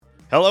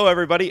Hello,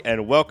 everybody,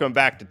 and welcome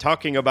back to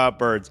Talking About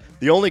Birds,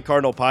 the only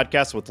Cardinal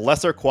podcast with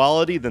lesser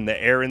quality than the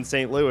air in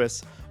St.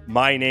 Louis.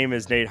 My name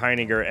is Nate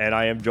Heininger, and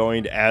I am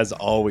joined, as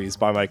always,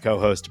 by my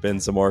co-host, Ben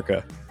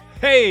Samorka.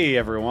 Hey,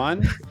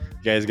 everyone.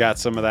 You guys got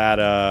some of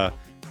that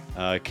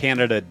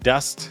Canada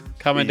dust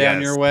coming down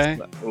your way?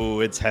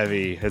 Ooh, it's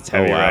heavy. It's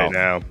heavy right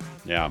now.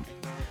 Yeah.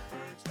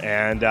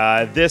 And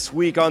this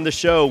week on the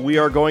show, we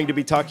are going to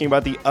be talking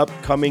about the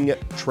upcoming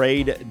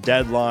trade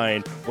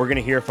deadline. We're going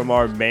to hear from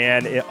our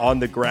man on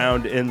the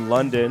ground in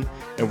London,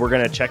 and we're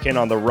going to check in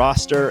on the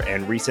roster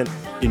and recent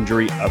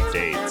injury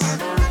updates.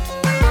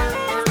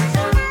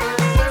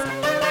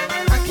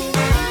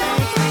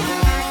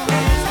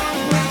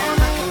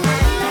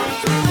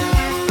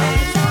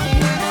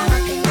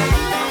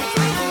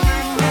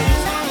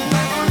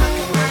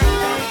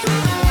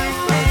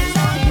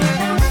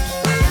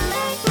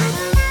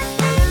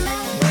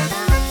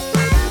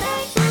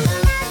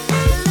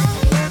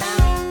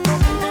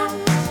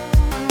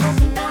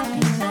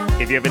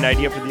 If you have an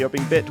idea for the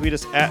opening bit, tweet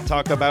us at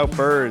Talk About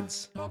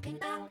Birds.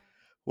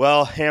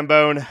 Well,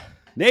 Hambone,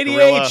 Nate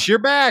Gorilla, H, you're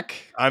back.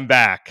 I'm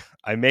back.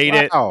 I made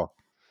it.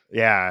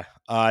 Yeah.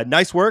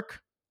 Nice work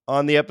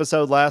on the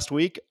episode last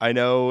week. I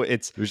know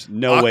there's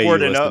no way you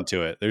listened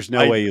to it. There's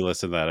no way you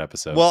listened to that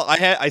episode. Well,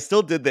 I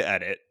still did the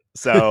edit,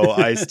 so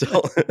I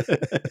still.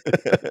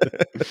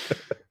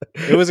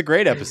 It was a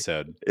great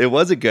episode. It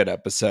was a good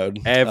episode.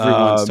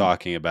 Everyone's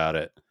talking about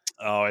it.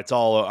 Oh, it's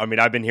all. I mean,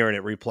 I've been hearing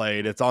it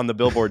replayed. It's on the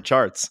Billboard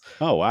charts.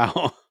 Oh,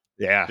 wow.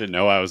 Yeah. Didn't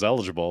know I was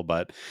eligible,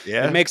 but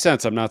yeah, it makes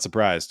sense. I'm not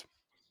surprised.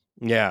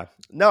 Yeah.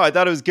 No, I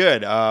thought it was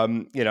good.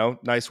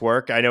 Nice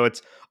work. I know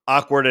it's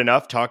awkward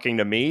enough talking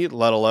to me,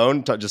 let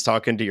alone just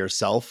talking to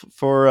yourself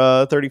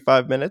for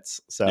 35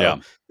 minutes. So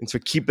thanks for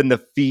keeping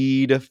the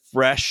feed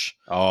fresh.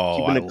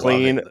 Keeping it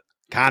clean. Love it.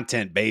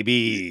 Content,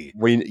 baby.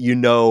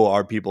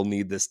 Our people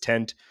need this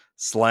tent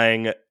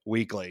slang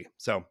weekly.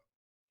 So,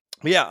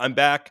 yeah, I'm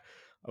back.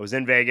 I was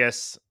in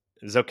Vegas.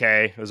 It was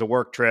okay. It was a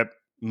work trip.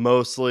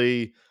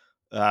 Mostly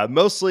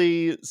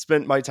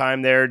spent my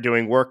time there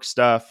doing work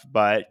stuff,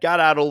 but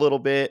got out a little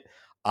bit.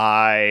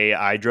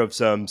 I drove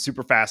some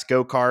super fast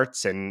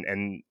go-karts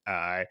and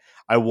I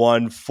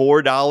won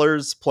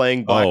 $4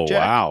 playing blackjack.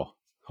 Oh, wow.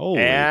 Holy.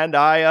 And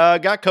I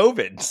got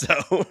COVID. So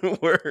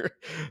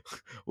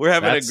we're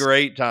having a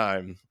great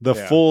time. The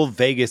full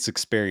Vegas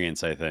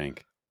experience, I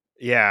think.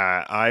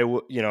 Yeah,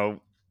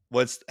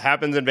 what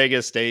happens in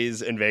Vegas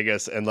stays in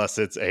Vegas unless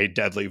it's a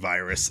deadly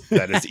virus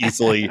that is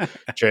easily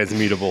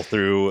transmutable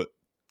through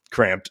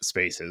cramped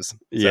spaces. So,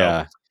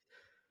 yeah.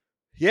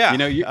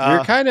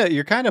 You're kind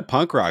of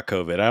punk rock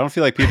COVID. I don't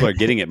feel like people are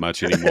getting it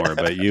much anymore,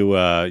 but you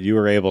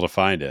were able to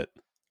find it.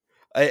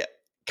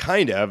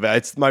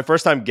 It's my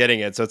first time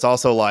getting it, so it's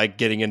also like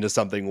getting into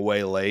something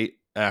way late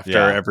after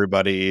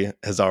everybody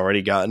has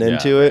already gotten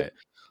into it.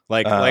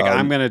 Like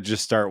I'm gonna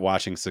just start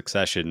watching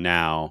Succession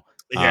now.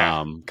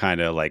 Kind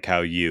of like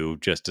how you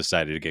just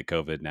decided to get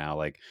COVID now.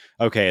 Like,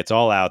 okay, it's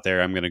all out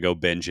there. I'm gonna go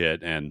binge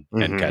it and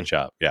catch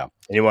up. Yeah.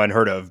 Anyone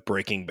heard of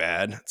Breaking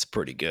Bad? It's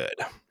pretty good.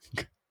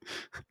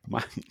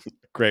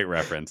 Great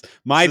reference.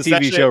 My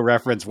TV show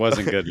reference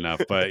wasn't good enough,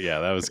 but yeah,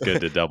 that was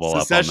good to double up on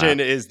that. Succession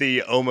is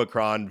the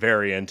Omicron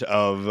variant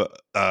of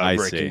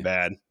Breaking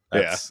Bad.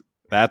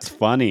 That's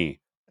funny.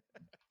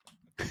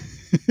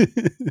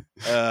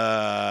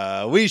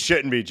 We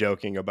shouldn't be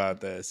joking about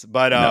this,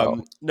 but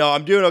no,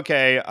 I'm doing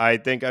okay. I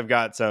think I've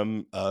got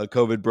some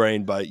COVID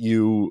brain, but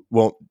you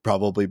won't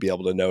probably be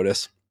able to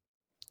notice.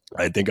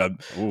 I think I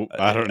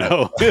don't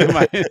know.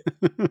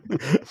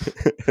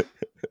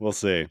 We'll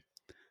see.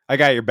 I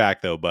got your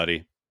back though,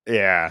 buddy.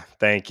 Yeah,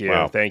 thank you.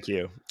 Wow. Thank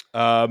you.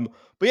 But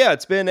yeah,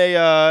 it's been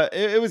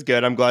it was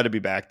good. I'm glad to be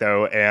back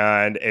though,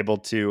 and able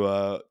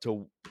to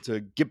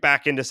get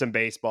back into some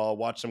baseball,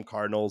 watch some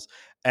Cardinals.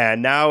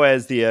 And now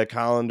as the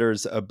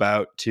calendar's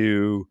about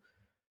to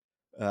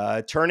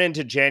turn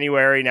into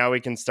January, now we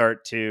can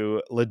start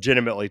to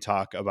legitimately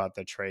talk about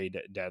the trade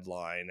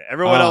deadline.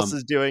 Everyone else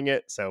is doing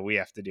it, so we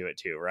have to do it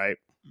too, right?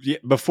 Yeah,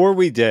 before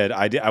we did,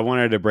 I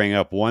wanted to bring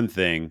up one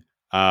thing,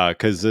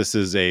 because this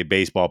is a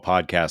baseball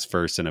podcast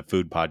first and a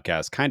food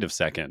podcast kind of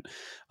second.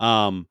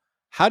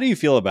 How do you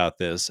feel about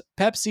this?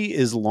 Pepsi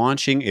is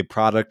launching a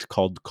product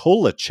called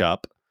Cola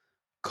Chup.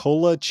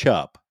 Cola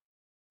Chup.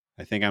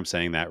 I think I'm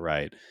saying that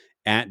right.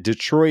 At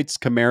Detroit's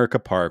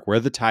Comerica Park, where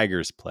the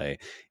Tigers play.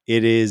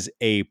 It is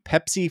a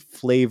Pepsi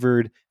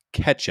flavored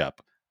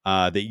ketchup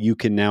that you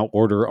can now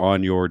order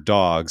on your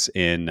dogs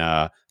in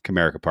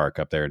Comerica Park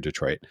up there in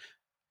Detroit.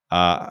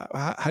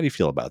 How do you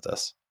feel about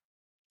this?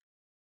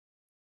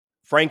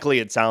 Frankly,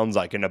 it sounds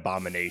like an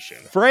abomination.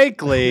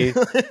 Frankly,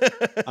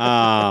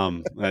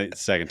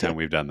 second time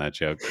we've done that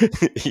joke.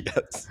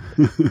 Yes.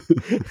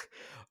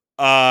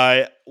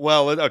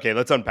 Well, okay,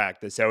 let's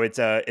unpack this. So it's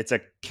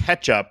a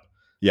ketchup.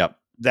 Yep.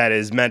 That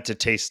is meant to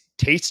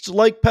taste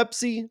like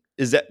Pepsi.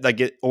 Is that like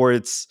it, or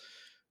it's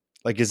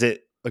like, is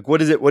it like, what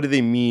is it? What do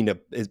they mean?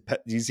 Do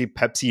you see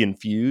Pepsi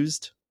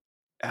infused?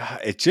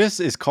 It just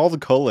is called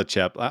cola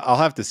chip. I'll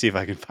have to see if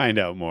I can find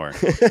out more.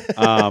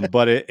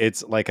 But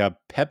it's like a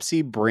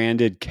Pepsi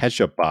branded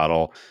ketchup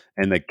bottle,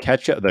 and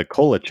the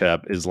cola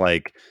chip is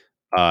like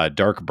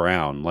dark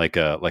brown, like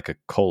a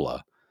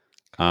cola.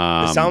 This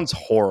Um, sounds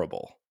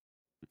horrible.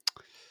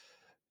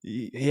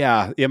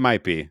 yeah, it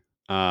might be.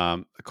 A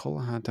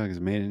cola hot dog is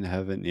made in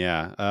heaven.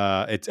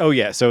 Yeah.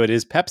 So it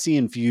is Pepsi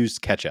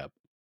infused ketchup.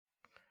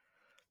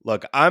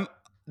 Look,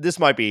 this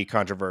might be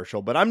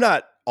controversial, but I'm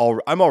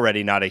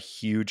already not a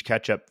huge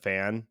ketchup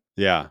fan.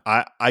 Yeah,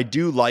 I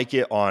do like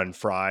it on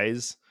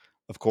fries,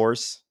 of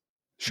course,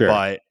 sure.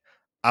 but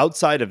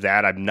outside of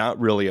that, I'm not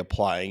really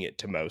applying it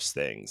to most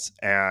things.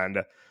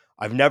 And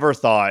I've never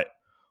thought,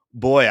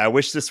 boy, I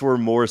wish this were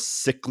more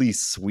sickly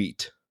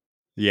sweet.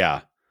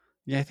 Yeah.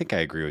 Yeah, I think I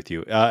agree with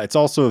you. It's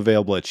also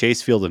available at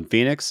Chase Field in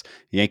Phoenix,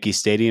 Yankee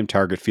Stadium,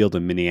 Target Field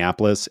in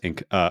Minneapolis,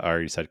 and I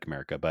already said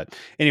Comerica. But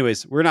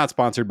anyways, we're not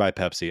sponsored by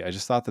Pepsi. I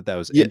just thought that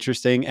was Yeah,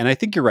 interesting, and I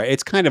think you're right.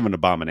 It's kind of an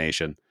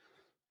abomination.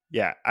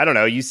 yeah. I don't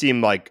know. You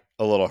seem like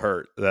a little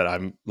hurt that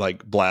I'm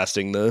like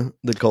blasting the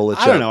cola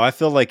I don't chip. know. I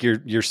feel like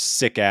your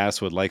sick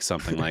ass would like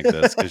something like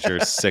this because you're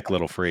a sick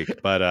little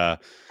freak. But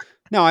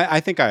no, I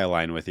think I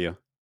align with you.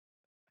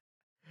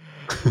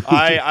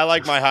 I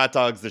like my hot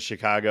dogs the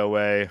Chicago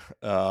way.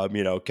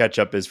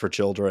 Ketchup is for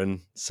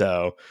children.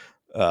 So,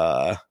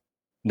 uh,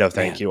 no,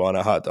 thank Man, you on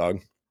a hot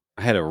dog.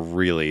 I had a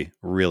really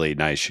really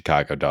nice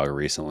Chicago dog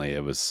recently.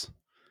 It was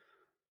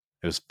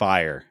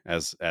fire,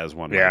 as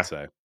one might Yeah,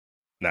 say.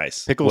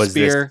 nice. Pickle Was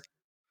this? spear,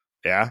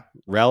 Yeah,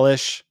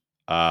 relish,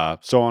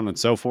 so on and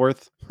so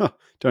forth.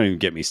 Don't even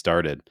get me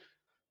started.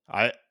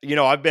 I've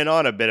been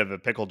on a bit of a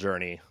pickle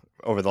journey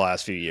over the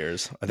last few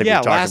years. I think Yeah,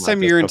 we've talked last about time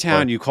this you were in before.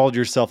 town, you called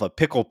yourself a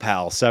pickle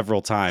pal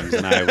several times,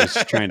 and I was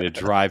trying to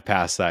drive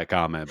past that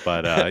comment,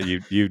 but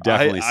you I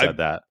definitely I've said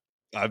that.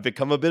 I've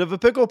become a bit of a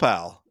pickle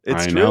pal.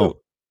 It's I true. know.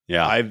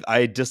 Yeah,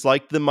 I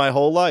disliked them my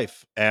whole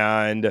life,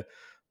 and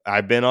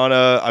I've been on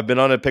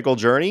a pickle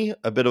journey,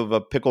 a bit of a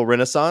pickle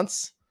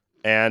renaissance.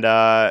 And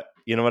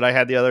you know what I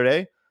had the other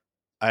day?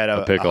 I had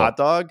a a pickle. hot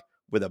dog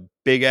with a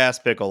big ass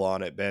pickle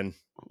on it, Ben.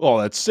 Oh,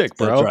 that's sick,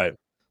 That's bro. right. A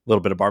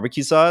little bit of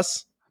barbecue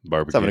sauce. It's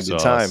having Barbecue a good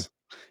time. sauce.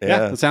 Yeah, Yeah.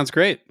 that sounds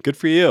great. Good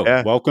for you.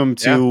 Yeah. Welcome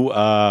Yeah. to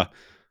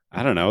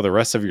I don't know, the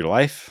rest of your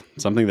life.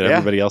 Something that Yeah.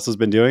 everybody else has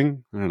been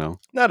doing. I don't know.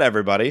 Not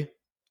everybody.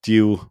 Do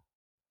you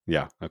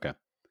Yeah, okay.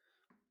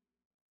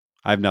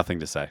 I have nothing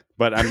to say.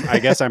 But I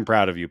guess I'm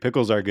proud of you.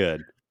 Pickles are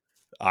good.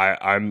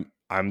 I'm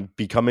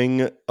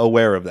becoming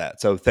aware of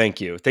that. So thank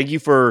you. Thank you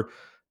for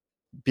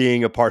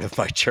being a part of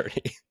my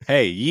journey.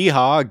 Hey,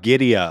 yeehaw,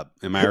 giddy up.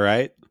 Am I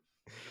right?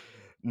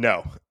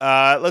 No.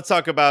 Let's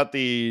talk about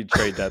the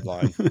trade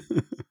deadline.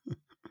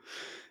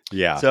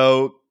 Yeah.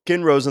 So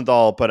Ken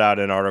Rosenthal put out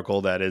an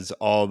article that is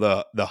all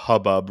the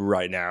hubbub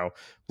right now. It's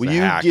Will a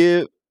you hack.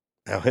 give?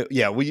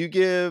 Yeah, will you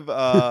give?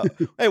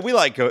 Hey, we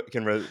like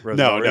Ken Rosenthal.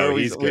 No, Remember,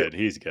 he's good.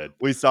 He's good.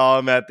 we saw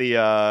him at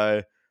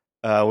the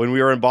when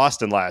we were in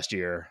Boston last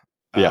year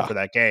Yeah. for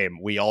that game.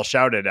 We all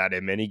shouted at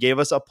him, and he gave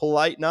us a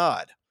polite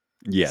nod.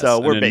 Yes. So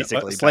And we're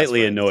basically best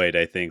slightly friends. annoyed.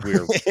 I think we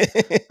were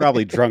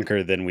probably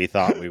drunker than we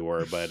thought we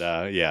were, but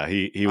yeah,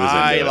 he was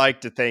I into it.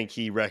 like to think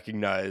he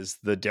recognized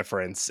the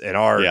difference in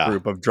our Yeah.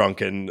 group of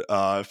drunken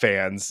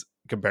fans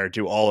compared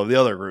to all of the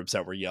other groups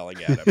that were yelling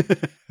at him.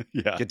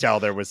 Yeah. Could tell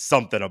there was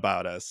something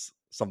about us,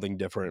 something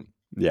different.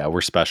 Yeah, we're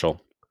special.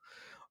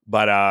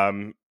 But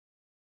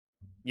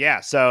yeah.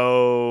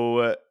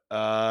 So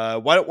why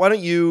don't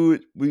you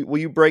will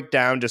you break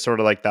down just sort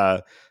of like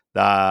the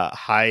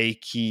high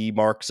key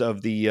marks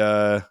of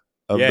Yeah,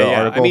 the yeah. I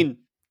article? mean,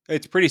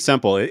 it's pretty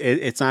simple.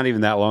 It's not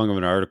even that long of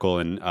an article,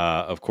 and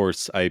of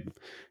course, I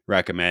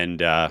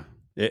recommend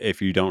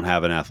if you don't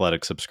have an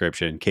athletic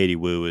subscription, Katie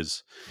Woo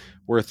is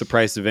worth the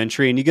price of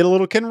entry, and you get a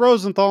little Ken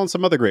Rosenthal and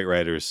some other great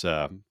writers.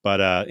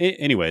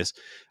 Anyways,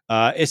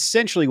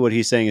 essentially, what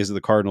he's saying is that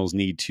the Cardinals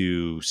need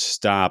to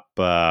stop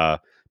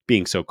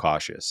being so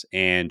cautious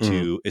and Mhm.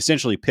 to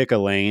essentially pick a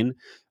lane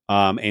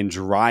and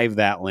drive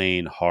that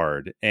lane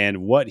hard. And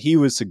what he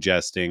was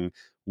suggesting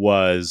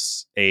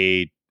was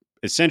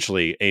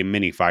essentially a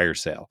mini fire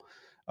sale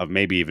of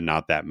maybe even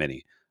not that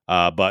many.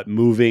 But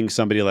moving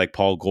somebody like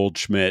Paul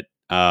Goldschmidt,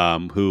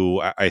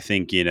 who I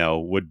think,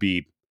 would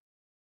be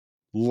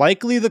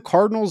likely the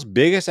Cardinals'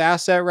 biggest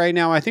asset right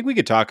now. I think we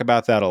could talk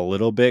about that a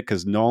little bit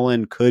because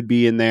Nolan could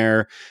be in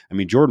there. I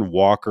mean, Jordan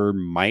Walker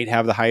might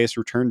have the highest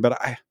return,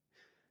 but I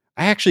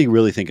actually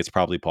really think it's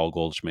probably Paul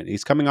Goldschmidt.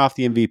 He's coming off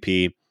the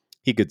MVP.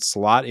 He could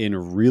slot in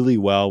really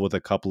well with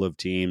a couple of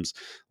teams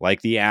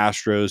like the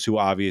Astros, who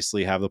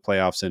obviously have the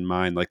playoffs in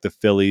mind, like the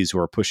Phillies, who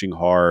are pushing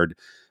hard.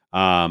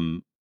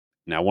 Um,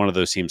 Now, one of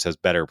those teams has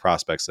better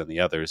prospects than the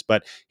others,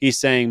 but he's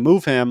saying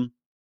move him,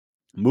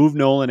 move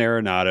Nolan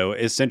Arenado,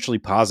 essentially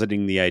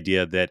positing the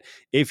idea that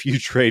if you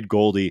trade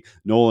Goldie,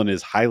 Nolan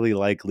is highly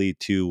likely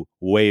to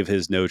waive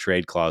his no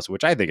trade clause,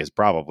 which I think is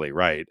probably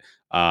right.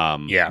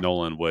 Yeah.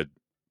 Nolan would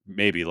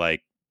maybe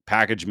like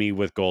package me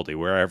with Goldie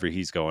wherever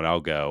he's going, I'll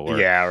go, or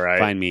Yeah. Right.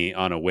 find me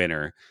on a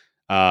winner.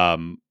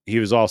 He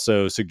was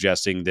also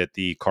suggesting that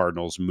the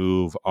Cardinals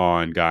move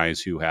on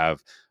guys who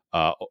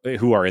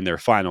are in their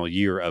final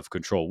year of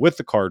control with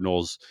the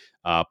Cardinals,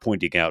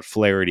 pointing out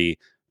Flaherty,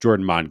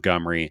 Jordan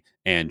Montgomery,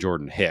 and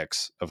Jordan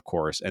Hicks, of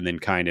course, and then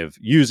kind of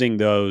using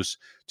those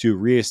to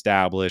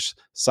reestablish,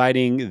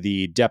 citing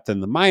the depth in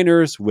the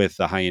minors with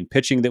the high-end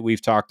pitching that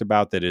we've talked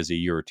about that is a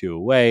year or two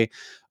away.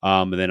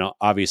 And then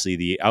obviously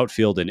the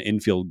outfield and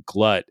infield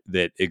glut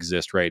that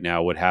exists right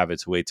now would have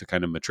its way to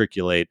kind of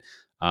matriculate.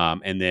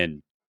 And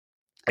then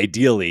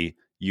ideally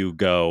you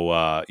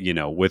go,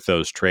 with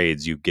those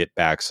trades, you get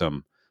back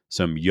some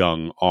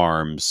young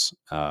arms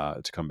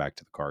to come back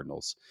to the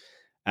Cardinals.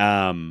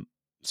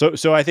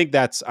 So I think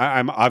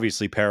I'm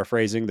obviously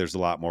paraphrasing. There's a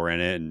lot more in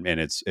it, and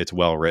it's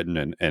well written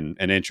and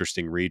an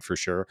interesting read for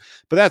sure.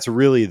 But that's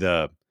really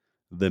the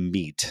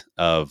meat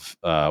of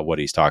what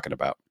he's talking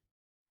about.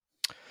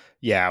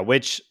 Yeah,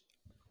 which,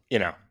 you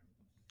know,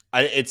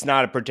 it's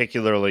not a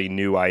particularly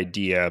new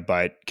idea,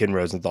 but Ken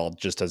Rosenthal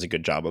just does a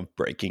good job of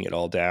breaking it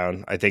all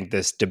down. I think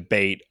this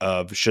debate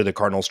of should the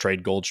Cardinals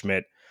trade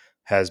Goldschmidt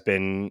has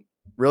been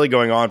really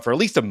going on for at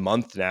least a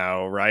month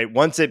now, right?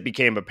 Once it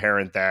became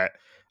apparent that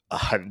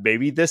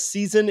maybe this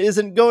season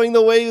isn't going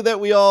the way that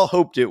we all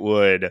hoped it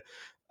would,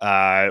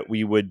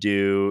 we would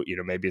do,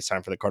 maybe it's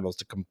time for the Cardinals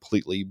to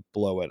completely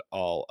blow it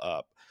all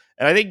up.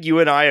 And I think you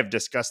and I have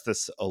discussed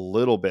this a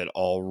little bit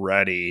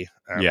already,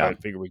 but I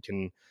figure we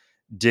can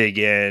dig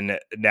in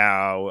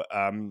now.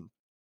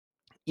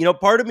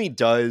 Part of me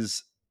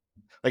does,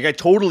 like, I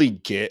totally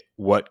get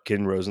what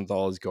Ken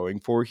Rosenthal is going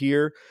for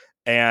here.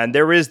 And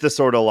there is the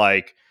sort of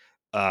like,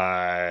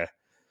 I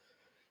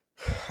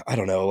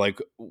don't know, like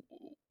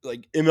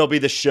MLB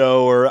The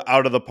Show or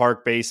Out of the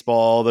Park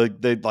baseball,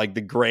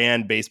 the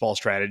grand baseball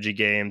strategy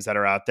games that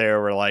are out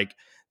there, where like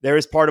there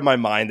is part of my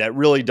mind that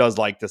really does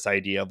like this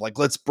idea of like,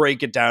 let's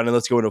break it down and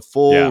let's go into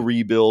full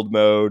rebuild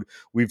mode.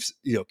 Can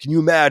you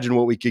imagine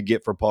what we could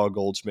get for Paul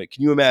Goldschmidt?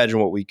 Can you imagine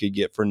what we could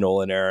get for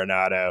Nolan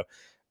Arenado?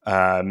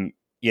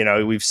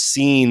 We've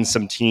seen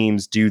some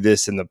teams do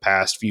this in the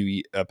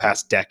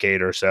past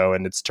decade or so,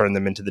 and it's turned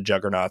them into the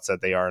juggernauts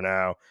that they are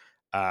now.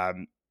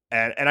 And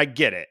I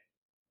get it.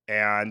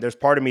 And there's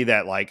part of me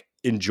that like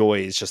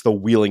enjoys just the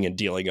wheeling and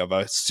dealing of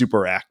a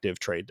super active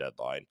trade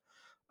deadline.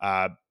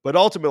 But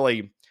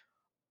ultimately,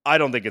 I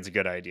don't think it's a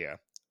good idea.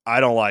 I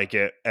don't like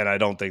it, and I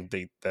don't think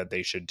that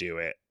they should do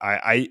it.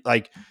 I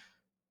like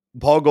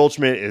Paul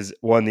Goldschmidt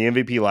won the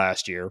MVP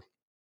last year.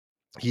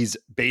 He's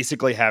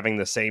basically having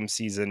the same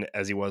season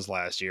as he was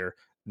last year,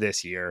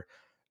 this year.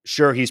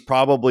 Sure, he's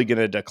probably going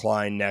to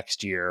decline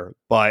next year,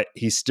 but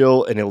he's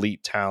still an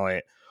elite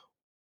talent.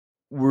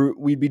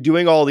 We'd be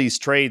doing all these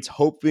trades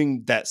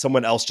hoping that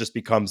someone else just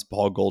becomes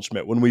Paul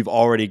Goldschmidt when we've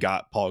already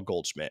got Paul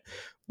Goldschmidt.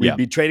 We'd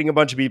be trading a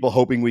bunch of people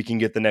hoping we can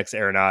get the next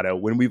Arenado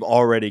when we've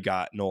already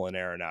got Nolan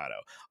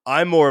Arenado.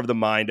 I'm more of the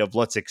mind of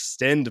let's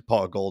extend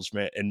Paul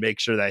Goldschmidt and make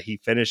sure that he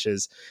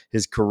finishes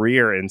his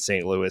career in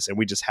St. Louis and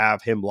we just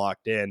have him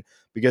locked in,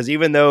 because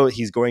even though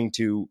he's going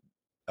to,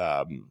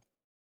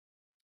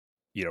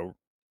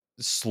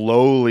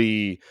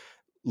 slowly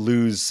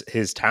lose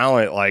his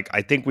talent, like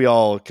I think we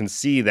all can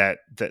see that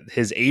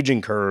his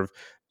aging curve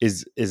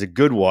is a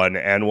good one,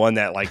 and one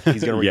that like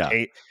he's going to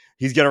retain.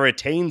 He's going to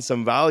retain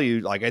some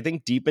value, like I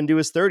think deep into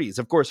his 30s.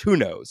 Of course, who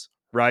knows,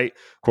 right?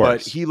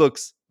 But he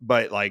looks,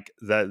 but like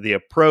the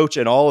approach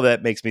and all of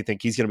that makes me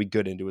think he's going to be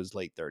good into his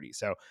late 30s.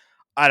 So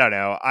I don't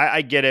know.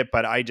 I get it,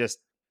 but I just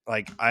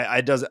like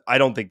I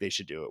don't think they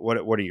should do it. What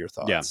are your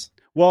thoughts? Yeah.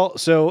 Well,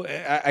 so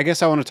I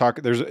guess I want to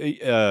talk. There's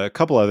a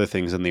couple other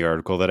things in the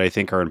article that I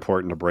think are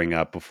important to bring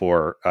up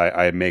before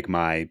I make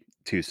my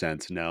 2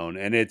 cents known.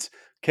 And it's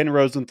Ken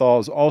Rosenthal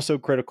is also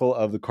critical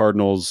of the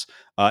Cardinals'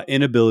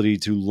 inability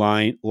to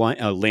land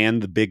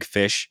the big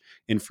fish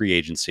in free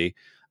agency,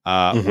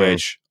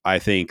 which I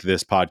think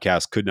this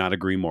podcast could not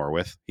agree more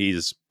with.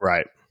 He's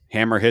right.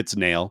 Hammer hits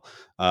nail.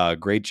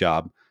 Great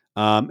job.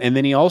 And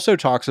then he also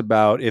talks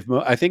about if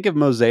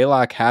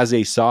Mozeliak has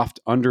a soft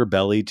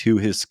underbelly to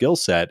his skill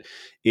set,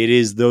 it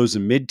is those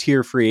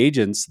mid-tier free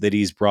agents that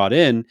he's brought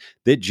in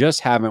that just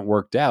haven't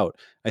worked out.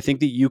 I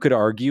think that you could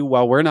argue,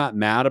 while we're not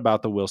mad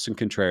about the Wilson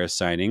Contreras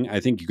signing, I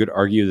think you could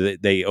argue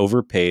that they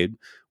overpaid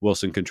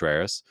Wilson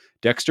Contreras.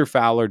 Dexter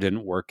Fowler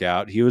didn't work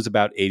out. He was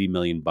about $80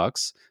 million.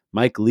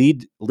 Mike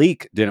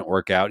Leake didn't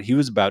work out. He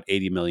was about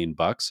 $80 million.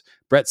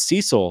 Brett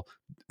Cecil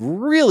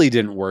really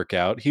didn't work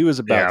out. He was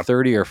about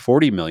 30 or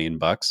 40 million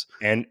bucks.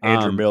 And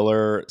Andrew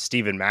Miller,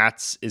 Steven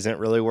Matz isn't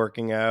really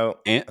working out.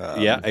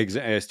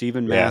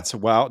 Steven Matz.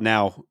 Well,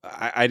 now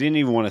I didn't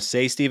even want to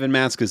say Steven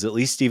Matz because at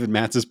least Steven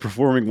Matz is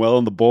performing well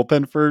in the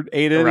bullpen for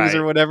 8 innings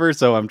or whatever.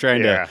 So I'm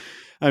trying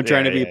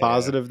to be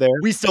positive there.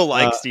 We still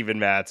like Steven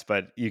Matz,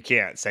 but you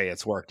can't say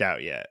it's worked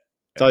out yet.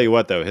 Tell you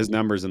what, though, his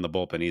numbers in the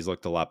bullpen, he's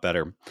looked a lot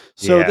better.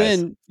 So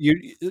then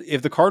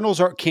if the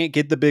Cardinals can't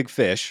get the big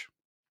fish,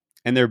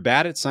 and they're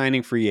bad at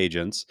signing free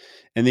agents,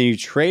 and then you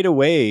trade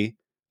away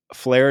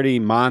Flaherty,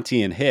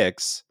 Monty, and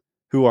Hicks,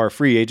 who are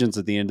free agents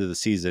at the end of the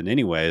season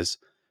anyways,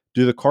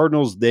 do the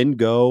Cardinals then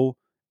go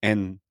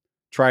and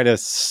try to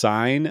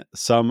sign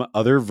some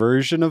other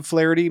version of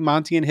Flaherty,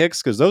 Monty, and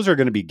Hicks, because those are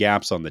going to be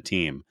gaps on the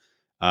team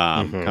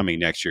Mhm. coming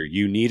next year.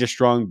 You need a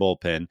strong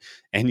bullpen,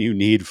 and you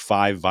need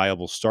 5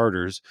 viable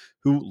starters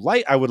who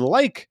I would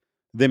like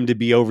them to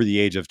be over the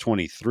age of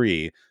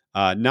 23.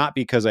 Not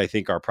because I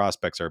think our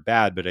prospects are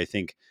bad, but I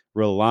think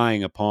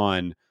relying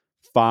upon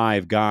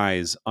 5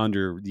 guys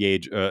under the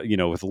age,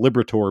 with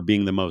Liberatore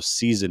being the most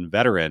seasoned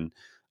veteran,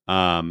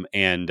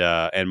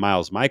 and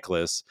Miles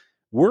Michaelis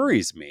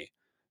worries me.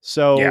 Yeah.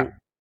 So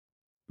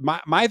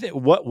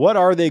what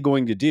are they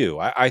going to do?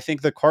 I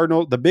think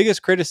the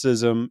biggest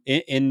criticism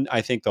in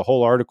I think the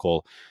whole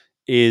article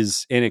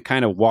is, and it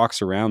kind of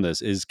walks around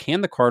this, is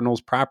can the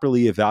Cardinals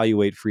properly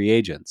evaluate free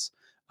agents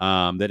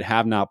that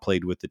have not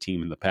played with the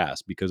team in the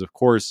past? Because of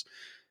course,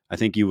 I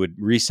think you would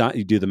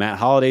you do the Matt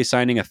Holliday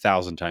signing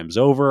 1,000 times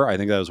over. I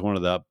think that was one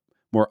of the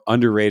more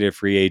underrated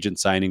free agent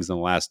signings in the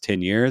last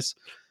 10 years.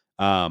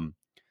 Um,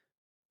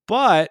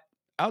 but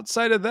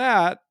outside of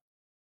that,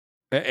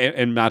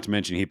 and not to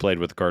mention he played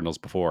with the Cardinals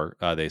before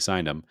they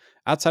signed him.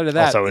 Outside of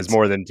that, Also, it's it's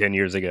more than 10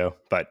 years ago,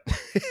 but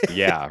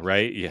yeah,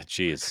 right. Yeah,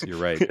 geez, you're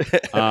right.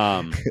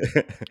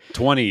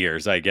 20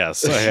 years, I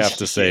guess I have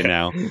to say Yeah.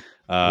 now.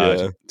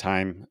 Yeah.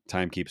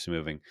 Time keeps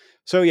moving.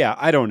 So yeah,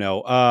 I don't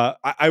know.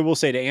 I will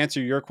say, to answer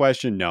your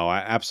question, no,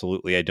 I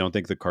don't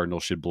think the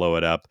Cardinals should blow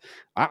it up.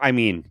 I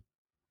mean,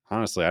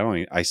 honestly,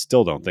 I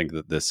still don't think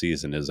that this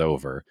season is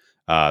over.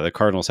 The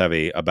Cardinals have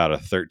about a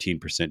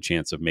 13%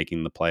 chance of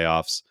making the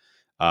playoffs.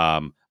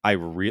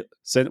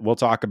 We'll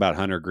talk about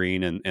Hunter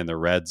Green and the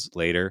Reds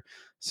later.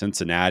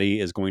 Cincinnati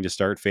is going to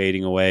start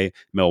fading away.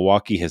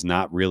 Milwaukee has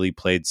not really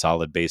played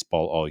solid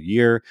baseball all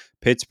year.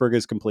 Pittsburgh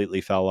has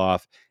completely fell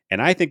off.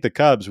 And I think the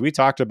Cubs, we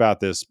talked about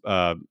this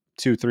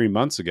 2-3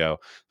 months ago.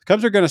 The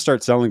Cubs are going to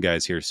start selling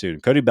guys here soon.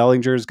 Cody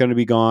Bellinger is going to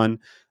be gone.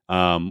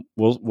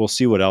 We'll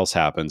see what else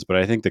happens, but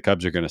I think the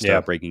Cubs are going to Yeah.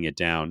 start breaking it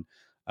down,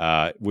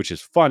 which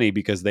is funny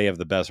because they have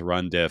the best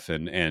run diff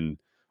and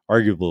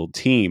arguable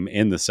team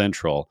in the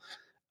Central.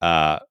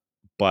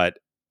 But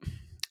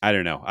I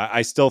don't know.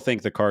 I still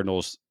think the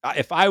Cardinals.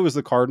 If I was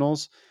the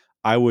Cardinals,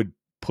 I would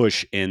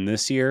push in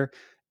this year.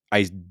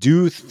 I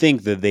do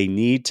think that they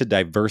need to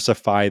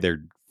diversify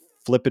their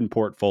flipping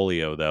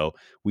portfolio, though.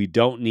 We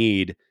don't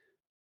need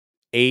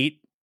 8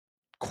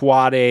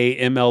 quad A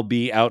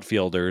MLB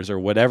outfielders or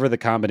whatever the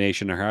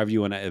combination or however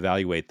you want to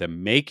evaluate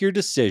them. Make your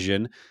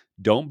decision.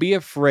 Don't be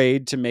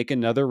afraid to make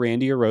another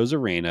Randy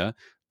Arozarena.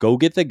 Go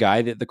get the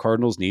guy that the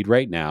Cardinals need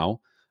right now.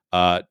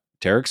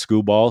 Tarek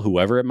Skubal,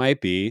 whoever it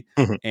might be.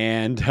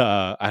 And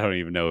I don't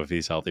even know if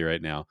he's healthy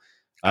right now.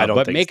 I don't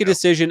But think make a so.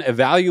 decision,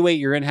 evaluate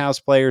your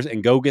in-house players,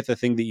 and go get the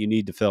thing that you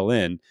need to fill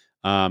in.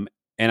 And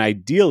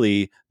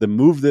ideally, the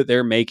move that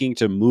they're making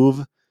to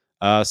move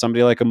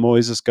somebody like a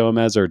Moises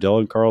Gomez or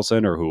Dylan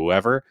Carlson or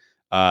whoever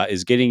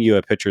is getting you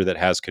a pitcher that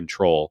has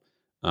control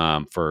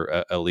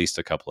for at least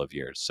a couple of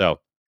years. So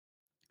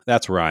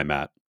that's where I'm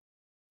at.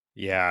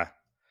 Yeah.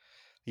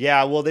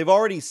 Yeah, well, they've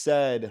already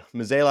said,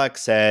 Mozeliak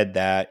said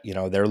that,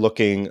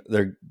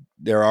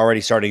 they're already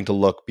starting to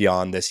look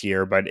beyond this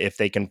year, but if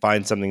they can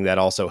find something that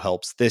also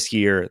helps this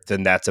year,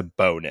 then that's a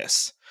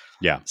bonus.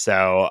 Yeah.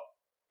 So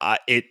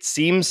it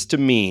seems to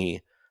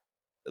me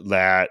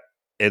that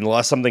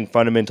unless something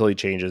fundamentally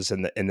changes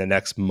in the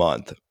next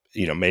month,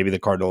 maybe the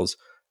Cardinals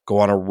go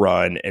on a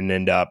run and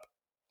end up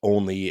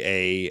only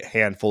a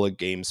handful of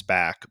games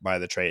back by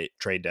the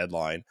trade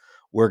deadline.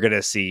 We're going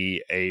to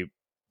see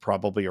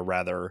probably a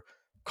rather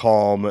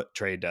calm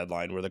trade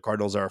deadline where the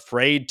Cardinals are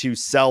afraid to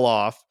sell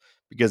off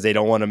because they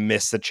don't want to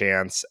miss the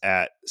chance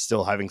at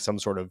still having some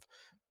sort of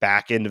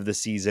back end of the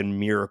season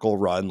miracle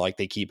run like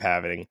they keep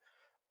having.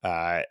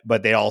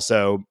 But they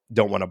also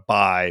don't want to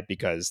buy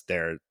because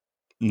they're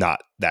not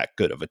that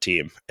good of a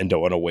team and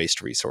don't want to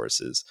waste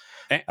resources.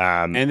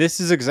 And this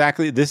is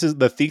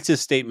the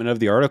thesis statement of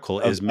the article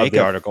is Of the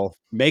article.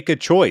 make a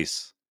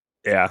choice.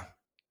 Yeah.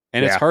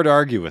 And it's Yeah. hard to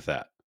argue with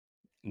that.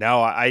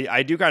 No,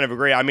 I do kind of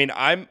agree. I mean,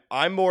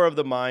 I'm more of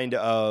the mind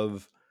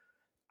of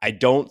I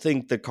don't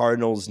think the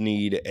Cardinals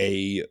need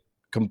a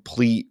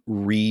complete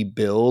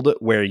rebuild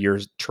where you're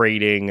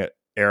trading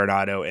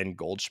Arenado and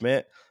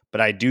Goldschmidt,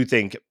 but I do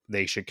think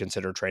they should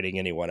consider trading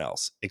anyone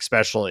else,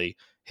 especially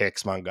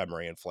Hicks,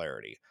 Montgomery, and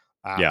Flaherty.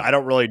 Yeah. I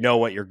don't really know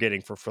what you're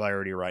getting for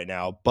Flaherty right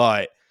now,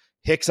 but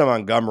Hicks and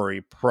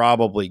Montgomery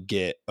probably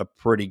get a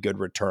pretty good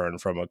return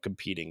from a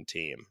competing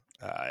team.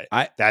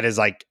 I That is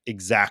like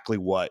exactly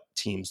what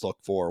teams look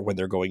for when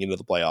they're going into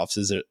the playoffs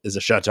is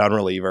a shutdown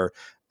reliever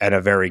and a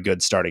very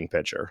good starting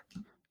pitcher.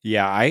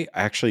 Yeah, I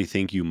actually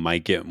think you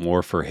might get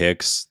more for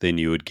Hicks than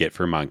you would get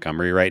for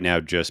Montgomery right now,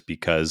 just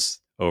because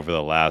over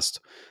the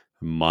last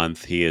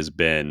month he has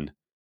been,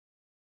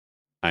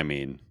 I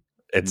mean,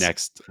 It's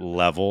next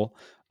level.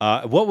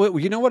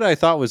 What you know what I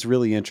thought was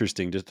really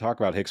interesting, just to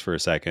talk about Hicks for a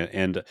second,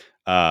 and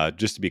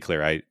just to be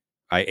clear,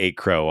 I ate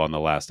crow on the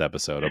last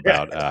episode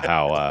about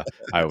how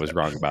I was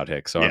wrong about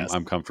Hicks, so yes.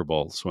 I'm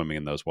comfortable swimming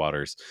in those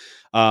waters.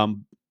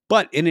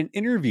 But in an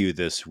interview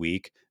this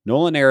week,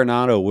 Nolan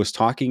Arenado was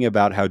talking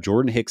about how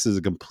Jordan Hicks is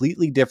a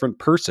completely different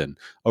person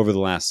over the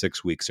last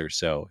 6 weeks or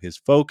so. His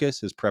focus,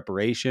 his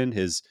preparation,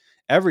 his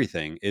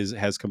everything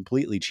has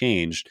completely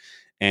changed.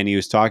 And he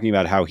was talking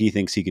about how he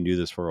thinks he can do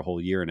this for a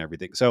whole year and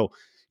everything. So,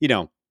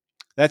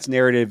 that's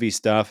narrative-y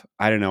stuff.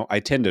 I don't know.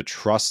 I tend to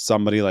trust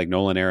somebody like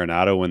Nolan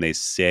Arenado when they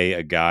say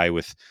a guy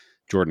with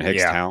Jordan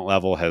Hicks' Yeah. talent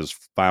level has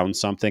found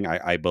something.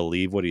 I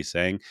believe what he's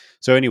saying.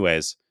 So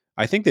anyways,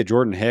 I think that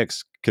Jordan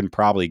Hicks can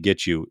probably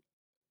get you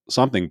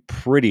something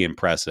pretty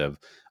impressive.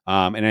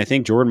 And I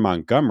think Jordan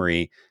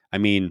Montgomery, I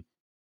mean,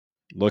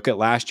 look at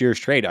last year's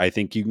trade. I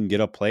think you can get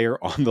a player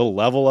on the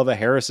level of a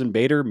Harrison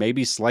Bader,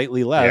 maybe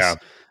slightly less,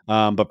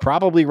 Yeah. but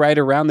probably right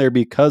around there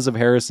because of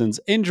Harrison's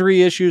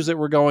injury issues that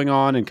were going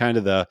on and kind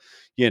of the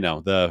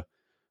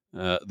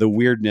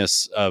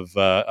weirdness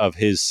of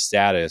his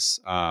status.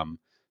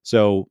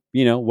 So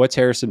what's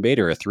Harrison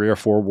Bader, a 3 or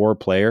 4 WAR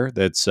player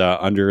that's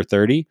under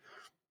 30?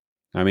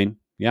 I mean,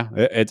 yeah,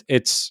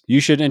 it's you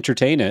should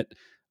entertain it.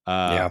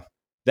 Uh, Yeah.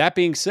 that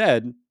being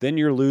said, then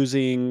you're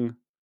losing,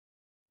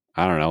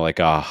 I don't know, like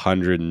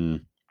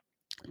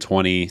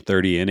 120,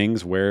 30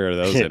 innings. Where are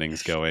those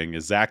innings going?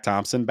 Is Zach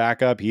Thompson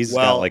back up? He's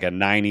got like Well, a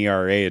 9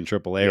 ERA in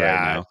AAA right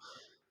yeah. now.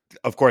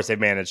 Of course, they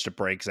managed to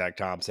break Zach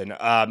Thompson.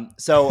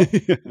 So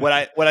what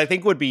I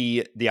think would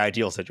be the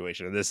ideal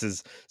situation, and this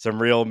is some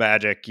real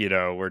magic,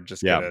 we're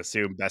just Yeah. gonna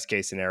assume best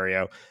case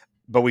scenario,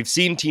 but we've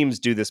seen teams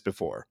do this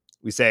before.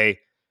 We say,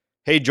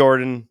 "Hey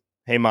Jordan,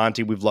 hey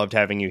Monty, we've loved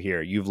having you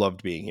here. You've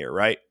loved being here,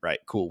 right? Right,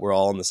 cool. We're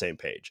all on the same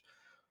page.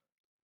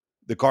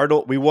 The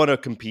Cardinal, we want to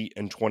compete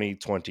in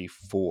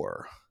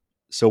 2024,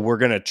 so we're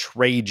gonna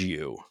trade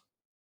you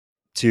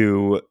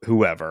to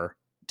whoever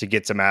to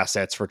get some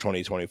assets for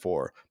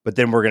 2024, but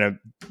then we're going to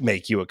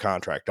make you a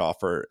contract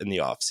offer in the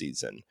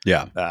offseason.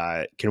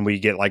 Yeah. Can we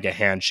get like a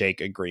handshake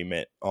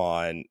agreement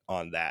on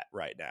that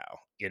right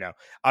now?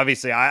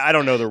 Obviously I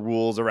don't know the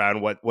rules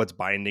around what's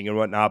binding and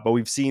whatnot, but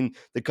we've seen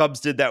the Cubs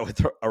did that with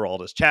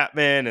Aroldis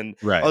Chapman, and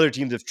Right. other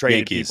teams have traded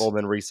Yankees. people,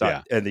 then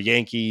re-signed, Yeah. and the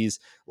Yankees,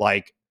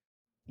 like,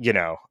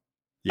 Yeah.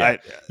 I,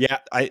 Yeah.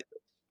 I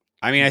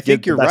I mean, I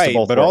think get the you're best of right,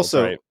 both but worlds,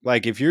 also right?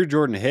 like if you're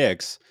Jordan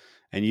Hicks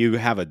and you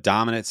have a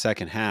dominant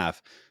second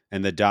half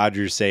and the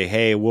Dodgers say,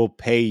 "Hey, we'll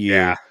pay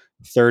Yeah.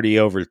 you 30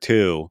 over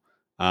 2."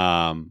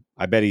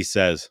 I bet he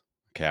says,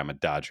 "Okay, I'm a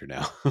Dodger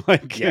now."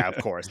 Like Yeah, of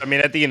course. I mean,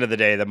 at the end of the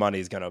day, the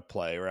money's going to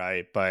play,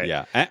 right? But,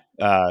 yeah.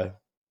 uh,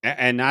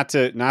 And not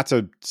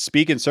to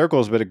speak in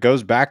circles, but it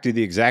goes back to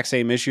the exact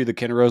same issue that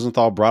Ken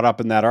Rosenthal brought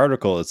up in that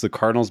article. It's the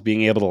Cardinals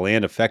being able to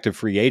land effective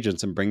free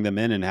agents and bring them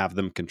in and have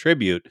them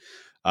contribute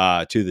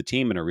to the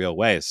team in a real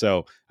way.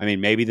 So, I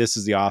mean, maybe this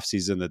is the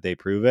offseason that they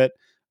prove it.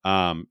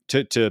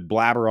 To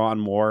blabber on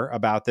more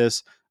about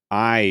this,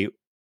 I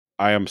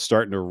am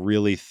starting to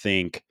really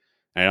think,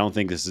 and I don't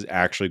think this is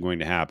actually going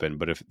to happen,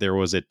 but if there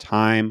was a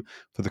time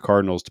for the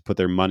Cardinals to put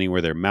their money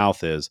where their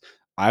mouth is,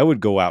 I would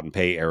go out and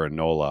pay Aaron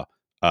Nola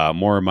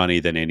more money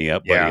than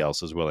anybody yeah,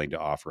 else is willing to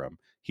offer him.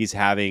 He's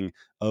having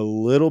a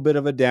little bit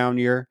of a down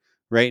year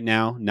right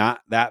now,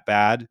 not that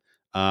bad.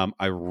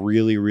 I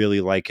really, really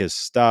like his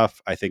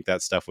stuff. I think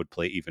that stuff would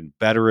play even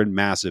better in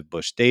massive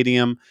Busch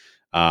Stadium.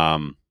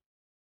 Um,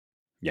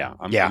 yeah,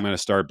 I'm yeah. going to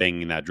start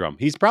banging that drum.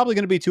 He's probably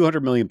going to be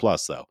 200 million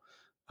plus though.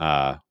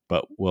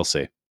 But we'll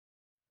see.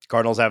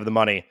 Cardinals have the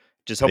money.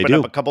 Just They hoping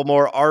up a do. couple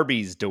more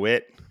Arby's do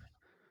it.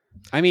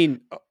 I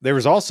mean, there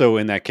was also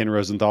in that Ken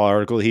Rosenthal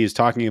article, he was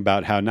talking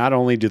about how not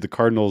only do the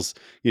Cardinals,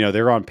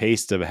 they're on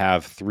pace to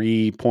have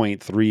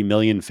 3.3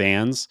 million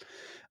fans.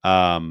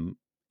 And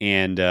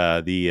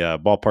the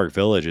ballpark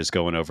village is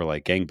going over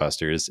like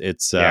gangbusters.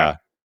 Yeah,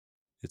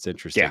 It's yeah,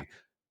 interesting.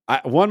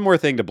 One more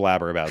thing to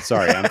blabber about.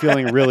 Sorry, I'm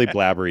feeling really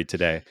blabbery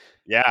today.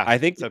 yeah. I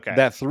think It's okay.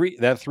 that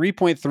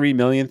 3.3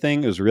 million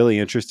thing is really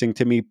interesting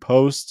to me.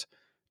 Post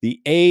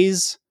the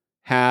A's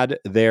had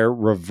their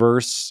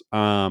reverse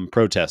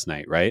protest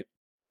night, right?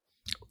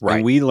 And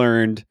Right. we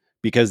learned,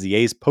 because the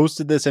A's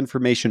posted this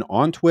information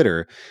on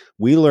Twitter,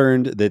 we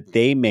learned that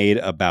they made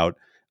about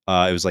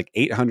it was like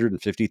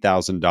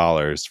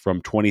 $850,000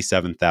 from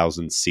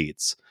 27,000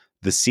 seats.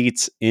 The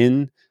seats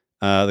in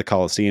the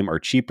Coliseum are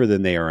cheaper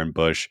than they are in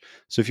Busch.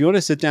 So if you want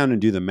to sit down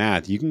and do the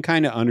math, you can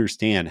kind of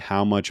understand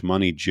how much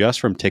money just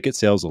from ticket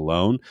sales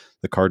alone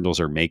the Cardinals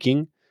are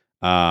making,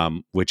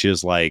 which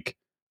is like,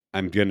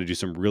 I'm going to do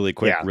some really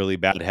quick, Yeah. really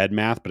bad head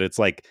math, but it's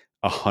like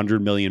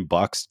 $100 million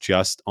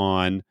just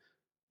on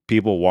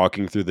people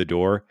walking through the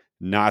door,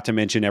 not to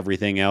mention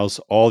everything else,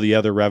 all the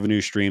other revenue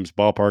streams,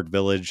 ballpark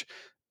village,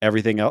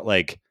 everything else.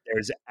 Like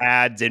There's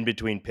ads in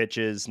between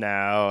pitches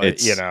now.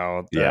 it's,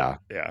 yeah.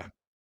 Yeah,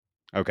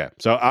 Okay.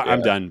 So I'm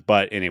yeah. done.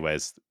 But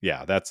anyways,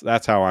 yeah,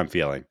 that's how I'm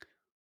feeling.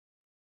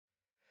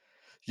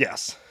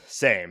 Yes.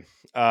 Same.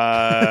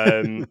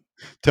 Um,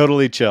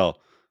 Totally chill.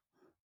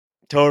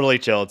 totally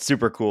chill. It's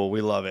super cool.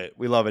 We love it.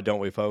 We love it, don't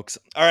we, folks?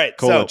 All right.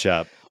 Cola So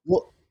chop.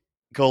 we'll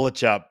cola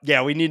chop.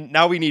 Yeah, we need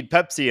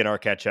Pepsi in our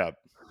ketchup.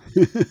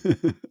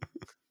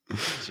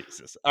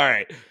 Jesus. All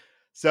right.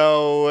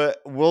 So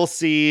we'll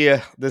see.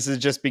 This is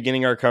just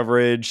beginning our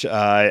coverage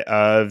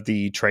of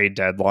the trade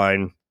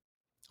deadline.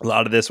 A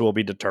lot of this will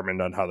be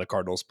determined on how the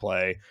Cardinals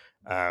play.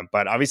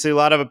 But obviously, a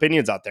lot of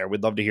opinions out there.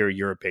 We'd love to hear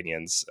your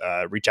opinions.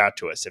 Reach out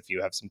to us if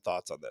you have some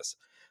thoughts on this.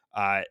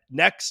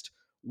 Next,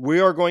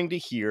 we are going to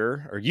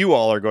hear, or you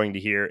all are going to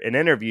hear, an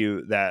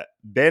interview that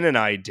Ben and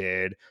I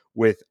did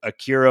with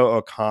Akira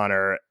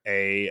O'Connor,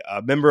 a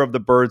member of the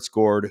Bird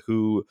Squad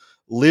who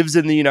lives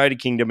in the United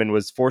Kingdom and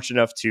was fortunate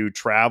enough to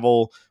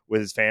travel with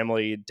his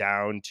family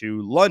down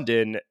to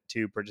London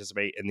to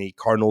participate in the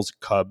Cardinals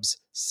Cubs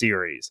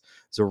series.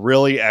 It's a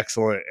really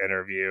excellent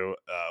interview.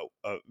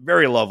 A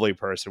very lovely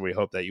person. We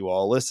hope that you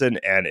all listen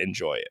and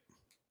enjoy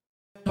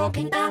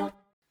it.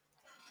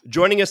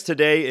 Joining us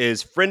today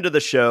is friend of the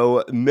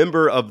show,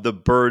 member of the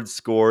Bird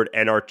Squad,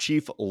 and our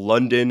chief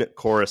London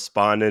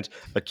correspondent,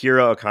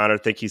 Akira O'Connor.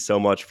 Thank you so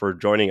much for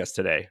joining us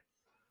today.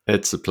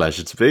 It's a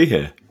pleasure to be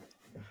here.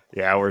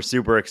 Yeah, we're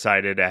super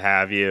excited to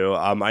have you.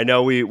 I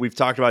know we've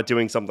talked about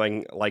doing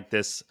something like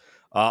this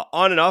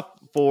on and off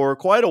for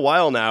quite a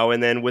while now.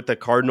 And then with the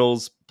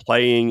Cardinals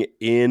playing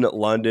in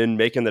London,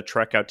 making the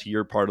trek out to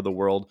your part of the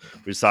world,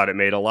 we just thought it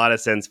made a lot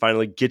of sense.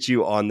 Finally, get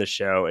you on the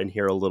show and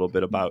hear a little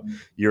bit about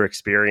your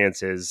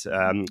experiences.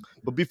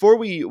 But before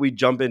we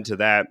jump into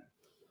that,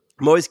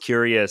 I'm always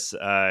curious.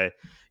 Ben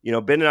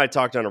and I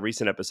talked on a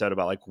recent episode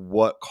about like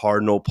what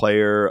Cardinal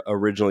player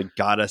originally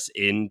got us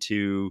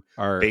into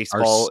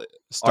baseball.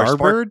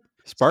 Starbird?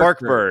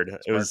 Sparkbird.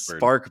 It was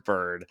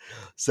Sparkbird.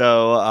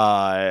 So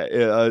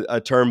a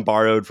term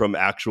borrowed from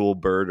actual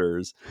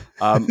birders.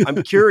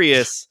 I'm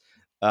curious,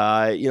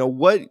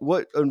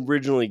 what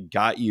originally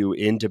got you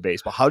into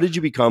baseball? How did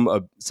you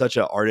become such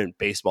an ardent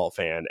baseball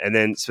fan? And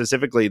then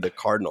specifically the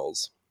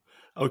Cardinals?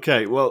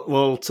 Okay,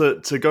 well,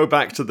 to go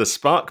back to the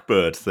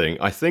Sparkbird thing,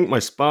 I think my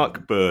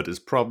Sparkbird is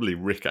probably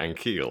Rick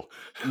Ankiel.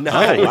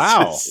 Nice. Oh,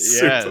 wow.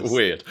 Super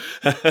weird.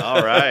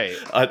 All right.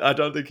 I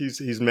don't think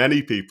he's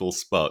many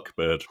people's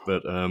Sparkbird,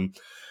 but I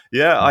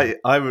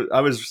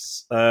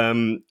was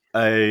a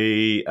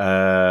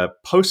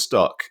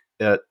postdoc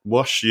at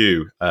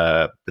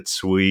WashU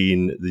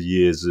between the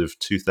years of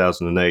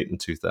 2008 and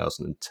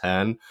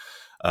 2010.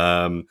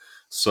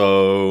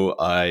 So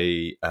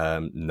I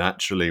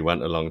naturally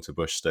went along to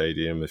Busch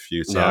Stadium a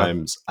few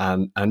times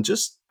and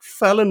just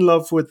fell in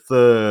love with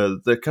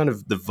the kind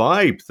of the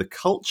vibe, the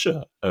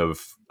culture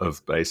of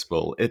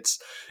baseball.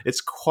 It's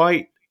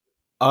quite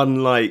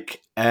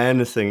unlike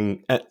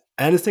anything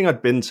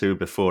I'd been to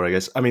before, I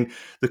guess. I mean,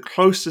 the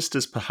closest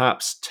is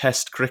perhaps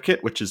Test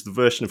cricket, which is the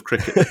version of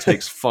cricket that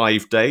takes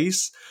 5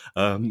 days.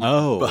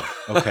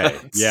 Okay.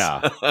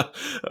 Yeah.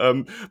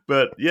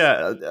 But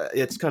yeah,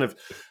 it's kind of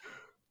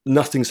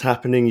nothing's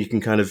happening. You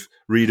can kind of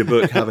read a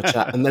book, have a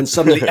chat, and then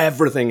suddenly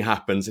everything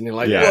happens, and you're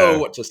like, whoa,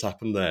 what just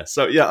happened there?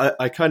 So yeah,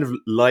 I kind of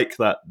like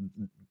that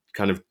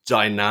kind of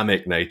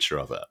dynamic nature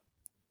of it.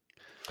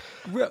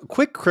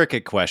 Quick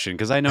cricket question,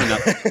 because I know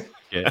nothing.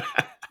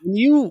 When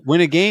you win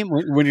a game,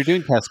 when you're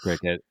doing Test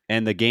cricket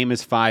and the game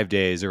is 5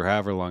 days or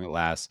however long it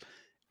lasts,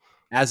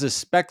 as a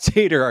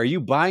spectator, are you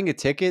buying a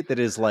ticket that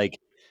is like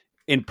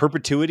in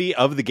perpetuity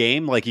of the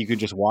game? Like you can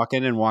just walk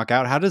in and walk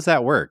out? How does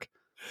that work?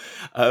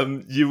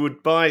 You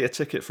would buy a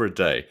ticket for a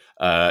day,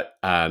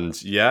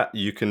 and yeah,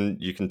 you can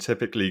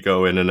typically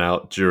go in and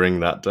out during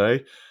that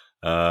day.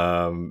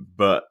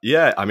 But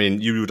yeah, I mean,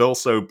 you would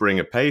also bring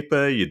a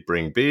paper, you'd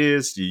bring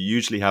beers. You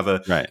usually have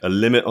a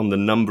limit on the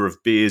number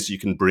of beers you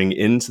can bring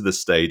into the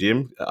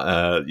stadium.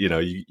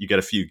 You get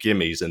a few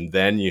gimmies, and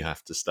then you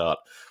have to start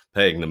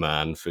paying the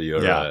man for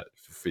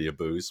your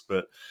booze.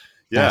 But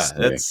yeah,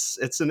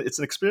 it's an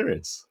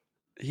experience.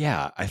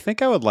 Yeah, I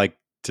think I would like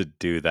to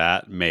do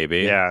that.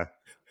 Maybe. Yeah.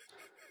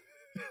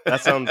 I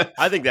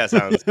think that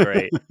sounds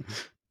great.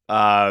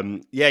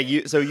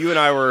 So you and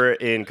I were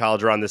in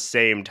college around the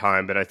same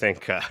time, but I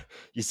think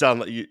you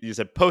sound like you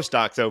said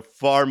postdoc, so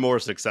far more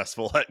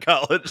successful at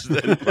college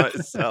than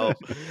myself.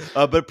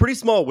 But pretty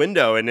small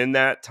window, and in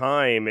that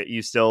time,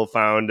 you still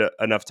found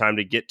enough time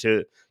to get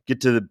to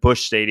the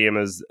Busch Stadium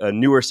as a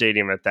newer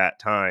stadium at that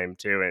time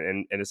too,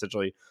 and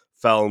essentially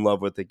fell in love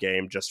with the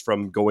game just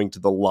from going to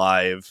the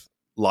live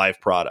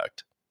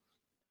product.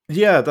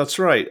 Yeah, that's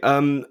right.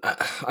 I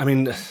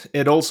mean,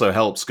 it also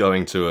helps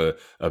going to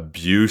a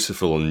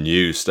beautiful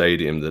new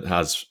stadium that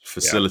has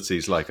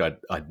facilities like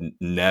I'd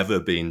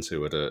never been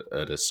to at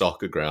a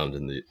soccer ground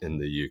in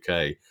the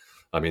UK.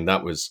 I mean,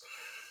 that was,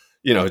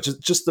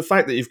 just the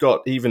fact that you've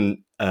got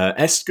even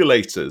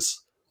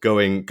escalators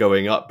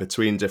going up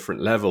between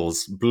different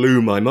levels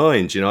blew my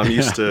mind. I'm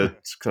used to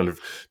kind of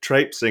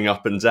traipsing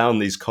up and down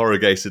these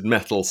corrugated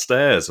metal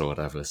stairs or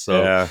whatever.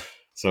 So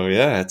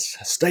yeah,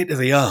 it's state of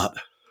the art.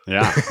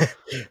 Yeah.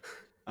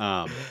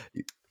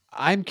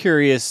 I'm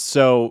curious.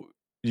 So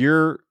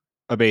you're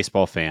a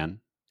baseball fan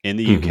in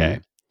the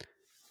UK.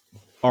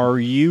 Are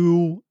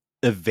you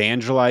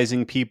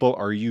evangelizing people?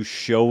 Are you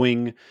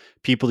showing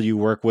people you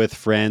work with,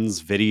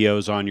 friends,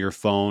 videos on your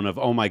phone of,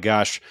 oh my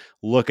gosh,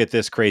 look at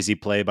this crazy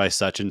play by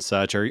such and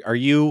such?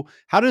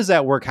 How does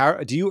that work? How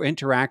do you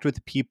interact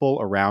with people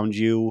around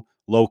you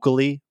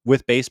locally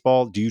with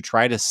baseball? Do you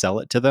try to sell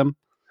it to them?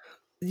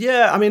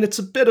 Yeah, I mean, it's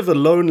a bit of a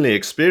lonely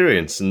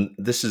experience, and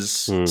this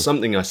is Hmm.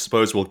 something I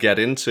suppose we'll get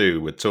into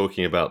with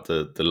talking about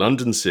the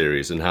London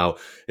series and how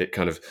it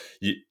kind of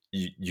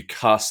you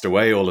cast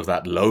away all of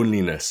that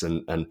loneliness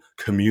and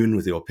commune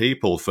with your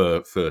people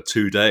for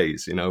 2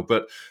 days, you know.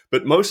 But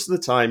most of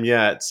the time,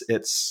 yeah,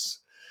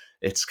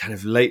 it's kind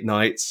of late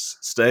nights,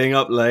 staying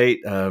up late,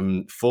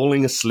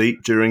 falling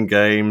asleep during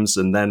games,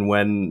 and then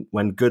when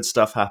good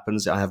stuff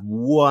happens, I have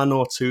one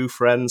or two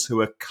friends who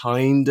are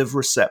kind of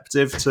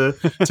receptive to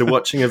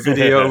watching a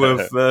video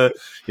of a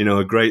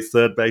great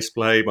third base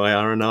play by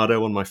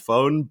Arenado on my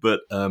phone, but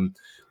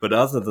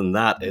other than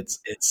that,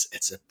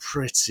 it's a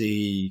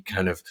pretty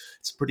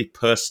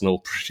personal,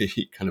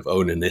 pretty kind of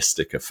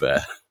onanistic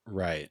affair.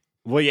 Right.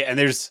 Well, yeah,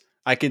 and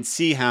I can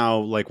see how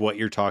like what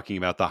you're talking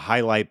about, the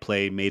highlight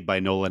play made by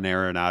Nolan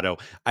Arenado.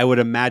 I would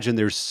imagine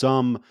there's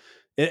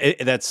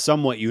that's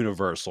somewhat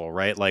universal,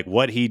 right? Like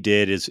what he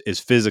did is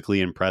physically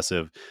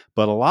impressive,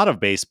 but a lot of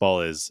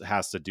baseball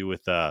has to do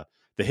with the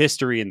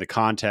history and the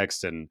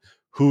context and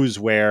who's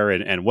where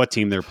and what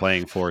team they're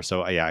playing for.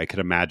 So yeah, I could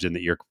imagine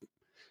that you're,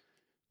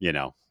 you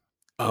know,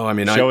 Oh, I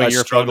mean, I showing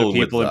your phone to struggle with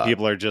people and that.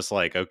 people are just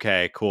like,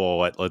 okay,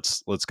 cool.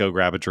 Let's go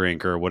grab a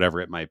drink or whatever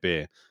it might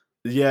be.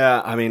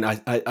 Yeah, I mean,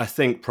 I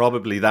think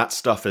probably that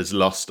stuff is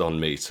lost on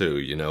me too.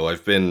 You know,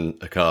 I've been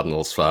a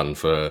Cardinals fan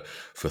for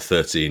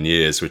 13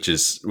 years, which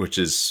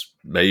is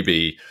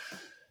maybe,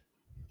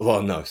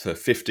 well, no, for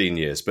 15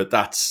 years, but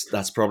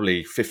that's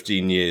probably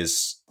 15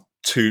 years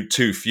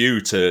too few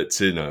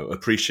to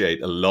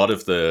appreciate a lot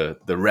of the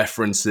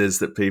references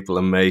that people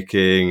are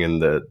making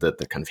and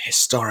the kind of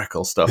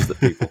historical stuff that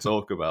people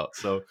talk about.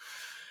 So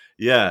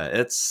yeah,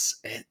 it's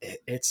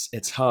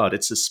hard.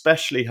 It's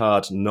especially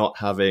hard not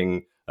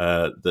having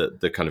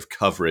the kind of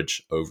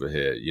coverage over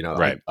here. You know,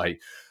 Right.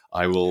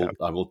 I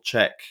will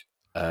check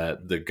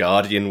the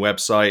Guardian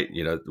website.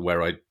 You know,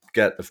 where I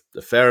get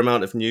a fair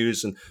amount of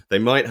news, and they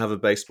might have a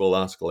baseball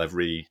article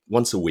every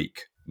once a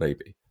week,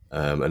 maybe.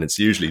 And it's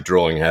usually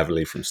drawing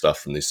heavily from stuff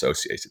from the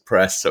Associated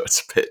Press, so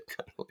it's a bit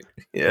kind of like,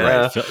 Right.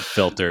 yeah,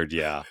 Filtered.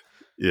 Yeah.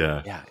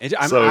 yeah.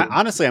 Yeah. So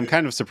Honestly, I'm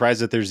kind of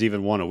surprised that there's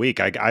even one a week.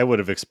 I would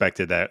have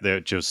expected that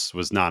it just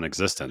was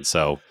non-existent.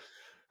 So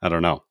I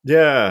don't know.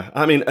 yeah,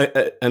 I mean,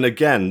 and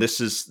again, this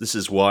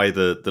is why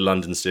the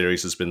London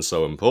series has been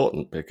so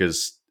important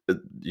because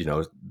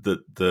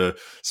the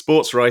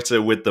sports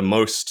writer with the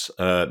most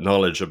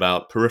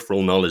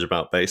peripheral knowledge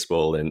about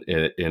baseball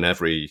in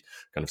every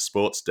kind of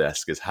sports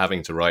desk is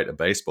having to write a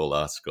baseball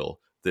article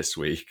this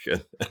week,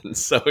 and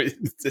so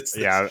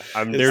Yeah,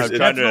 I'm There's I'm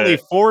trying definitely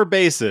to. four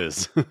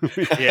bases.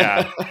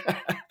 Yeah,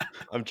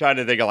 I'm trying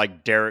to think of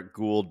like Derek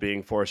Gould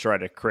being forced to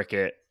write a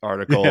cricket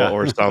article Yeah.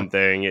 or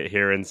something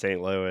here in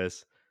St.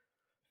 Louis.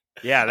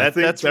 Yeah, I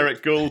think that's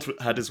Derek Gould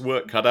had his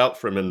work cut out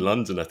for him in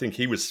London. I think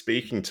he was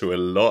speaking to a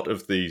lot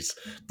of these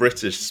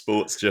British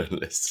sports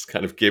journalists,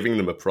 kind of giving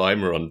them a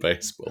primer on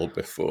baseball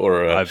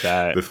I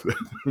bet. before,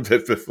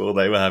 before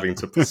they were having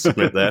to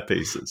submit their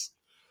pieces.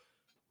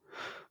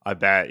 I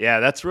bet. Yeah,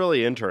 that's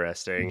really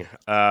interesting.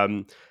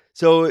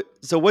 So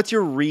what's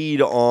your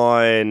read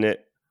on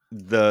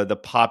the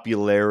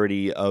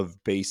popularity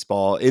of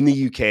baseball in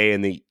the UK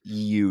and the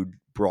EU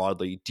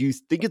broadly? Do you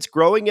think it's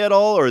growing at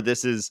all, or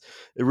this is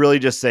really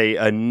just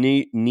a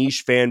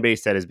niche fan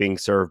base that is being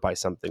served by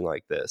something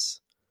like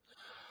this?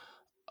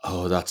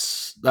 Oh,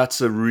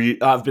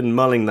 I've been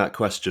mulling that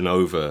question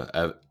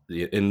over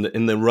in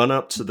the run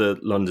up to the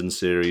London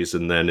series,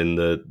 and then in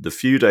the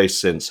few days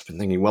since. I've been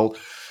thinking, well,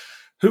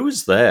 who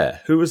was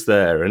there? Who was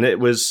there? And it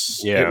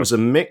Yeah. was a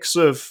mix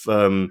of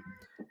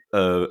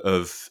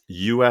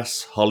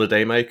US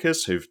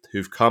holidaymakers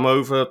who've come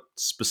over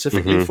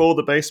specifically Hmm. for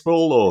the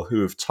baseball, or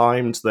who have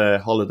timed their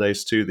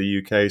holidays to the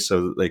UK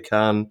so that they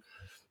can,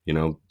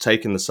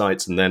 take in the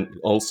sights and then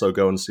also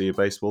go and see a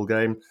baseball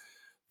game.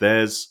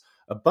 There's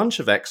a bunch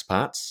of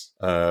expats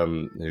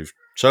who've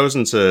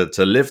chosen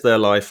to live their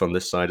life on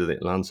this side of the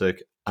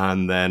Atlantic,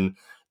 and then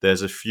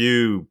there's a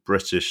few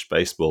British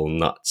baseball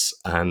nuts,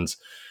 and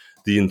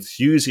the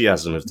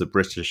enthusiasm of the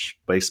British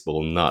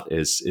baseball nut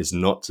is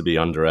not to be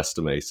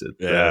underestimated.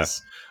 Yeah.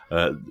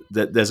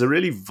 There's a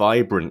really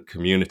vibrant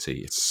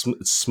community. It's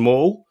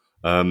small,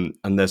 and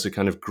there's a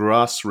kind of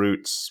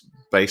grassroots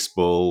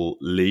baseball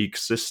league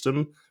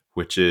system,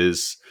 which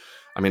is,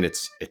 I mean,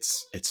 it's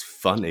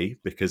funny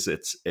because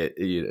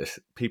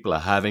people are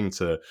having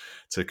to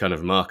kind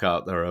of mark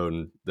out their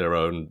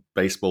own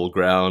baseball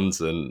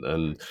grounds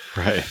and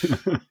Right.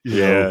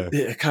 Yeah.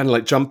 kind of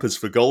like jumpers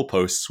for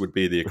goalposts would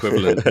be the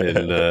equivalent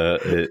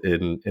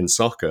in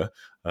soccer.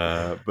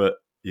 But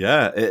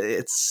yeah,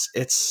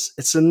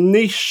 it's a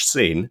niche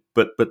scene,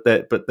 but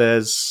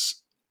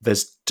there's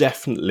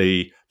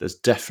definitely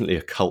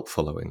a cult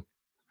following.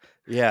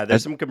 Yeah,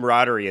 there's some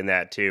camaraderie in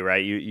that too,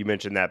 right? You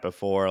mentioned that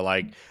before.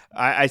 Like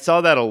I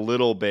saw that a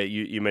little bit.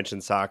 You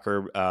mentioned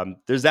soccer.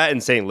 There's that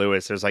in St.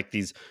 Louis. There's like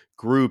these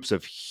groups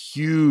of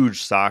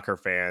huge soccer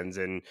fans,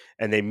 and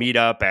they meet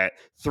up at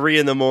 3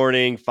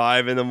 a.m,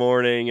 5 a.m,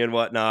 and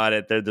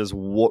whatnot. There's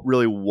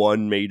really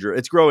one major.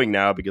 It's growing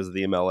now because of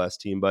the MLS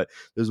team, but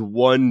there's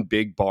one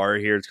big bar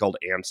here. It's called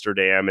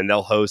Amsterdam, and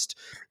they'll host.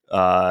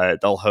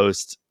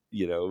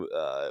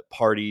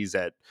 Parties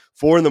at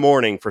 4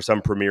 a.m. for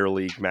some Premier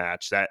League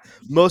match that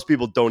most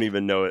people don't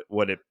even know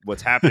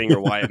what's happening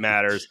or why it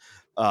matters.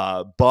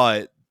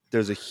 But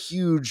there's a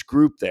huge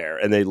group there,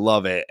 and they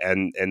love it,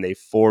 and they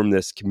form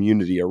this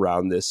community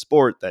around this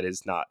sport that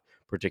is not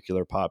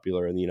particularly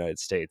popular in the United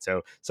States.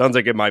 So sounds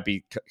like it might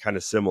be kind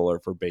of similar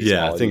for baseball.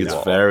 Yeah, I think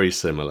it's very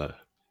similar.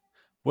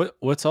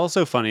 What's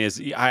also funny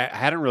is I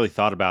hadn't really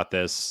thought about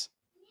this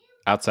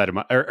outside of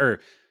my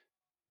or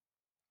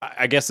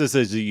I guess this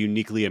is a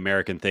uniquely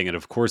American thing, and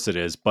of course it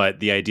is, but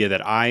the idea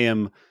that I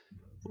am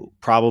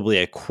probably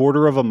a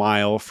quarter of a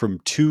mile from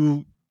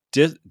two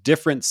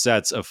different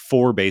sets of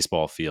 4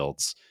 baseball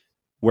fields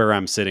where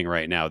I'm sitting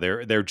right now.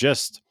 They're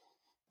just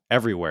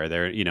everywhere.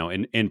 They're,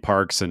 in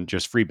parks and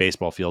just free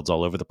baseball fields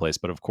all over the place.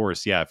 But of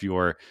course, yeah, if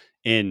you're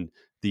in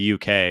the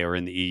UK or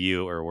in the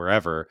EU or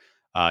wherever,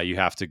 you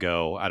have to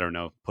go, I don't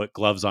know, put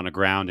gloves on the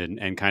ground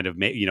and kind of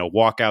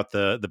walk out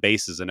the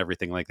bases and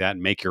everything like that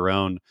and make your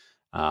own.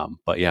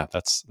 But yeah,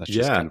 that's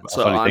just kind of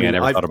a funny thing. I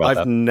never thought about I've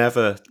that.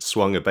 never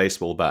swung a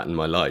baseball bat in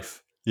my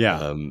life.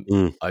 Yeah.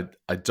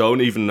 I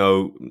don't even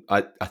know.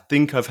 I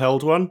think I've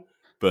held one,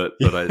 but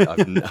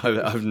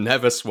I've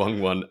never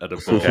swung one at a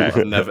ball. Okay.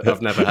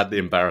 I've never had the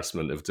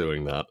embarrassment of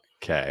doing that.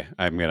 Okay,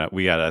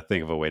 we gotta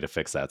think of a way to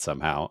fix that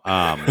somehow,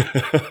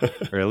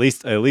 or at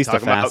least a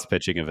fast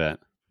pitching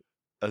event.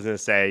 I was gonna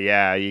say,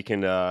 yeah, you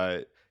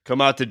can come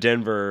out to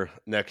Denver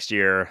next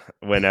year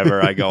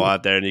whenever I go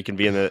out there, and you can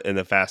be in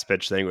the fast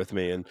pitch thing with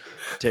me and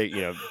take,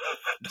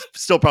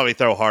 still probably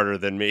throw harder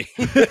than me.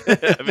 They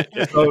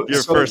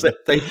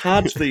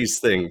had these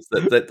things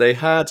that they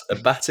had a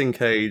batting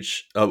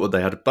cage.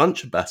 They had a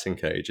bunch of batting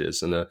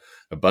cages and a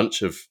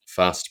bunch of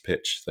fast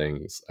pitch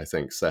things, I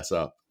think, set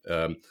up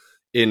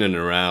in and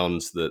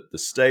around the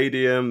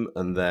stadium,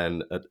 and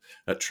then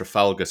at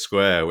Trafalgar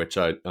Square, which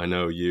I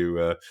know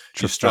you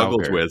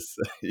struggled with.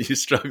 You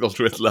struggled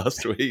with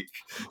last week,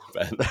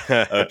 Ben.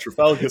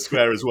 Trafalgar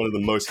Square is one of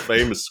the most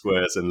famous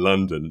squares in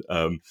London.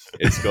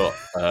 It's got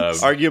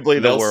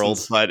arguably the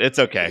world, but it's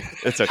okay.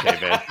 It's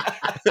okay, man.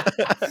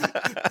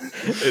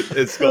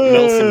 It's got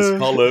Nelson's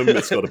Column.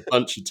 It's got a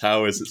bunch of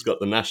towers. It's got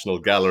the National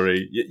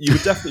Gallery. You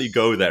would definitely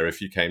go there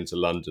if you came to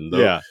London,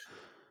 though.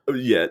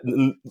 Yeah,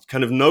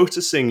 kind of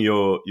noticing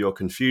your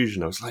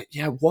confusion, I was like,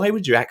 yeah, why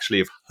would you actually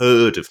have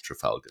heard of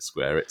Trafalgar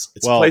Square? It's a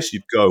place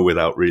you'd go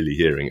without really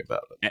hearing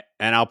about it.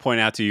 And I'll point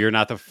out to you, you're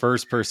not the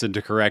first person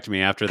to correct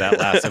me after that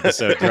last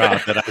episode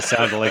dropped that I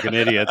sounded like an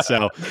idiot.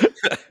 So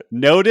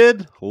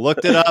noted,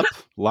 looked it up,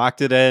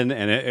 locked it in,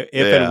 and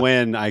and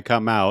when I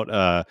come out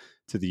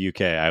to the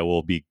UK, I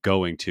will be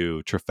going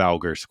to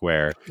Trafalgar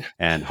Square,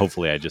 and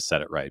hopefully I just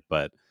said it right.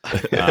 But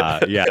you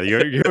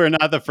are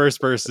not the first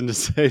person to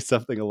say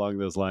something along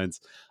those lines.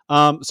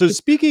 So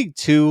speaking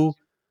to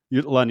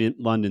your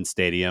London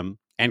Stadium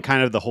and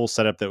kind of the whole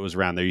setup that was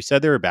around there, you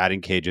said there were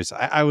batting cages.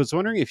 I was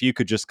wondering if you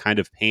could just kind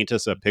of paint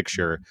us a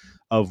picture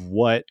of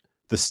what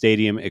the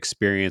stadium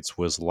experience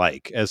was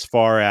like, as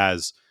far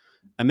as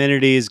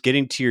amenities,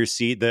 getting to your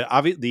seat.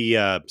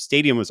 The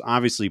stadium was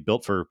obviously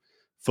built for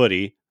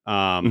footy.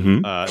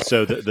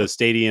 So the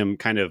stadium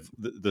kind of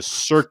the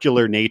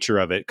circular nature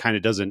of it kind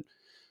of doesn't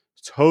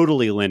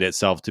totally lend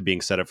itself to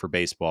being set up for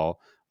baseball.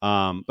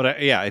 But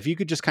if you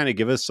could just kind of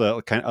give us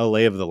a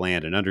lay of the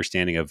land and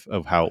understanding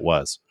of how it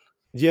was.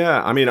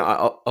 Yeah, I mean,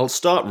 I'll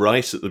start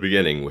right at the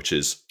beginning, which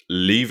is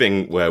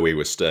leaving where we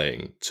were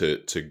staying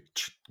to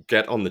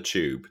get on the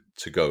tube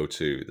to go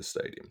to the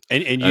stadium.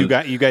 And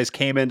you guys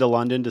came into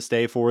London to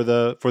stay for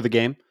the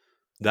game?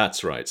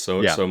 That's right.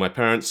 So my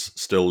parents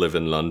still live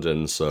in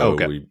London, so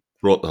we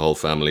brought the whole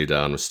family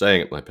down. We're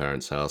staying at my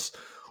parents' house.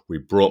 We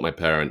brought my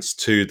parents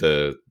to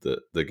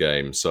the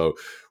game. So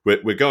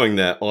we're going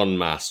there en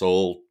masse,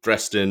 all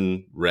dressed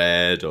in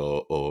red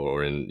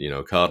or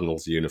in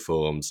Cardinals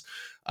uniforms.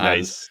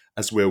 Nice.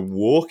 And as we're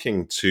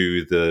walking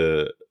to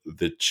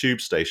the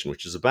tube station,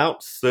 which is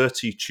about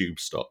 30 tube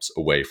stops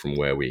away from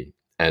where we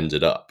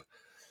ended up,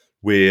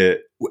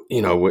 we're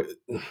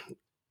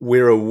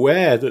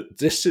aware that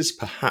this is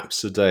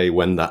perhaps a day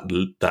when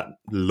that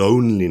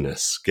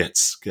loneliness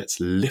gets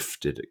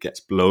lifted, it gets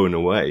blown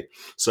away.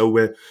 So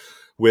we're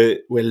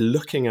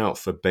looking out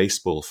for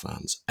baseball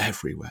fans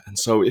everywhere, and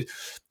so it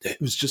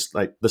was just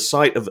like the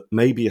sight of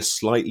maybe a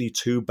slightly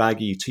too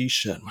baggy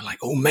T-shirt. And we're like,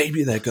 oh,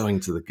 maybe they're going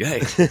to the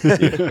game.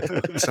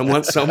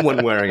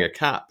 Someone wearing a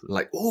cap.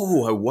 Like,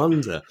 oh, I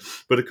wonder.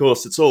 But of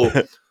course, it's all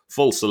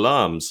false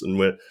alarms, and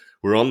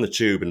we're on the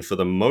tube, and for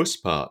the most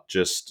part,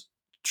 just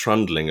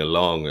trundling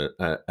along,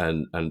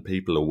 and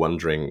people are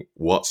wondering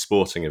what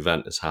sporting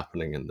event is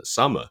happening in the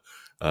summer.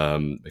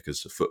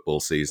 because the football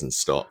season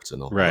stopped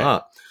and all Right.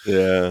 that.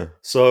 Yeah.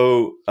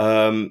 So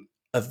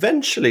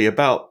eventually,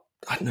 about,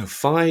 I don't know,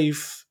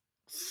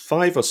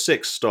 five or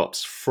six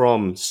stops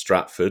from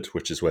Stratford,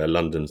 which is where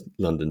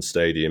London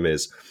Stadium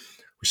is,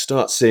 we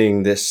start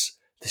seeing this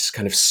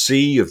kind of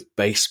sea of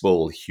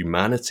baseball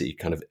humanity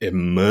kind of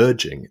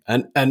emerging.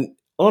 And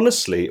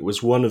honestly, it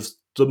was one of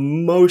the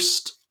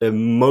most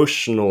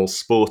emotional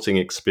sporting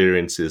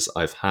experiences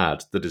I've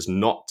had that is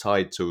not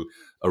tied to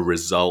a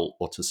result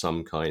or to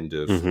some kind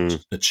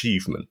of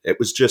achievement. It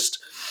was just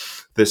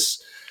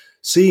this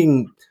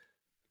seeing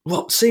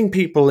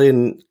people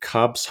in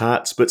Cubs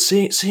hats, but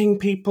seeing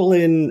people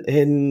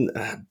in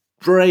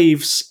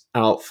Braves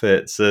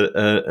outfits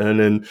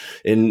and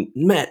in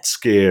Mets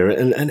gear,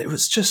 and it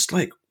was just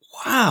like,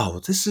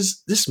 wow,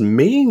 this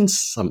means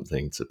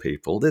something to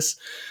people. This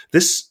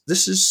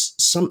is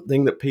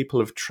something that people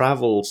have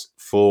travelled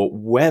for,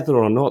 whether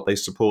or not they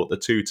support the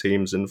two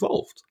teams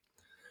involved.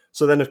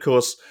 So then, of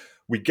course,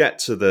 we get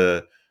to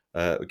the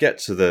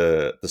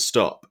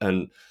stop,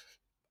 and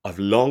I've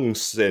long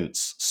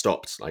since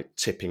stopped like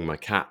tipping my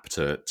cap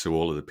to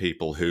all of the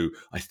people who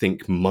I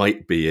think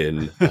might be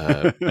in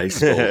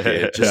baseball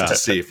gear, just to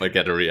see if I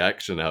get a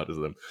reaction out of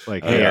them.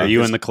 Like, hey, are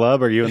you in the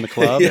club? Are you in the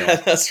club? Yeah,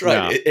 that's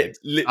right. Yeah. It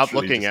literally Stop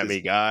looking at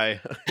me,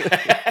 guy.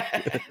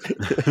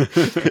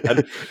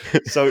 And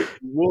so you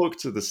walk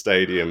to the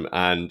stadium,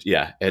 and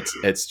yeah,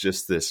 it's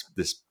just this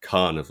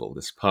carnival,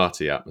 this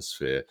party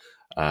atmosphere.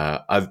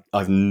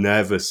 I've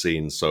never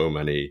seen so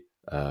many.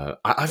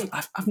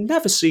 I've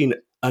never seen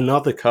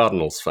another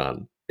Cardinals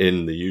fan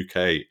in the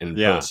UK in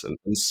person,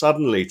 and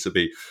suddenly to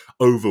be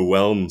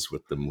overwhelmed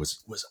with them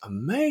was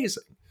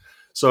amazing.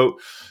 So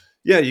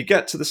yeah, you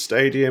get to the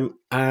stadium,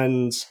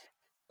 and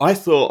I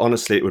thought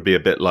honestly it would be a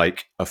bit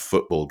like a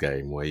football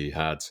game where you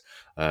had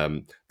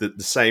the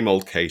same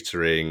old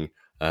catering.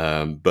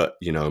 But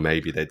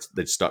maybe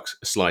they'd stuck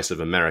a slice of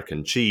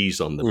American cheese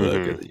on the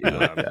burger that you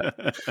might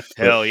get.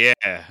 Hell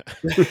yeah!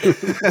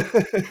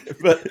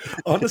 But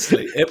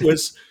honestly, it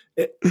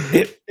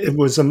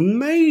was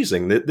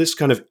amazing that this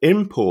kind of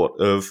import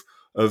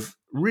of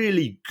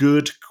really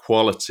good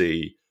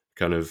quality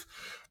kind of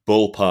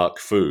ballpark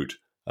food.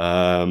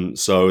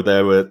 So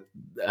there were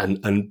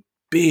and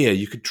beer.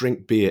 You could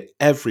drink beer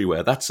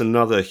everywhere. That's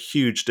another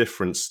huge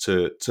difference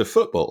to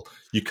football.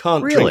 You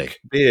can't drink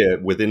beer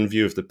within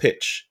view of the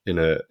pitch in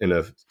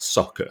a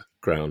soccer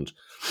ground.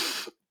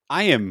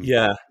 I am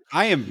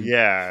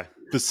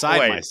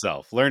beside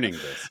myself learning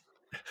this.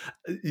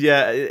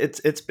 Yeah,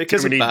 it's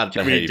because of bad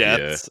behavior.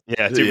 Deaths.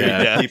 Yeah, too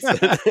many deaths.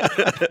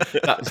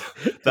 that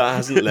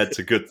hasn't led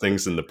to good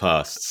things in the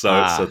past.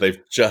 So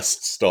they've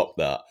just stopped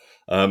that.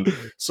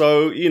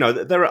 So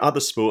there are other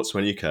sports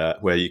where you can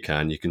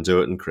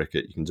do it in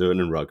cricket, you can do it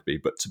in rugby,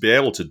 but to be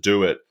able to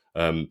do it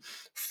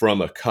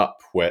from a cup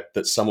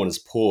that someone has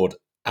poured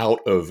out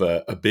of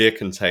a beer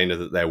container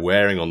that they're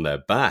wearing on their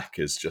back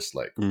is just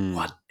like,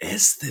 what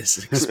is this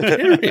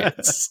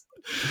experience?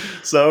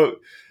 So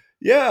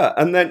yeah,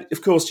 and then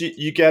of course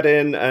you get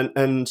in,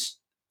 and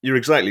you're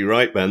exactly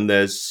right, Ben.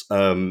 There's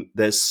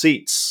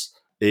seats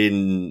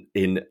in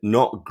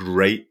not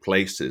great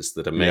places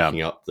that are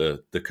making up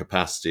the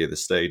capacity of the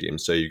stadium.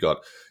 So you've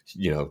got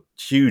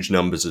huge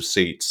numbers of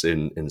seats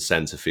in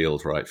centre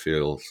field, right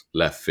field,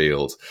 left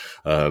field,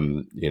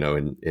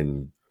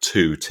 in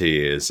two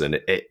tiers, and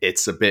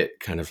it's a bit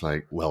kind of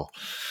like, well,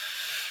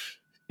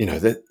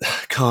 that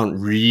can't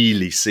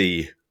really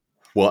see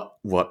what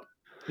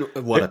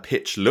a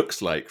pitch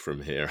looks like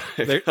from here.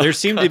 There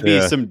seemed to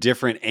be some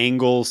different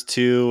angles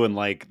too, and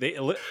they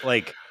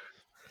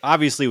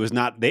obviously was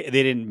not they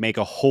didn't make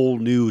a whole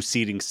new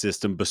seating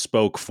system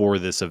bespoke for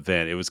this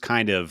event. It was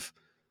kind of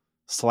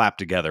slapped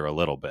together a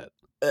little bit.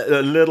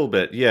 A little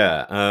bit,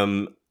 yeah.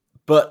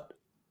 But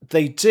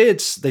they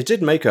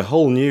did make a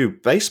whole new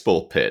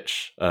baseball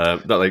pitch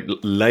that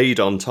laid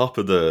on top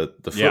of the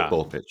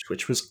football pitch,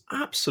 which was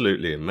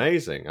absolutely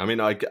amazing. I mean,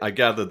 I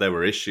gathered there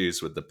were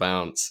issues with the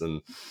bounce,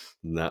 and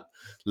that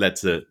led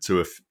to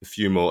a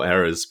few more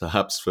errors,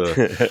 perhaps for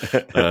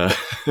the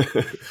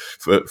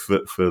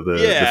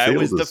it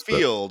was the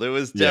field. It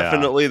was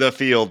definitely the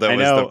field that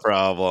was the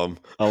problem.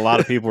 A lot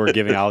of people were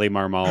giving Ali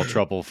Marmol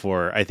trouble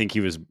for. I think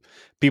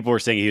people were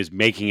saying he was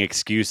making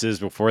excuses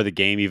before the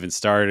game even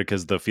started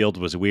because the field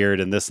was weird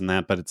and this and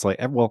that. But it's like,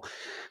 well,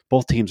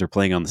 both teams are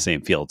playing on the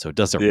same field, so it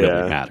doesn't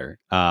really matter.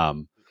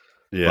 So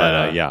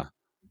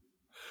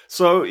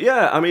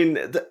I mean,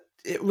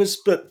 it was,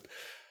 but.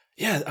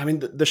 Yeah, I mean,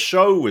 the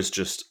show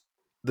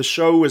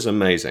was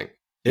amazing.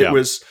 It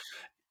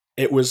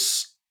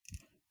was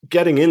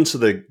getting into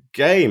the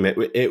game.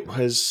 It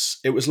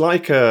was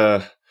like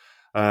a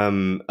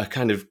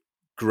kind of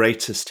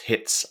greatest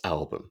hits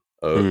album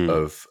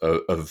of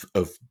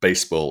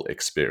baseball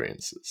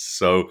experiences.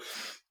 So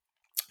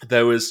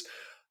there was,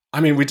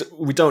 I mean, we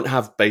don't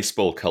have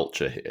baseball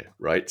culture here,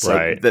 right?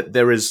 So that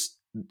there is,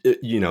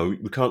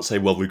 we can't say,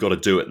 well, we've got to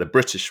do it the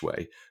British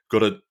way. Got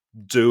to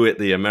do it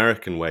the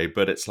American way,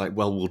 but it's like,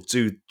 well, we'll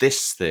do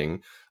this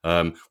thing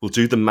We'll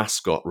do the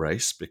mascot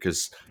race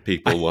because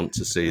people want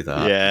to see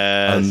that.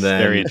 Yes, And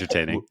then very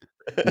entertaining.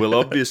 we'll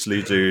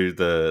obviously do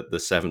the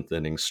seventh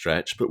inning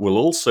stretch, but we'll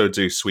also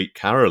do Sweet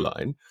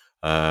Caroline.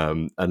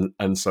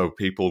 And so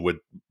people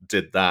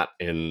did that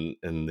in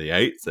the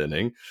eighth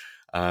inning.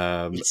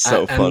 it's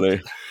so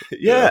funny.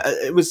 Yeah,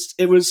 it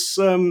was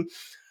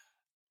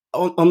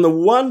on the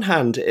one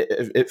hand,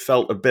 it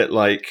felt a bit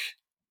like,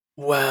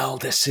 well,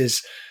 this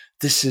is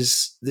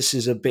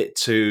a bit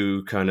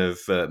too kind of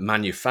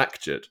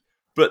manufactured.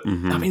 But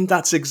I mean,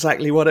 that's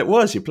exactly what it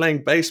was. You're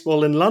playing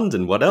baseball in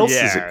London. What else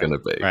is it going to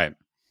be? Right.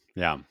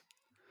 Yeah.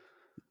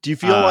 Do you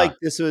feel like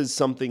this was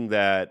something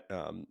that,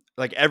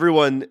 like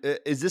everyone,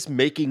 is this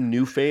making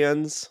new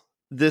fans?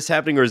 This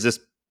happening, or is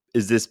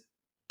this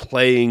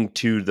playing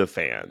to the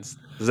fans?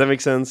 Does that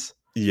make sense?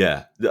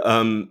 Yeah,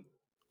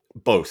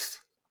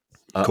 both.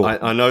 Cool.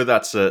 I know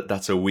that's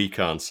a weak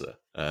answer.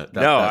 No, I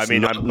That's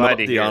mean, I'm glad not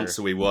to the hear.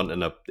 answer we want in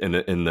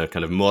the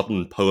kind of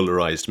modern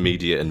polarized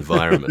media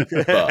environment.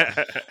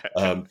 But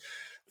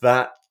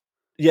that,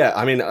 yeah,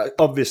 I mean,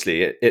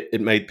 obviously,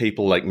 it made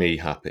people like me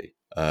happy.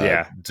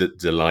 Yeah.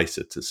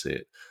 Delighted to see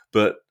it.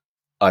 But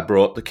I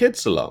brought the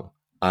kids along,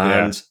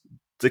 and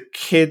the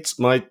kids,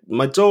 my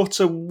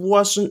daughter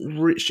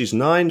wasn't. She's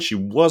 9. She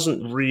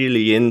wasn't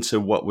really into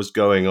what was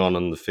going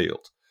on the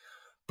field,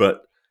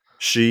 but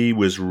she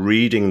was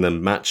reading the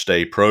match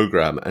day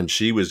program and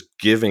she was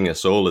giving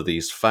us all of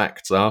these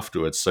facts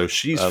afterwards. So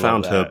she's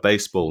found her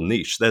baseball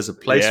niche. There's a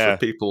place for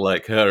people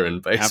like her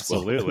in baseball.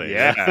 Absolutely.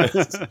 Yeah.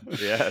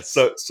 Yes.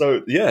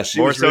 So yeah, she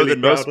more was so really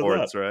than most proud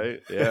of sports, that. right?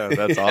 Yeah,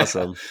 that's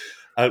awesome.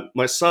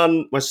 My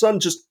son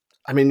just,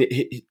 I mean,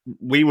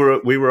 we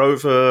were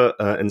over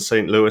in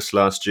St. Louis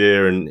last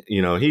year, and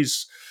you know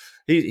he's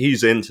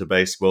into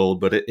baseball,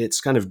 but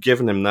it's kind of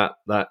given him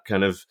that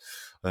kind of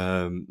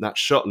that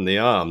shot in the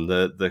arm,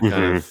 the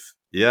kind of,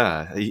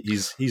 yeah,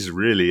 he's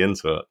really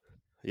into it.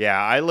 Yeah,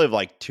 I live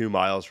like 2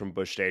 miles from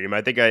Busch Stadium.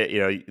 I think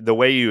the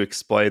way you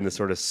explain the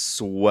sort of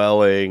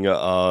swelling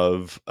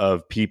of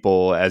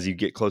people as you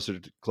get closer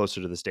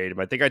to the stadium,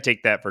 I think I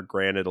take that for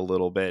granted a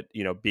little bit.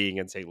 You know, being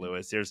in St.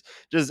 Louis, there's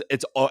just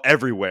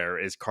everywhere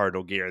is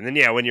Cardinal gear, and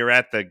then when you're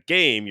at the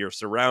game, you're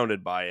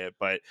surrounded by it,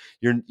 but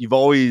you've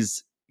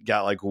always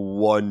got like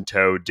one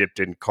toe dipped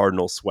in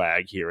Cardinal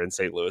swag here in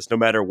St. Louis. No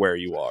matter where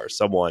you are,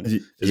 someone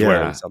is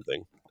wearing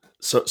something.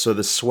 So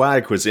the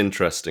swag was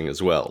interesting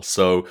as well.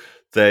 So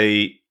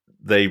they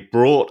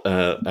brought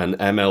an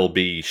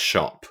MLB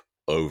shop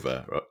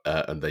over,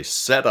 and they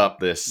set up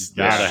this.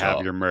 Gotta shop.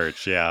 have your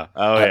merch, yeah.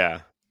 Oh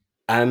yeah.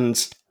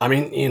 And I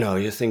mean, you know,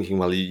 you're thinking,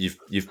 well,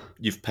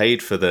 you've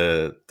paid for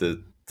the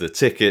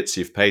tickets,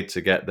 you've paid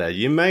to get there.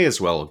 You may as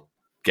well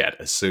get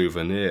a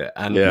souvenir.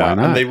 And Why not?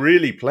 And they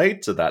really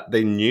played to that.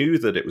 They knew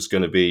that it was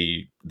going to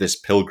be this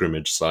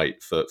pilgrimage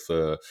site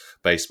for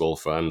baseball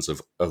fans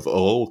of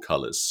all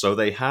colors. So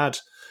they had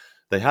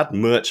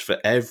merch for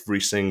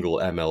every single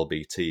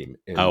MLB team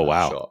in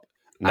that shop.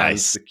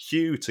 Nice. And the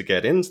queue to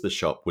get into the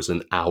shop was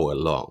an hour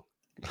long.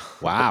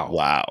 Wow.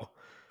 Wow.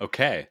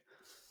 Okay.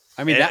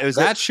 I mean,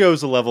 that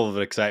shows a level of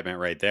excitement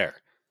right there.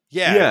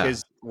 Yeah,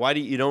 because why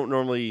you don't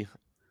normally?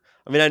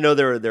 I mean, I know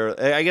there.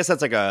 I guess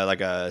that's like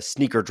a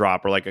sneaker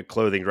drop or like a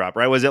clothing drop,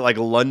 right? Was it like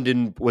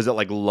London? Was it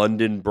like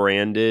London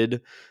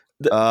branded?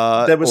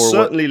 There was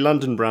certainly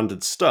London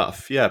branded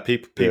stuff. Yeah,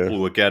 people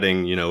were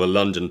getting, you know, a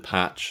London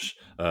patch,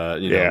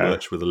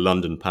 merch with a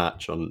London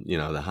patch on, you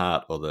know, the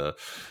hat or the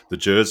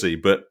jersey.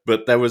 But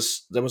there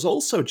was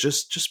also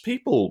just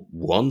people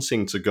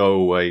wanting to go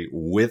away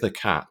with a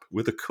cap,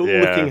 with a cool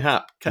looking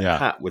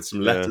hat with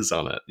some letters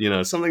on it, you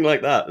know, something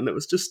like that. And it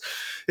was just,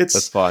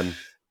 that's fun.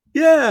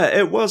 Yeah,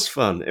 it was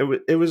fun.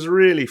 It was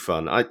really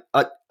fun. I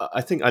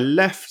think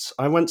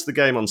I went to the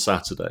game on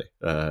Saturday.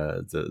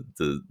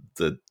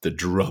 The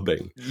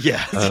drubbing.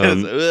 Yes.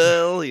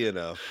 Well, you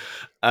know.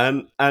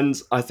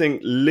 And I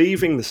think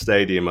leaving the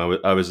stadium,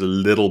 I was a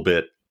little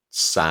bit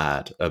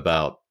sad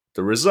about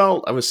the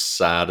result. I was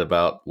sad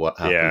about what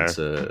happened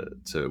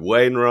to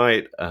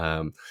Wainwright.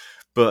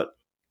 But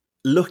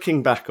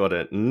looking back on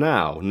it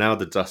now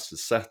the dust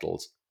has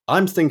settled,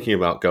 I'm thinking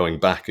about going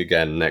back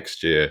again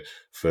next year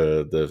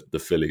for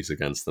the Phillies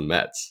against the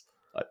Mets.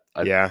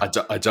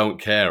 I don't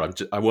care.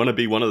 I want to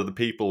be one of the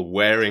people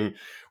wearing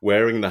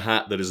the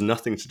hat that has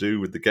nothing to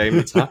do with the game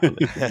that's happening.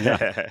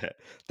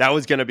 That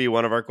was going to be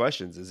one of our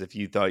questions: is if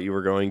you thought you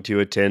were going to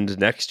attend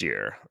next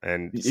year,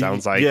 and it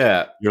sounds like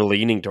you're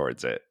leaning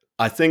towards it.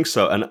 I think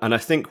so, and I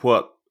think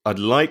what I'd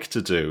like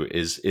to do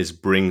is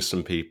bring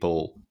some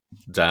people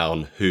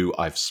down who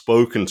I've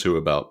spoken to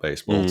about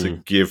baseball to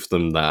give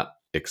them that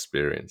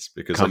experience,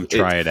 because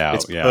try it out.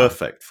 It's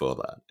perfect for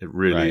that. It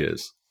really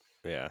is.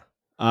 Yeah.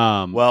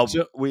 Well,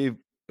 so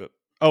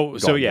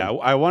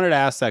I wanted to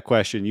ask that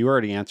question. You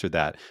already answered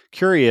that.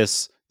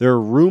 Curious, there are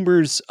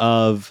rumors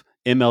of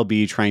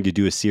MLB trying to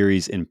do a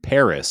series in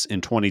Paris in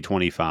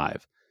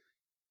 2025.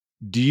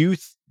 Do you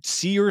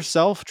see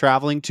yourself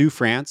traveling to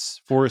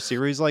France for a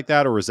series like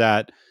that, or is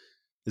that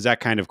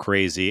kind of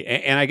crazy?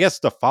 And I guess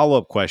the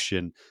follow-up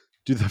question,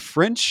 Do the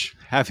French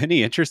have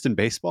any interest in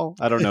baseball?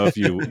 I don't know if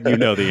you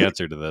know the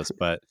answer to this,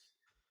 but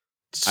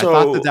I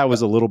thought that So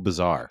was a little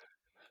bizarre.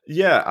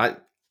 yeah,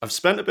 I've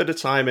spent a bit of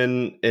time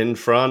in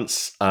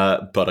France,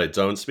 but I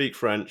don't speak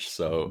French,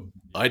 so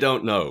I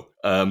don't know.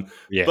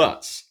 Yeah.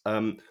 But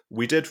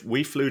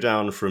we flew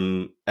down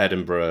from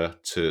Edinburgh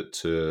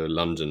to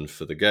London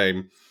for the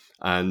game,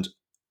 and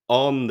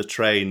on the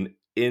train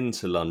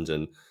into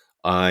London,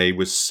 I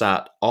was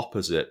sat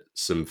opposite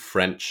some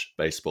French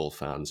baseball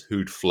fans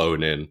who'd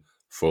flown in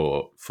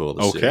for the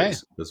Okay.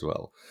 series as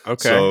well.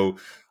 Okay. So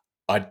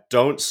I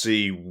don't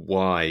see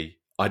why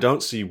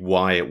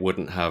it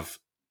wouldn't have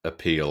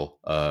appeal.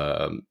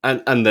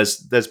 And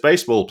there's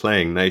baseball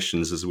playing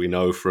nations, as we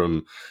know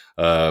from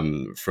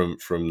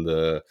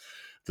the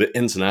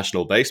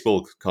international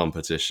baseball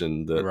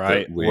competition that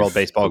Right. World we've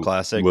Baseball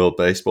Classic. World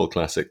Baseball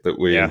Classic that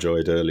we Yeah.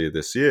 enjoyed earlier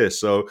this year.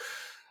 So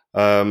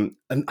and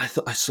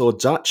I saw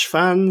Dutch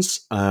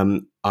fans.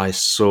 I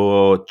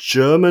saw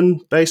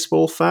German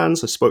baseball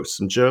fans. I spoke to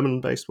some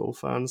German baseball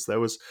fans. There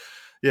was,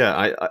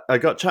 yeah, I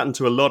got chatting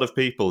to a lot of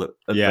people at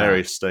Yeah.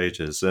 various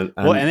stages, and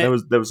Well, and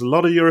there was a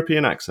lot of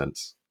European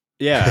accents.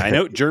 Yeah, I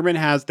know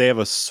they have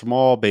a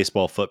small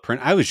baseball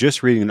footprint. I was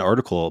just reading an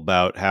article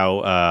about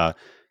how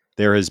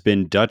there has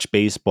been Dutch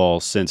baseball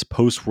since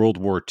post World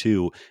War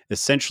II.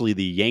 Essentially,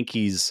 the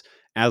Yankees,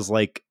 as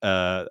like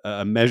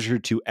a measure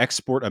to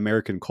export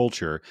American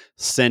culture,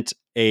 sent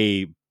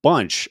a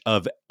bunch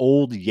of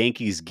old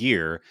Yankees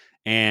gear,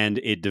 and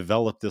it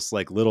developed this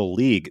like little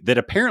league that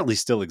apparently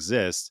still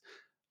exists.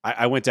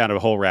 I went down a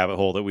whole rabbit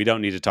hole that we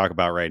don't need to talk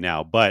about right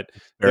now, but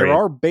there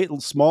are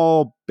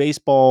small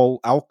baseball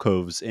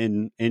alcoves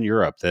in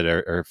Europe that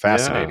are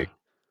fascinating.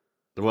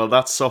 Yeah. Well,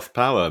 that's soft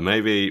power.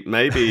 Maybe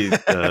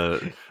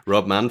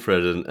Rob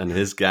Manfred and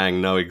his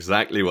gang know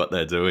exactly what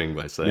they're doing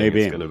by saying it's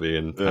Maybe. going to be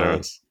in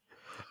Paris.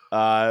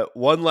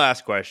 One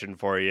last question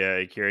for you,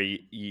 Akira.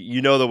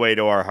 You know the way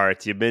to our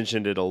hearts. You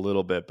mentioned it a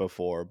little bit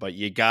before, but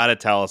you got to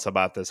tell us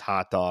about this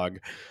hot dog.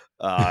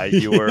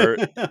 You were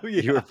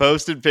you were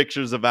posting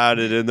pictures about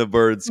it in the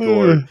Birds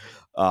Court.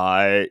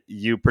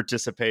 You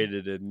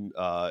participated in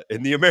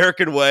the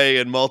American way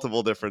in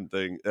multiple different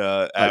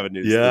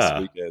avenues this Yeah.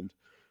 weekend.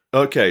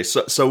 Okay,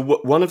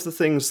 one of the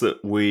things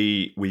that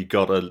we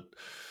got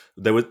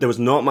there was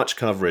not much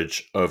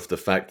coverage of the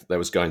fact that there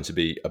was going to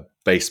be a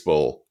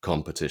baseball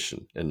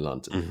competition in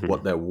London. Mm-hmm.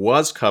 What there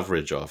was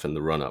coverage of in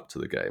the run up to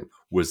the game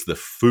was the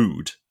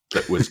food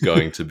that was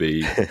going to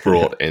be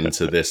brought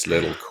into this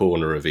little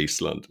corner of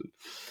East London,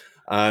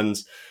 and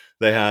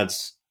they had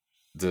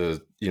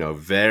the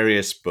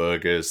various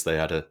burgers. They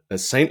had a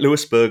St.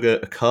 Louis burger,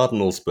 a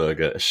Cardinals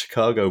burger, a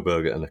Chicago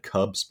burger, and a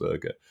Cubs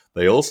burger.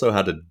 They also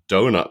had a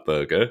donut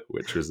burger,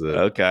 which was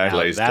a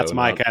glazed that's donut.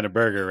 my kind of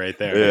burger right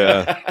there.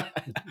 Yeah.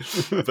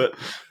 but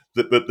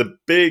the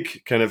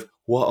big kind of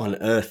what on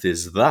earth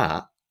is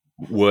that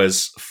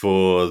was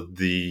for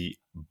the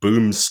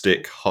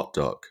boomstick hot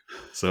dog.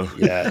 So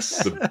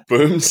Yes. the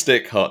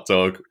boomstick hot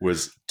dog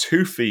was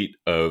 2 feet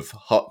of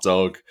hot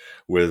dog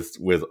with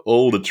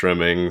all the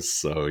trimmings.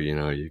 So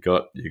you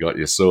got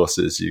your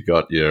sauces, you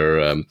got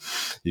your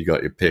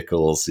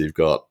pickles, you've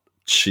got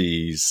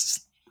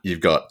cheese,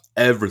 you've got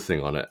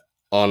everything on it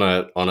on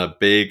a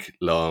big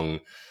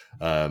long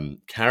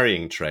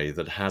carrying tray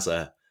that has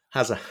a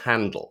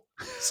handle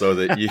so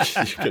that you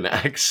can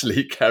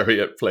actually carry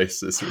it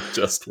places with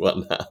just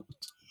one hand.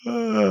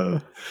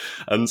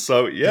 And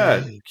so,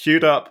 yeah,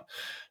 queued up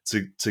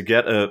to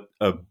get a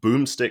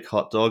boomstick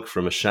hot dog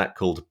from a shack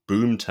called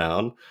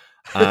Boomtown.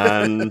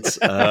 And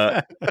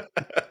yeah,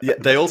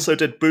 they also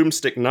did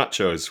boomstick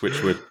nachos,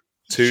 which were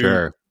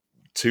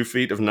 2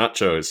 feet of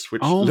nachos,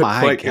 which looked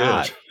quite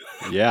good.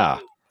 Yeah.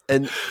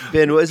 And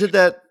Ben, is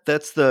that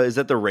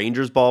the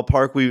Rangers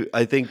ballpark?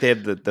 I think they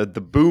have the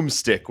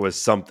boomstick was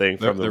something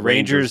from the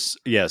Rangers.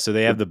 Yeah, so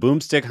they have the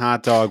boomstick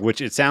hot dog,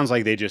 which it sounds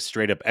like they just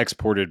straight up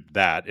exported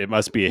that. It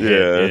must be a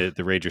hit at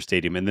the Ranger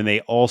Stadium. And then they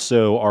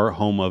also are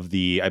home of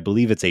I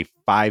believe it's a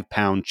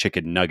 5-pound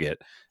chicken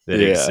nugget that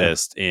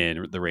exists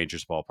in the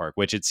Rangers ballpark,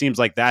 which it seems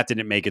like that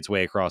didn't make its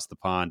way across the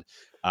pond.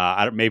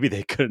 Maybe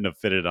they couldn't have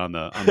fit it on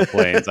the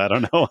planes. I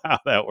don't know how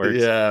that works.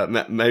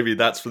 Yeah, maybe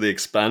that's for the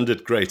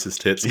expanded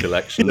greatest hits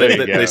collection.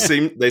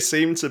 They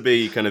seem to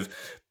be kind of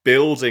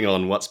building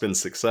on what's been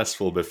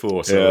successful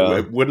before, so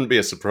it wouldn't be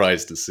a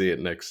surprise to see it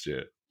next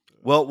year.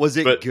 Well, was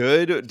it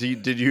good?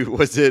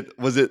 Was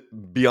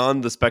it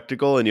beyond the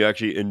spectacle and you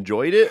actually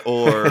enjoyed it,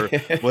 or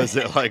was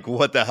it like,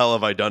 what the hell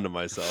have I done to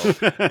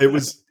myself? It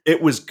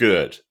was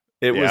good.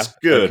 It was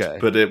good, okay.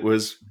 but it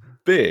was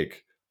big.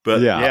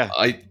 But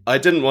I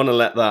didn't want to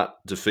let that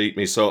defeat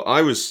me, so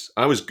I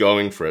was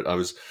going for it.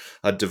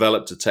 I'd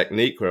developed a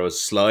technique where I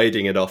was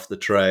sliding it off the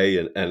tray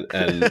and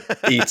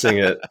eating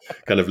it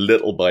kind of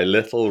little by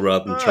little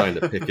rather than trying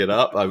to pick it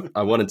up.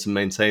 I wanted to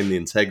maintain the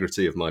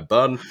integrity of my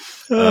bun.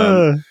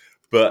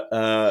 But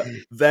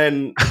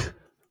then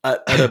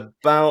at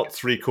about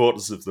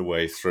 3/4 of the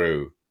way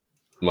through,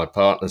 my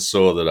partner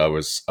saw that I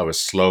was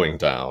slowing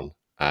down,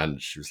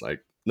 and she was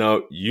like,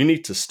 "No, you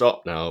need to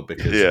stop now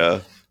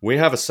because we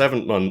have a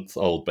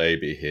 7-month-old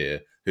baby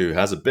here, who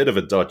has a bit of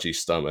a dodgy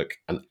stomach,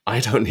 and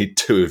I don't need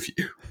two of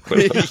you.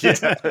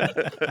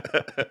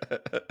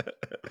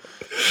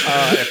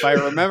 If I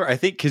remember, I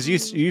think because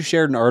you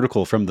shared an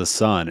article from The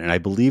Sun, and I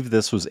believe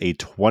this was a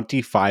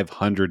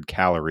 2,500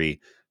 calorie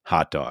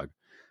hot dog,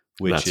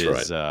 which That's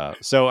is right.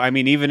 so. I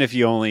mean, even if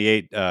you only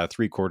ate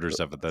 3/4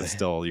 of it, that's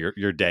still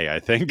your day.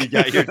 I think You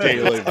got your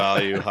daily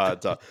value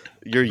hot dog,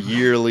 your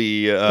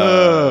yearly.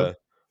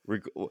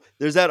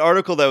 There's that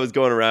article that was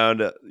going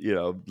around,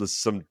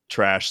 some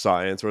trash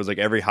science where it's like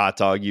every hot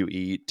dog you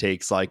eat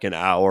takes like an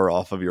hour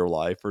off of your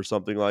life or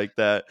something like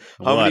that.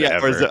 How many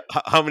hours? Whatever.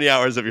 How many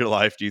hours of your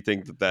life do you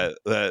think that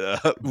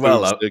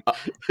Well,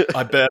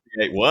 I barely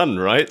ate one,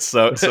 right?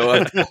 So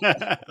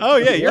oh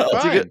yeah, you're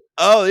fine.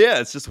 Oh yeah,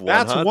 it's just one.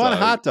 That's hot one dog.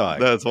 hot dog.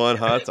 That's one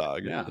hot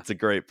dog. Yeah, that's a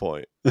great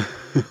point.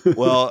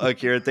 Well,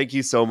 Akira, thank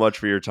you so much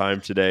for your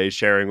time today,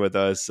 sharing with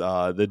us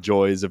the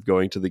joys of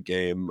going to the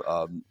game.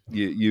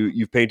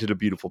 You've painted a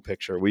beautiful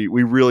picture. We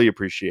really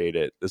appreciate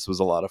it. This was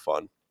a lot of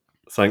fun.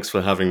 Thanks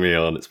for having me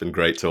on. It's been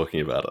great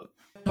talking about it.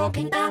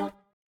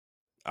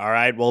 All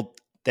right. Well,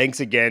 thanks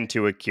again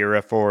to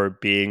Akira for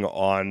being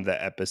on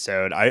the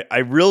episode. I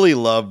really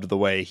loved the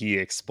way he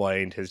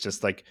explained his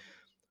just like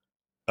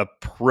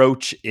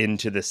approach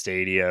into the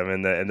stadium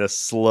and the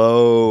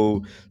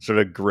slow sort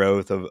of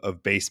growth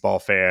of baseball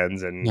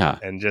fans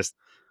and just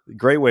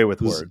great way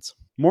with words.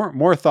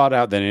 More thought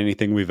out than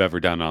anything we've ever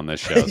done on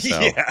this show.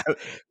 So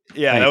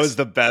yeah, that was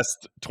the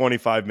best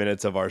 25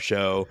 minutes of our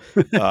show.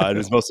 It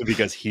was mostly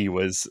because he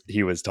was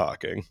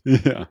talking.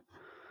 Yeah.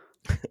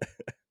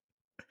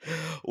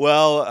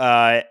 Well,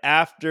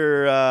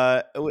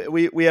 after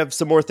we have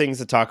some more things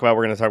to talk about.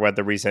 We're going to talk about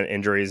the recent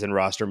injuries and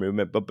roster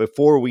movement. But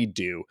before we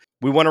do,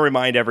 we want to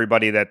remind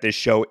everybody that this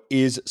show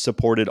is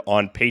supported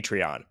on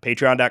Patreon,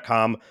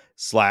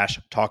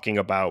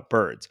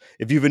 patreon.com/talkingaboutbirds.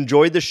 If you've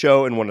enjoyed the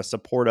show and want to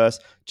support us,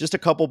 just a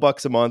couple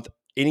bucks a month,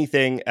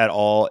 anything at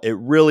all, it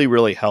really,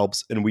 really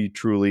helps. And we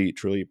truly,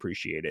 truly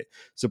appreciate it.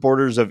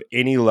 Supporters of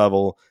any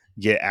level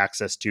get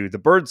access to the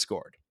Bird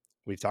Scored.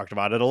 We've talked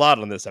about it a lot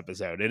on this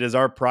episode. It is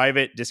our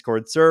private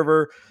Discord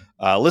server.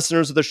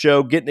 Listeners of the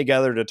show getting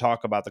together to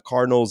talk about the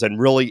Cardinals and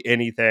really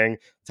anything.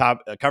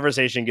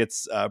 Conversation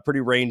gets pretty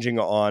ranging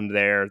on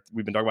there.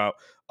 We've been talking about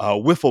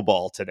wiffle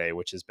ball today,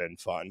 which has been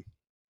fun.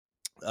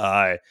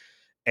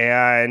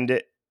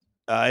 And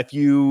if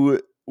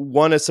you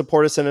want to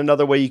support us in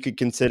another way, you could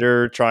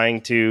consider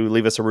trying to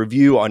leave us a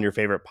review on your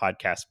favorite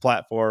podcast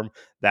platform.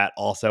 That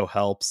also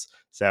helps.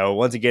 So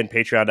once again,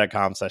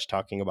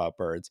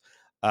 patreon.com/talkingaboutbirds.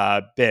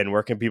 Ben,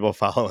 where can people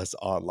follow us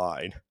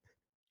online?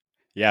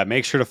 Yeah,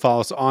 make sure to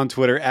follow us on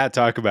Twitter at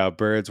Talk About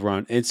Birds. We're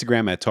on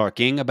Instagram at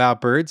Talking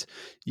About Birds.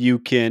 You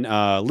can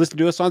listen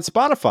to us on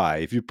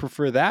Spotify. If you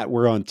prefer that,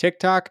 we're on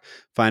TikTok.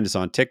 Find us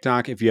on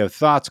TikTok. If you have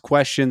thoughts,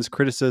 questions,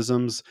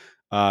 criticisms,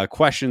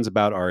 questions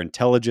about our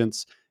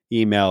intelligence,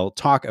 email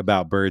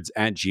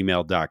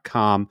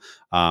talkaboutbirds@gmail.com.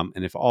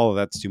 And if all of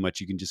that's too much,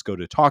 you can just go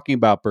to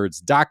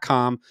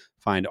talkingaboutbirds.com.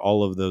 Find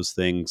all of those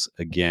things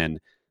again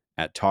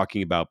at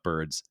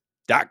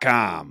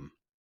talkingaboutbirds.com.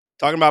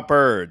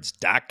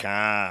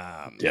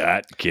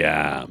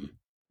 Talkingaboutbirds.com.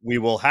 We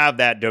will have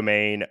that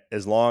domain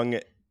as long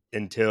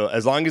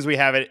as we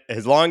have it,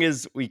 as long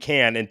as we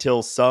can,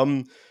 until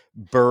some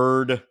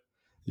bird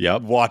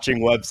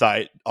watching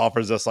website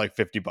offers us like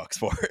 $50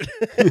 for it.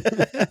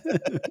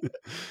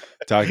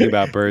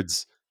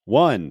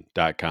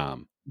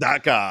 Talkingaboutbirds1.com.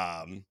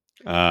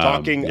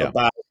 Talking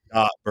about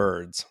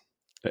birds.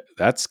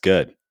 That's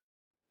good.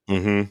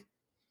 Mm-hmm.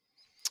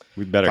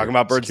 We better talking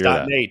about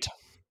birds.nate.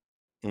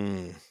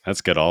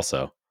 That's good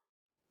also.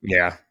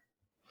 Yeah.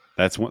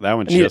 That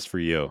one's just for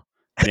you.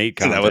 Nate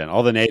content.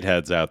 All the Nate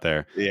heads out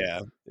there. Yeah.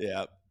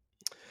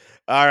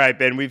 All right,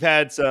 Ben, we've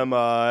had some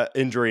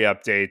injury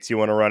updates. You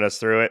want to run us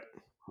through it?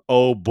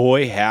 Oh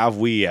boy, have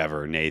we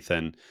ever,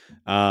 Nathan.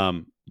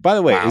 By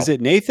the way, is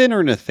it Nathan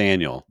or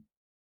Nathaniel?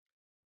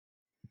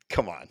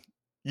 Come on.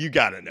 You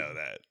got to know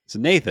that. It's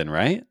Nathan,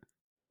 right?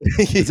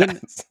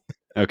 Yes.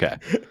 Okay.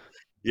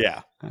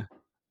 Yeah.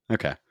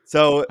 Okay.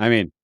 So, I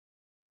mean,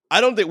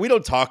 I don't think we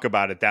don't talk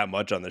about it that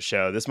much on the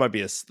show. This might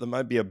be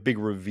a big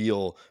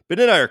reveal. Ben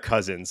and I are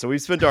cousins, so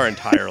we've spent our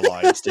entire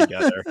lives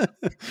together.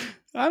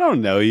 I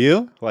don't know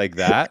you like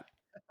that.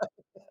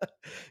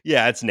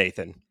 Yeah, it's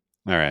Nathan.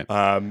 All right.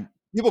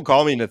 People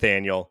call me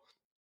Nathaniel,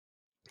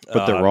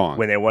 but they're wrong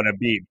when they want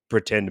to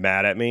pretend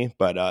mad at me.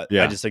 But I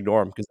just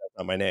ignore them because that's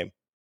not my name.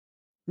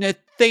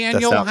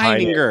 Nathaniel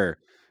Heininger.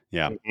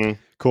 Yeah. Mm-hmm.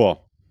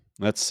 Cool.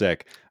 That's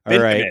sick. All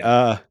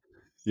right.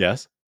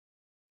 Yes.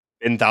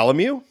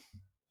 Bentholomew?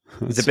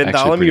 Is it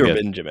Bentholomew or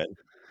Benjamin?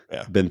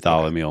 Yeah.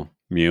 Bentholomew. Okay.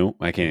 Mew.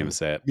 I can't even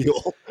say it.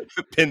 Mule.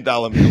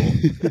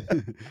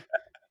 Bentholomew.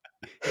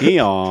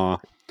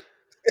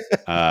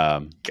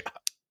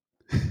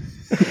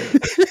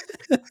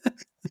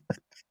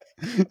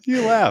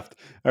 You laughed.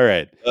 All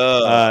right.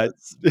 I've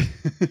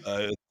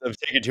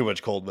taken too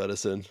much cold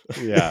medicine.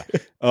 Yeah.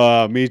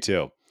 Me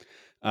too.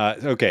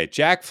 Okay.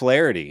 Jack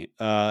Flaherty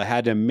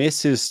had to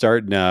miss his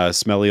start in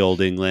smelly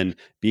old England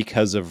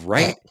because of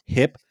right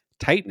hip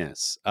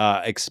tightness.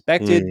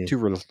 Expected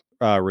to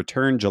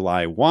return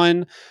July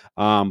 1,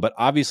 but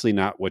obviously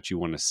not what you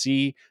want to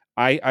see.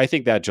 I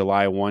think that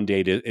July 1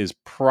 date is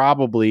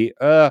probably,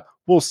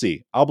 we'll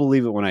see. I'll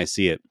believe it when I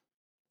see it.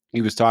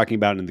 He was talking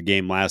about in the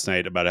game last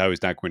night about how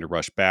he's not going to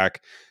rush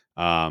back.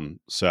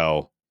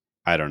 So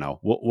I don't know.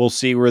 We'll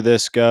see where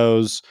this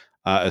goes.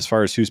 As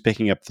far as who's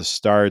picking up the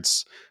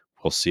starts,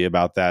 we'll see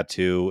about that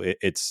too.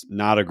 It's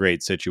not a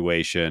great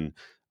situation.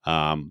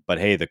 But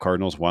hey, the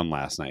Cardinals won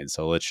last night,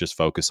 so let's just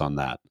focus on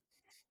that.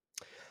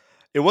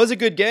 It was a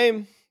good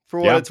game for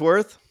what Yeah, it's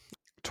worth.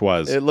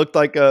 twas It looked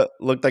like a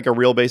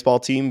real baseball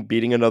team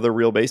beating another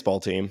real baseball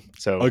team.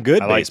 So a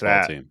good I liked baseball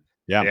that. team.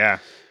 Yeah. Yeah.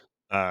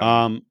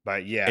 Um,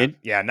 But yeah, and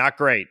not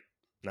great.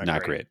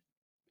 not great.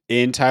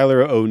 In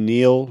Tyler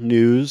O'Neill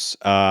news,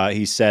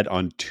 he said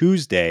on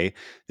Tuesday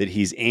that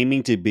he's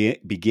aiming to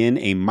begin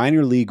a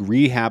minor league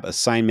rehab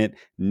assignment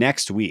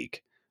next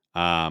week.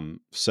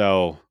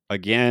 So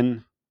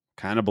again,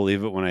 kind of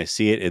believe it when I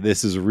see it.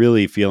 This is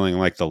really feeling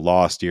like the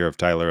lost year of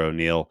Tyler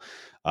O'Neill.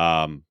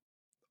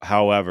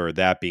 However,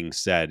 that being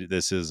said,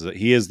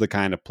 he is the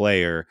kind of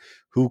player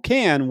who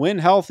can, when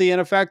healthy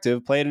and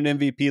effective, play at an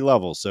MVP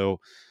level. So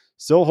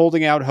still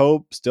holding out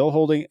hope, still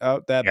holding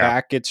out that Yeah.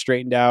 back gets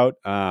straightened out.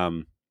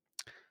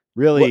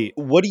 Really,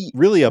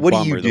 really a what do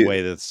you bummer the do?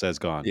 way this has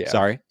gone. Yeah.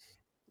 Sorry.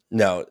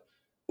 No.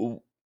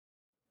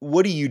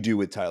 What do you do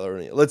with Tyler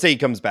O'Neill? Let's say he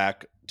comes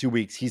back 2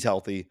 weeks, he's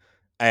healthy,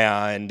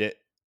 and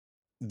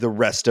the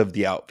rest of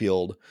the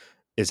outfield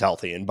is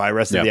healthy. And by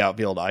rest of Yeah. the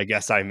outfield, I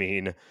guess I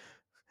mean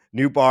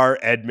Newbar,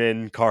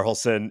 Edman,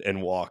 Carlson,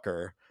 and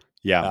Walker.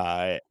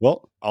 Yeah.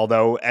 Well,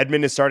 Although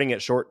Edman is starting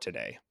at short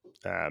today,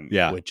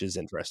 yeah. which is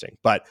interesting.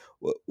 But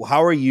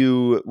how are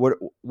you?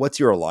 What's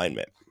your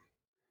alignment?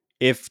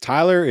 If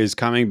Tyler is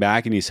coming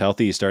back and he's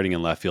healthy, he's starting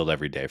in left field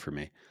every day for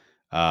me.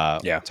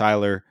 Yeah.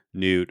 Tyler,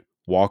 Newt,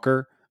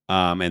 Walker,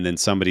 and then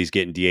somebody's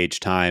getting DH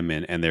time,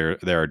 and there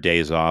are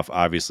days off.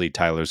 Obviously,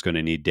 Tyler's going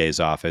to need days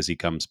off as he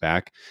comes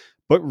back.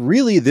 But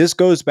really, this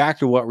goes back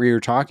to what we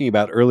were talking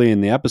about early in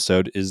the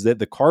episode, is that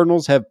the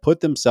Cardinals have put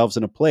themselves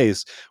in a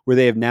place where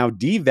they have now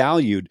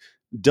devalued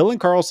Dylan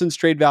Carlson's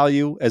trade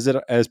value as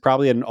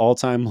probably at an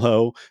all-time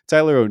low.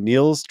 Tyler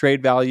O'Neill's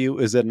trade value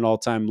is at an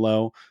all-time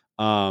low.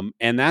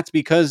 And that's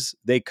because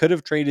they could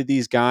have traded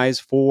these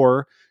guys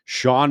for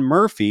Sean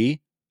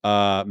Murphy,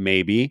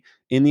 maybe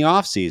in the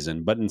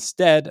offseason, but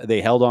instead they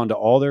held on to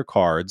all their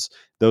cards.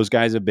 Those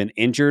guys have been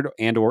injured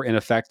and or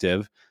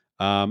ineffective.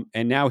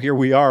 And now here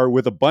we are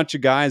with a bunch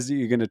of guys that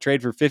you're going to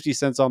trade for 50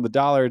 cents on the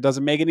dollar. It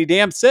doesn't make any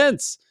damn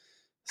sense.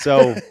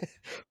 So,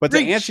 but to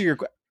answer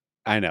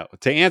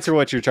to answer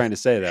what you're trying to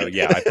say though,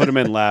 yeah, I put him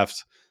in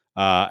left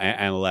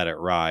and let it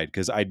ride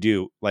because I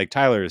do like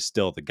Tyler is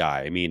still the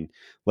guy. I mean,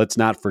 let's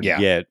not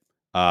forget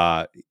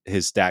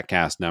his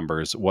StatCast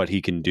numbers, what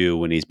he can do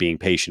when he's being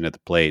patient at the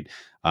plate.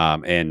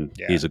 And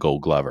he's a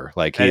Gold Glover.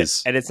 Like and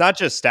it's not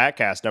just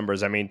StatCast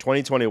numbers. I mean,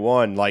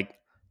 2021, like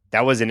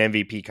that was an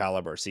MVP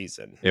caliber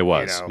season. It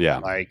was, yeah.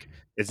 Like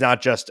it's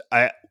not just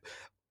the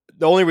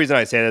only reason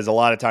I say that is a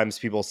lot of times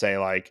people say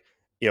like,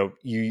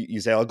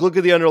 you say like, look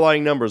at the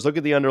underlying numbers,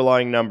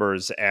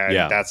 and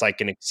that's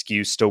like an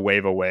excuse to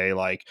wave away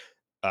like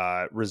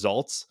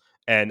results.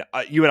 And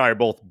you and I are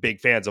both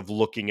big fans of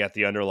looking at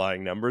the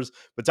underlying numbers,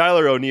 but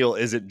Tyler O'Neill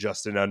isn't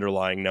just an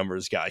underlying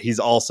numbers guy. He's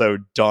also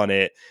done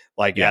it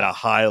like at a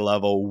high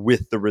level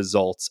with the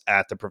results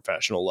at the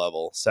professional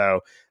level.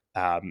 So,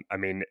 I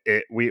mean,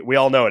 we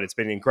all know it. It's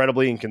been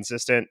incredibly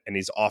inconsistent, and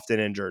he's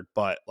often injured.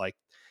 But like,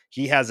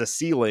 he has a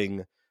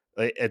ceiling.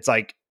 It's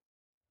like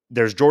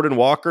there's Jordan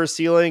Walker's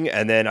ceiling,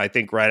 and then I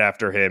think right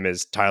after him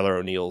is Tyler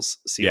O'Neill's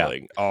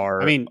ceiling.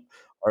 Or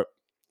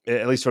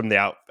at least from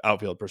the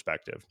outfield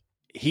perspective.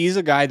 He's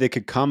a guy that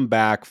could come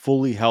back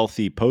fully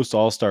healthy post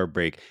All-Star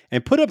break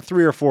and put up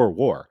 3 or 4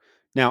 WAR.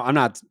 Now, I'm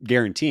not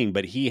guaranteeing,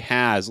 but he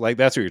has, like,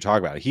 that's what you're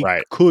talking about. He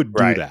could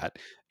do that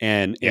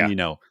and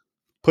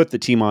put the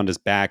team on his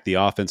back, the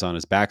offense on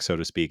his back, so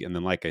to speak. And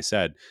then, like I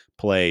said,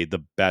 play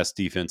the best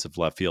defensive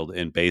left field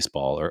in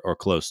baseball or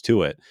close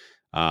to it.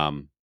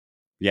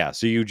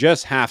 So you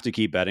just have to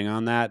keep betting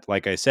on that.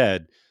 Like I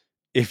said,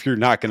 if you're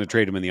not going to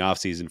trade him in the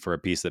offseason for a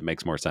piece that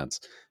makes more sense.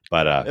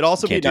 But it'd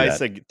also be nice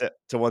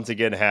to once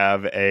again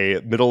have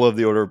a middle of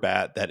the order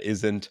bat that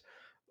isn't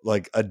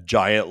like a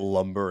giant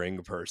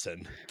lumbering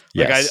person.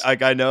 Yes.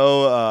 I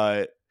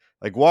know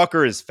like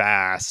Walker is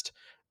fast,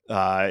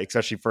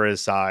 especially for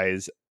his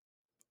size.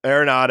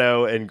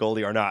 Arenado and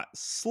Goldie are not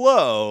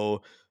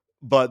slow,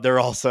 but they're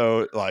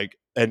also like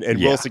and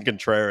Wilson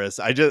Contreras.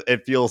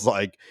 It feels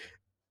like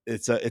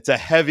it's a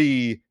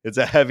heavy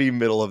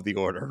middle of the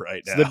order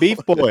right now. The Beef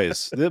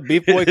Boys, the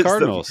Beef Boy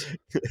Cardinals.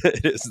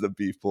 It is the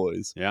Beef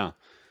Boys. Yeah.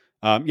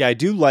 I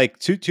do like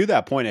to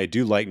that point. I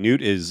do like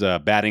Newt is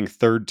batting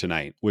third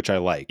tonight, which I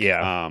like.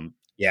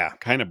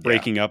 Kind of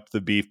breaking up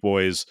the Beef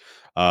Boys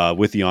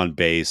with the on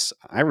base.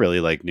 I really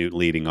like Newt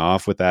leading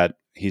off with that.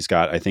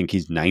 I think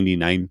he's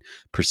 99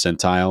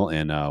 percentile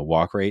in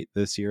walk rate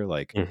this year.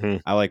 Like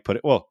I like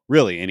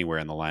really anywhere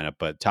in the lineup,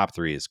 but top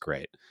 3 is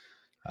great.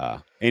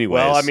 Well, I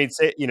Anyways, mean,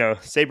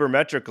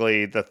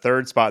 sabermetrically, the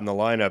third spot in the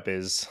lineup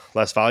is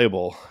less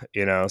valuable,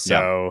 yeah.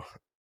 so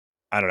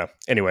I don't know.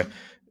 Anyway,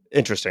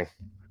 interesting.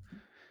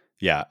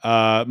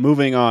 Yeah.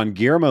 Moving on,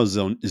 Guillermo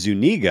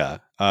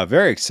Zuniga,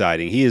 very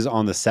exciting. He is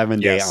on the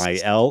 7-day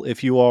Yes. IL,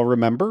 if you all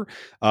remember,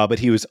 but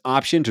he was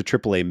optioned to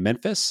AAA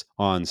Memphis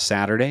on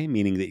Saturday,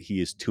 meaning that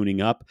he is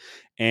tuning up.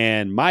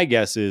 And my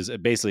guess is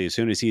basically as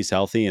soon as he's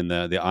healthy and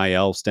the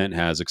IL stint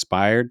has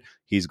expired,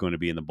 he's going to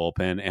be in the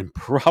bullpen and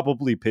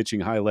probably pitching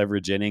high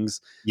leverage innings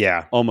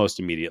Yeah. almost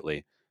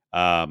immediately.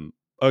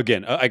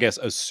 Again, I guess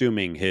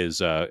assuming his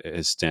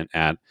stint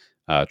at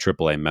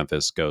AAA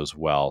Memphis goes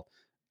well.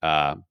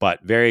 But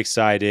very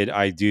excited.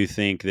 I do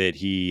think that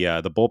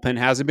the bullpen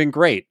hasn't been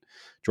great.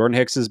 Jordan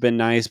Hicks has been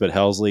nice, but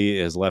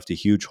Helsley has left a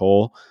huge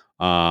hole.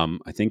 I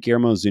think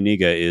Guillermo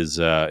Zuniga is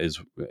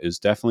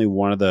definitely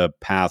one of the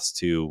paths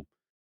to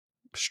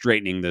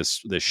straightening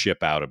this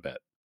ship out a bit.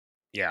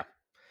 Yeah.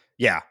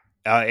 Yeah.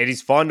 And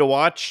he's fun to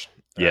watch.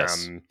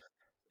 Yes.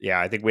 Yeah,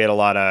 I think we had a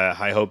lot of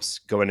high hopes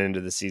going into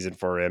the season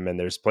for him, and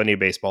there's plenty of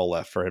baseball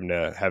left for him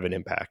to have an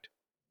impact.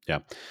 Yeah,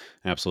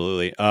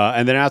 absolutely.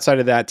 And then outside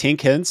of that, Tink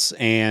Hintz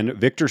and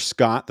Victor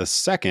Scott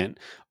II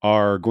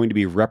are going to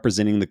be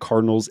representing the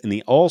Cardinals in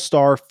the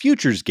All-Star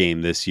Futures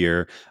game this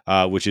year,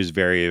 which is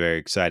very, very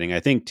exciting. I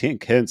think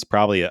Tink Hintz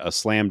probably a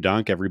slam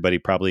dunk. Everybody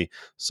probably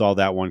saw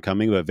that one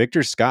coming, but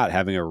Victor Scott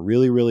having a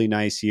really, really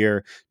nice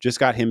year, just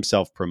got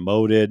himself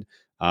promoted.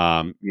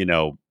 I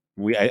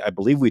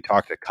believe we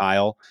talked to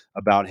Kyle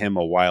about him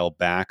a while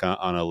back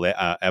on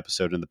a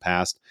episode in the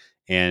past,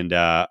 and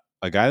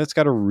a guy that's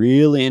got a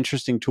really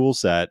interesting tool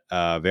set,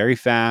 very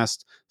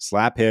fast,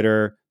 slap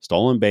hitter,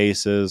 stolen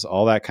bases,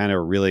 all that kind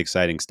of really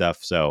exciting stuff.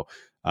 So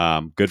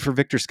good for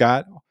Victor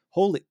Scott.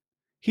 Holy,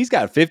 he's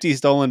got 50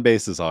 stolen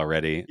bases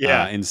already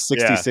Yeah. in Yeah.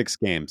 66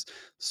 games.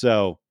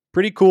 So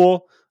pretty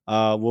cool.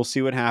 We'll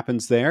see what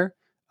happens there.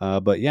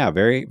 But yeah,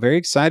 very, very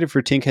excited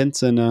for Tink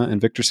Hintz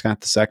and Victor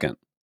Scott II.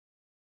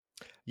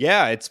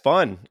 Yeah, it's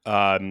fun.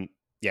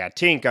 Yeah,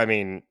 Tink, I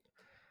mean,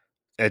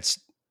 it's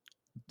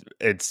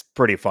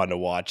pretty fun to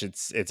watch.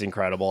 It's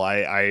incredible.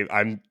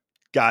 I'm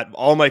got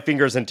all my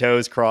fingers and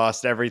toes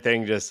crossed,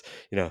 everything just,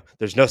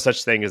 there's no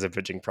such thing as a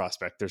pitching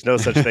prospect. There's no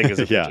such thing as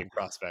a Yeah. pitching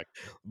prospect.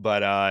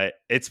 But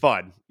it's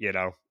fun,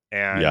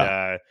 And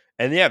Yeah.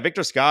 and yeah,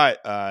 Victor Scott,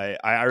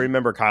 I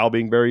remember Kyle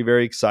being very,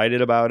 very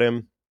excited about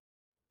him.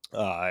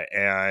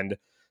 And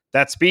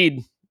that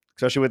speed,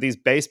 especially with these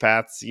base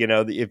paths,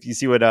 if you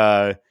see what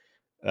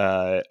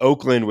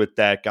Oakland with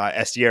that guy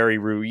Estieri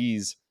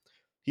Ruiz,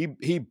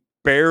 he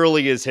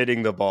barely is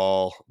hitting the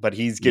ball, but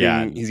he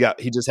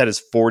just had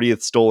his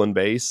 40th stolen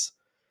base.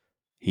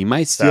 He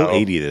might steal So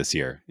 80 this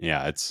year.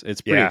 Yeah, it's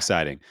pretty yeah,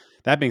 exciting.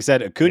 That being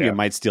said, Acuna yeah,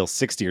 might steal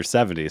 60 or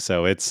 70,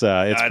 so it's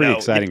I pretty know. Yeah,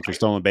 exciting for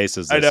stolen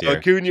bases I know. this year.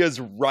 Acuna's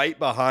right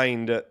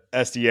behind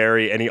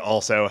Estieri, and he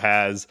also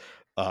has,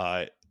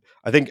 I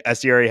think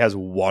Estieri has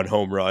one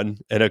home run,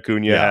 and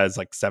Acuna Yeah, has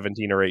like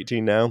 17 or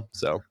 18 now.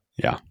 So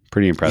yeah,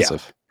 pretty yeah,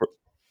 impressive.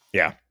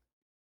 yeah.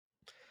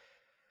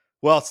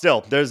 Well,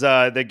 still, there's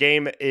the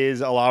game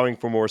is allowing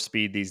for more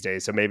speed these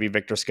days, so maybe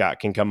Victor Scott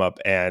can come up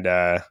and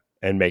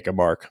make a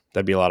mark.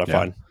 That'd be a lot of Yeah,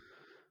 fun.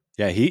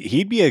 yeah,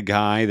 he'd be a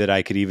guy that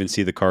I could even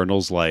see the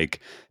Cardinals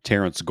like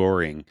Terrence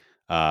Goring,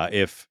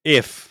 if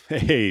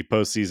a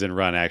postseason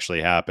run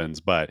actually happens,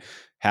 but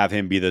have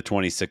him be the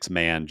 26th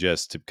man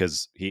just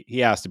because he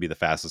has to be the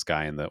fastest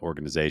guy in the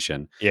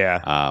organization.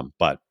 Yeah,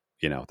 But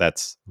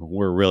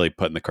we're really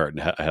putting the cart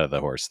ahead of the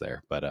horse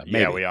there. But yeah,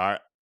 maybe. we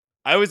are.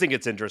 I always think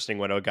it's interesting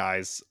when a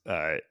guy's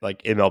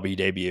like MLB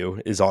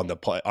debut is on a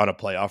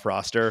playoff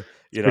roster.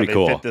 It's pretty They fit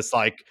cool. this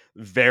like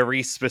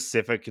very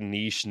specific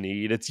niche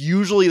need. It's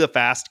usually the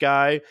fast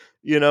guy,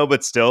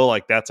 but still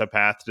like that's a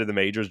path to the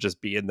majors,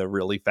 just being the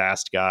really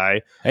fast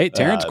guy. Hey,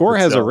 Terrence Gore But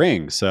has a still,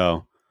 ring,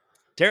 so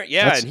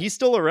Yeah, that's and he's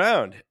still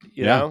around.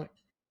 yeah.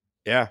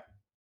 Yeah.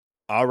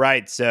 All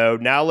right, so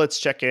now let's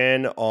check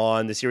in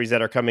on the series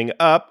that are coming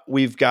up.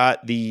 We've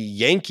got the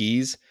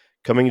Yankees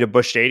coming to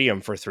Busch Stadium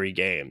for 3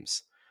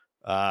 games.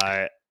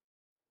 Uh,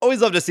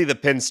 Always love to see the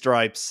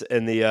pinstripes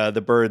and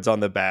the birds on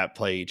the bat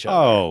play each other.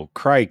 Oh,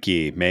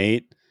 crikey,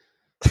 mate.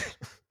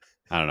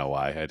 I don't know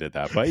why I did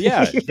that, but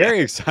yeah, Yeah. very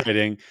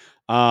exciting.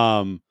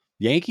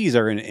 Yankees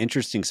are in an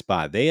interesting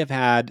spot. They have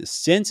had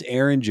since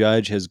Aaron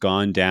Judge has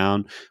gone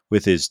down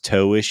with his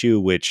toe issue,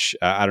 which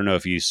I don't know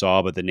if you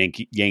saw, but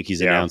the Yankees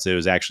Yeah. announced it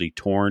was actually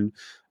torn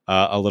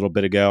a little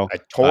bit ago. A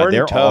torn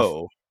They're off.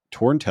 toe.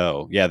 Torn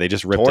toe. Yeah, they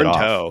just ripped it Torn off.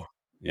 toe.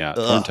 Yeah,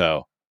 torn Ugh.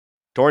 toe.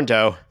 Torn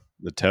toe.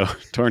 The toe,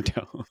 torn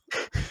toe.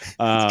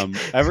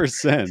 Ever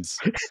since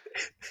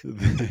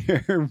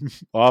their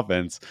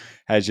offense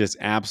has just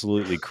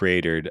absolutely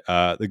cratered.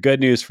 The good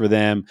news for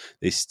them,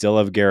 they still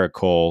have Garrett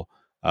Cole.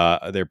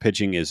 Their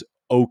pitching is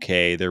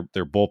okay. Their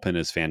bullpen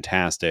is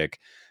fantastic.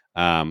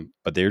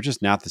 But they're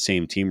just not the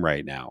same team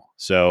right now.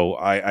 So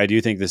I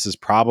do think this is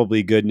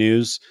probably good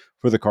news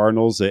for the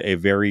Cardinals, a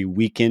very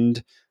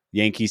weakened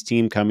Yankees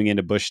team coming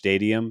into Busch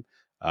Stadium.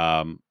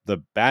 The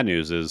bad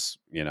news is,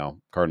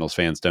 Cardinals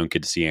fans don't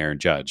get to see Aaron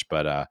Judge,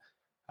 but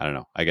I don't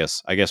know. I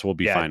guess we'll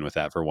be Yeah. fine with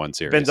that for one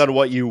series. Depends on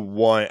what you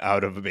want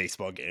out of a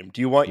baseball game.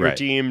 Do you want your Right.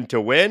 team to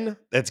win?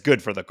 That's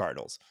good for the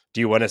Cardinals. Do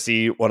you want to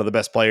see one of the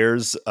best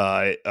players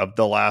of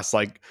the last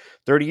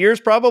 30 years?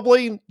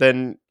 Probably.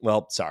 Then,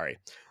 well, sorry.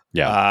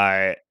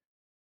 Yeah.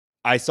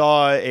 I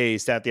saw a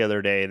stat the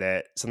other day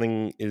that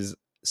something is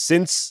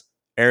since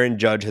Aaron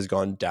Judge has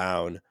gone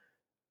down,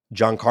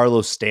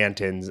 Giancarlo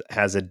Stanton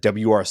has a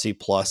WRC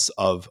plus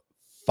of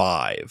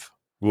 5.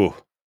 Woo.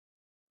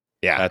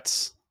 Yeah.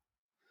 That's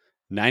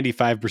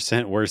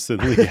 95% worse than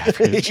league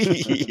average.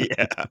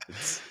 Yeah.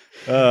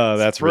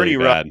 That's pretty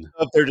really rough. bad.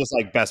 If they're just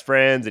best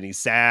friends and he's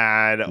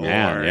sad,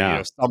 Man, or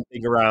yeah.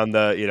 something around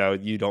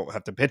you don't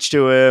have to pitch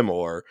to him,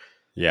 or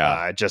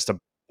Yeah. just a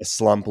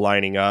slump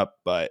lining up,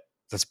 but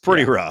that's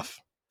pretty rough.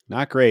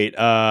 Not great.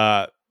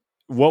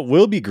 What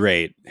will be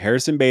great,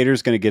 Harrison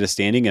Bader's going to get a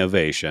standing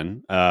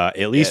ovation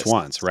at least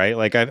once,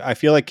 right? I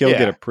feel like he'll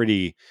get a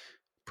pretty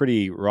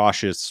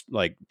raucous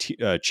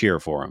cheer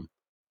for him.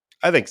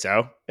 I think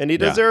so, and he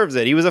deserves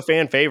it. He was a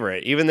fan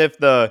favorite, even if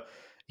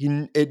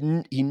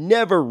he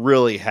never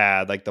really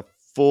had the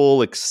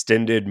full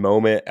extended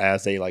moment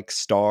as a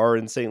star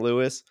in St.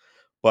 Louis,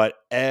 but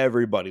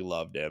everybody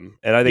loved him,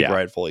 and I think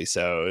rightfully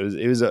so.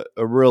 It was a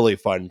really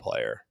fun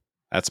player.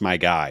 That's my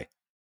guy.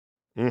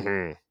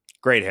 Mm-hmm.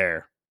 Great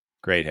hair.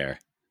 Great hair.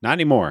 Not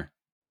anymore.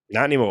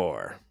 Not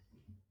anymore.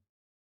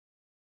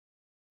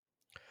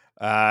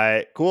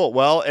 Cool.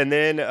 Well, and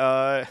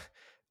then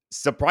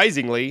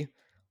surprisingly,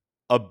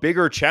 a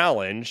bigger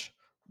challenge.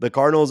 The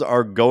Cardinals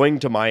are going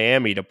to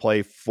Miami to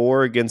play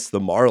 4 against the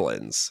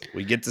Marlins.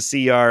 We get to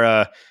see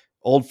our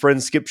old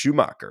friend Skip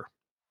Schumacher.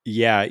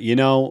 Yeah,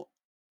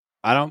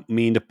 I don't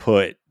mean to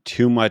put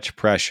too much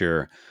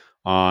pressure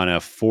on a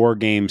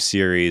 4-game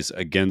series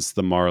against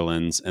the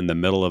Marlins in the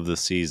middle of the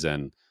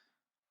season,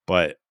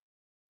 but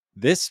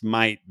this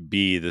might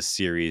be the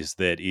series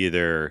that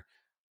either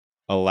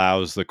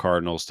allows the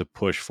Cardinals to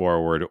push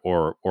forward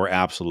or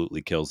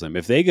absolutely kills them.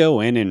 If they go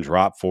in and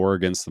drop 4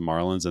 against the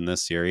Marlins in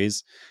this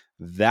series,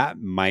 that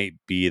might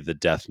be the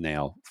death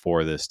nail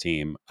for this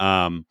team.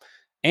 And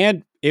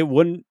it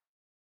wouldn't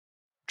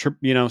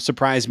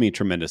surprise me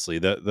tremendously.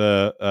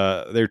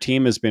 Their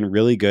team has been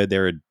really good.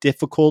 They're a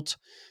difficult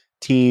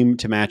team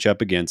to match up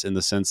against in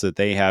the sense that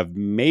they have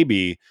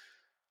Yuri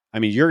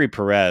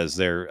Perez,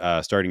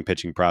 their starting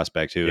pitching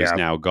prospect, who is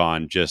now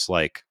gone just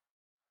like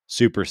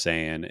Super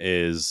Saiyan,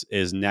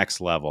 is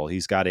next level.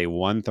 He's got a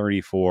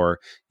 1.34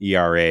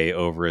 ERA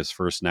over his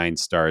first 9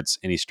 starts,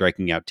 and he's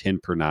striking out 10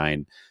 per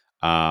 9.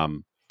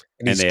 And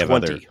and they have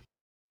 20.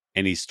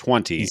 And he's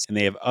 20, and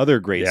they have other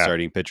great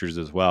starting pitchers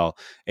as well.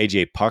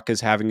 AJ Puck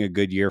is having a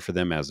good year for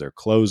them as their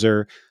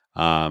closer.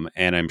 And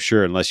I'm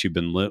sure, unless you've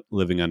been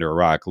living under a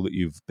rock,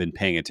 you've been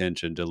paying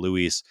attention to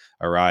Luis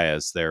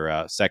Arias,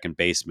 their second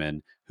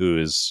baseman, who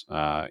is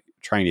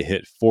trying to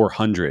hit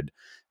 400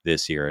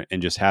 this year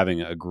and just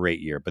having a great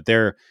year. But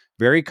they're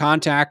very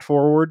contact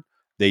forward.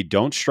 They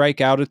don't strike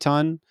out a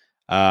ton.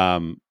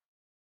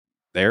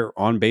 They're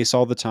on base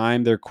all the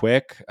time. They're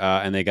quick,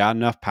 and they got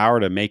enough power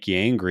to make you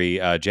angry.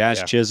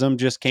 Jazz Chisholm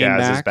just came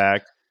back. Is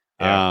back.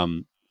 Yeah.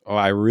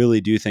 I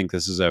really do think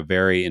this is a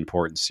very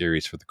important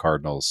series for the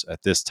Cardinals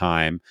at this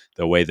time,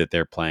 the way that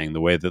they're playing,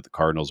 the way that the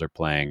Cardinals are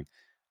playing.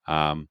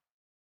 And,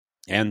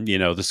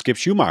 the Skip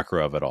Schumacher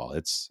of it all.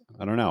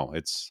 I don't know.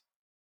 It's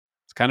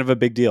kind of a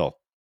big deal.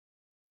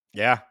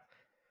 Yeah.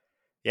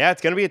 Yeah,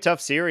 it's going to be a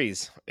tough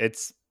series.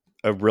 It's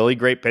a really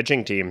great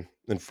pitching team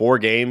in 4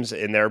 games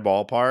in their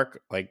ballpark.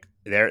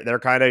 They're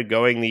kind of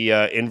going the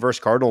inverse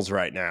Cardinals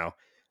right now.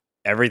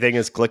 Everything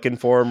is clicking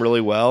for them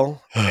really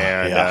well,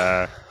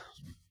 and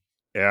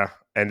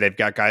and they've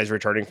got guys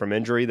returning from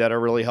injury that are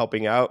really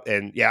helping out.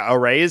 And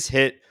Array is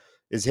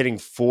hitting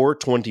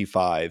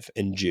 425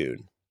 in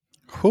June.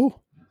 Whew.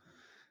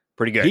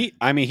 Pretty good.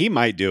 He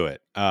might do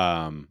it.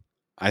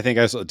 I think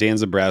I saw Dan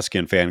Zabrowski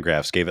and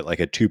Fangraphs gave it like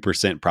a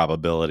 2%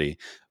 probability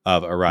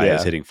of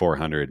Arias hitting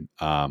 400.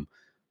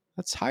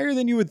 That's higher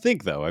than you would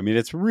think, though.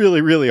 It's really,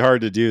 really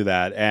hard to do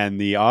that.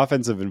 And the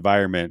offensive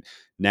environment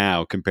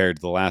now compared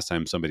to the last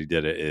time somebody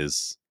did it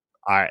is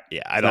I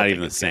don't not think even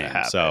the it's gonna same.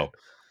 happen. So,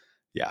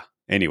 yeah.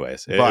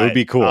 Anyways, it would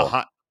be cool.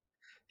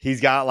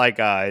 He's got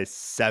a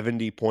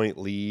 70-point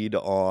lead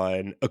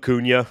on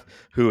Acuna,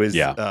 who is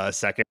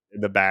second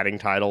in the batting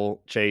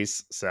title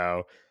chase.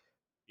 So,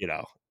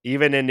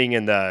 even ending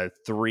in the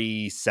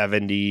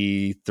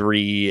 370,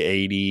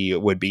 380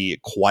 would be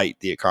quite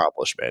the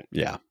accomplishment.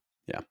 Yeah.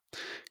 Yeah.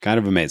 Kind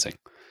of amazing.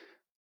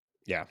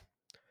 Yeah.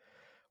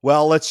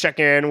 Well, let's check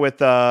in with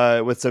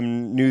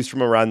some news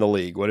from around the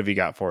league. What have you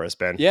got for us,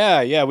 Ben?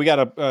 Yeah, we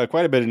got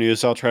quite a bit of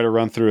news, so I'll try to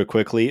run through it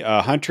quickly.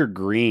 Hunter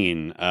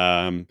Green,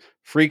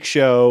 freak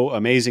show,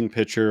 amazing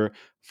pitcher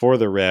for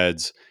the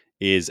Reds,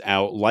 is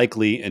out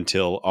likely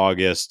until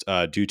August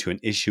due to an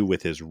issue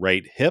with his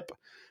right hip.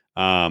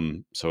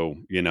 So,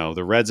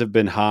 the Reds have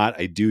been hot.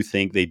 I do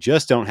think they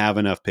just don't have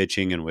enough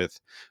pitching, and with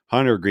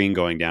Hunter Green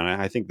going down,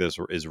 I think this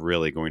is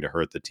really going to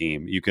hurt the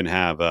team. You can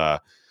have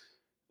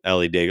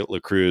Ellie De La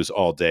Cruz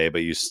all day,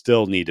 but you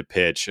still need to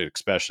pitch,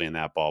 especially in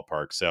that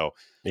ballpark. So,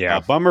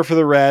 bummer for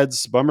the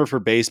Reds, bummer for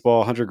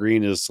baseball. Hunter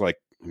Green is like,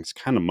 it's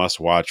kind of must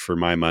watch for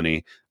my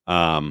money,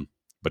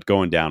 but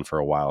going down for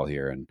a while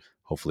here, and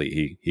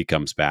hopefully he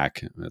comes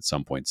back at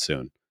some point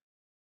soon.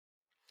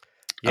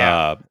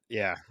 Yeah.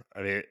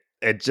 I mean,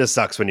 it just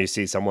sucks when you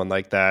see someone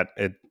like that.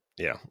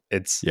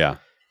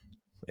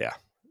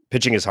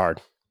 Pitching is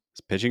hard.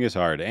 Pitching is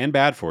hard and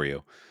bad for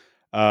you.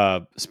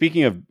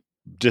 Speaking of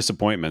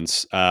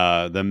disappointments,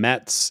 the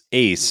Mets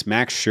ace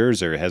Max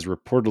Scherzer has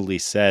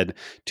reportedly said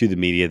to the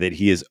media that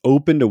he is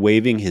open to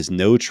waiving his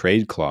no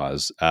trade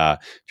clause.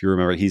 If you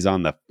remember, he's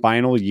on the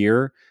final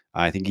year.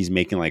 I think he's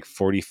making like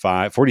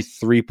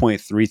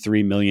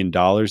 $43.33 million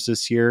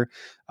this year.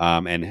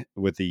 And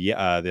with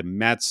the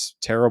Mets'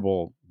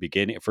 terrible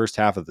first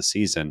half of the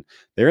season,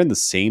 they're in the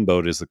same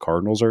boat as the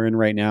Cardinals are in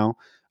right now.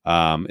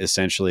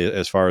 Essentially,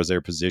 as far as their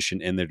position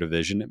in their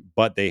division,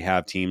 but they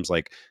have teams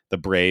like the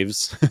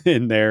Braves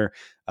in there,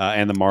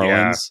 and the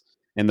Marlins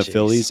and the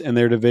Phillies in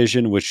their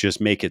division, which just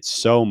make it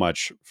so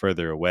much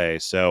further away.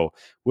 So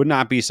would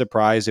not be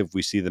surprised if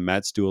we see the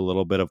Mets do a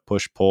little bit of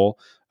push-pull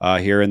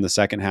here in the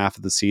second half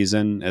of the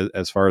season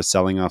as far as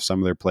selling off some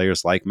of their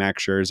players like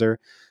Max Scherzer.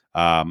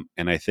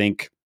 And I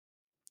think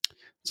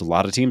there's a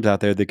lot of teams out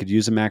there that could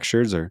use a Max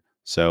Scherzer.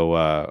 So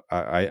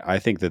I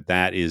think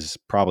that is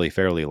probably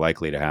fairly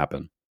likely to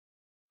happen.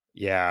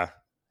 Yeah.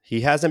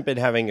 He hasn't been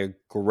having a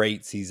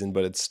great season,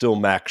 but it's still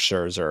Max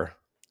Scherzer.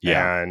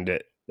 Yeah. And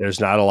there's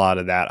not a lot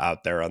of that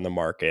out there on the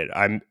market.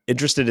 I'm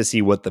interested to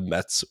see what the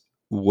Mets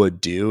would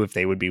do, if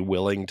they would be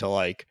willing to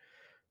like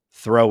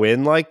throw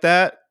in like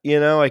that.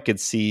 I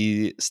could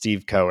see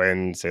Steve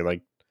Cohen say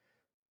like,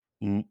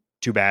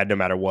 too bad, no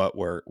matter what,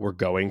 we're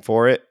going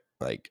for it.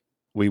 Like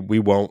we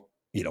won't,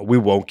 we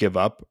won't give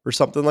up or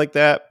something like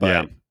that.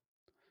 But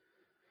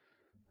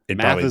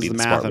math is the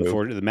math.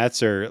 Unfortunately, the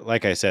Mets are,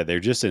 like I said, they're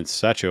just in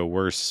such a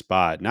worse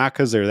spot. Not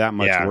because they're that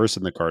much worse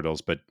than the Cardinals,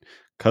 but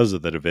because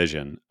of the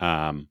division.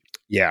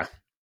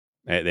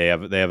 They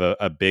have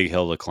a big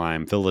hill to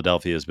climb.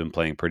 Philadelphia has been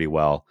playing pretty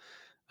well,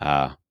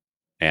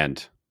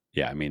 and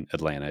I mean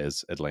Atlanta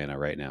is Atlanta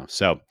right now.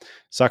 So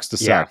sucks to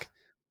suck.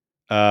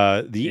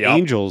 The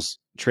Angels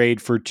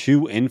trade for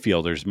two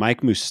infielders,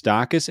 Mike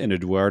Moustakas and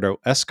Eduardo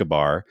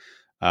Escobar.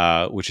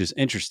 Which is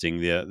interesting.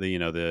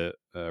 The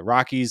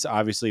Rockies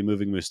obviously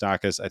moving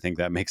Moustakas. I think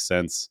that makes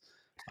sense.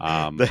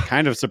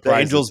 Kind of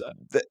surprised.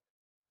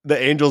 The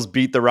Angels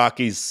beat the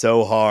Rockies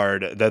so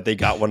hard that they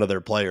got one of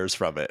their players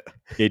from it.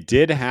 It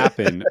did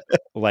happen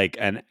like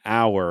an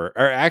hour,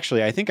 or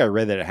actually, I think I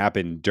read that it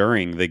happened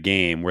during the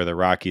game where the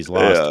Rockies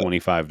lost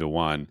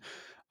 25-1.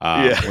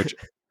 Which,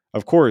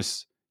 of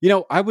course,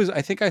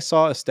 I think I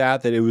saw a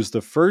stat that it was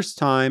the first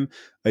time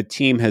a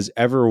team has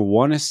ever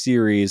won a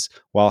series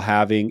while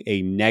having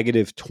a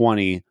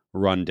 -20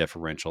 run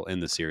differential in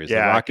the series.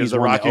 Yeah, the Rockies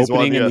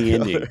won the opening and the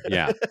ending.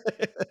 Yeah.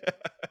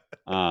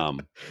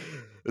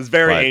 It's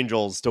very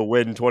Angels to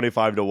win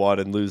 25-1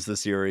 and lose the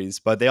series,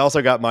 but they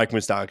also got Mike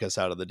Moustakas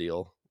out of the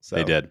deal. So.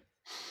 They did.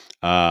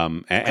 But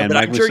I'm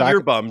sure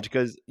you're bummed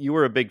because you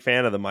were a big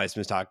fan of the Mike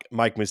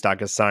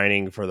Moustakas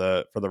signing for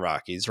the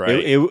Rockies,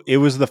 right? It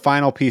was the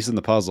final piece in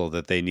the puzzle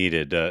that they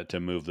needed to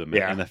move them.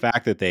 And the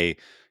fact that they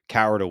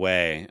cowered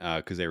away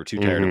because they were too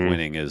tired of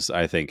winning is,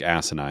 I think,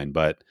 asinine.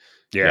 But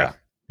here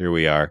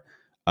we are.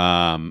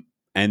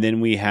 And then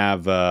we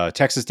have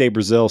Texas de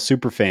Brazil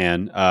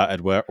superfan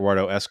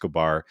Eduardo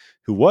Escobar,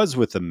 who was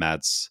with the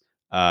Mets,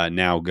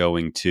 now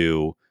going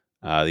to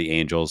the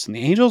Angels. And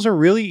the Angels are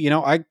really,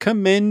 I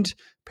commend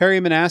Perry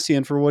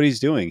Manassian for what he's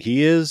doing.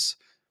 He is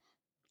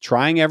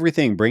trying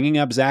everything, bringing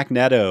up Zach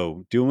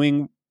Neto,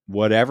 doing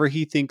whatever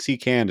he thinks he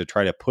can to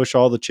try to push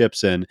all the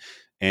chips in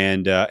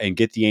and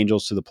get the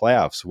Angels to the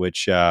playoffs,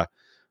 which I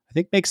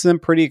think makes them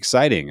pretty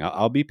exciting.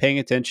 I'll be paying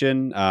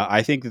attention.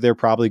 I think that they're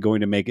probably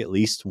going to make at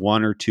least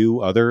one or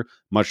two other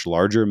much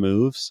larger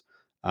moves,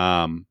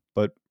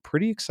 but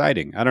pretty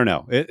exciting. I don't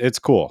know. It's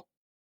cool.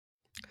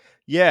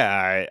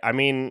 Yeah, I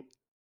mean,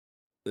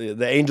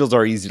 the Angels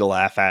are easy to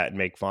laugh at and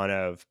make fun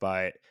of,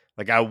 but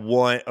like I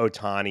want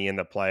Ohtani in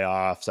the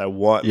playoffs. I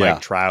want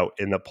Mike Trout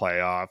in the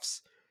playoffs.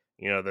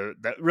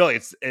 That really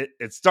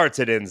it starts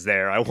and ends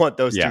there. I want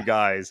those two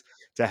guys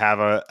to have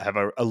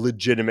a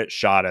legitimate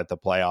shot at the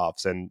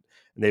playoffs, and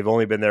they've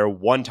only been there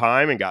one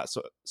time and got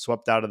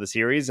swept out of the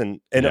series. And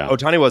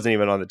Ohtani wasn't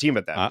even on the team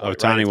at that point.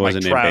 Ohtani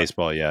wasn't in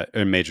baseball yet,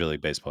 in Major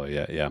League Baseball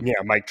yet. Yeah.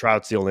 Mike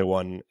Trout's the only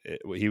one.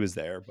 He was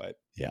there, but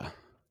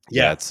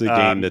it's the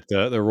game that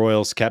the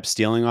Royals kept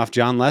stealing off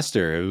John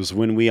Lester. It was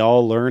when we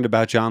all learned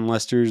about John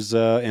Lester's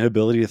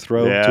inability to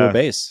throw to a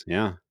base.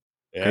 Yeah.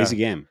 Crazy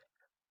game.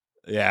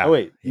 Yeah. Oh,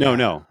 wait.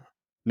 No.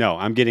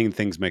 I'm getting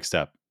things mixed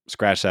up.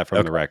 Scratch that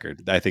from the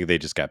record. I think they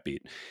just got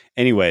beat.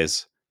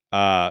 Anyways,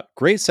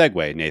 great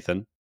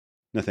segue,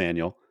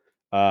 Nathaniel.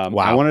 Wow.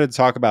 I wanted to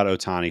talk about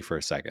Ohtani for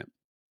a second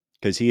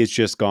because he has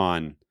just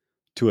gone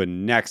to a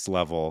next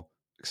level,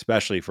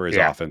 especially for his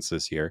offense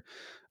this year.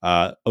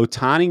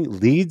 Ohtani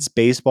leads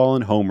baseball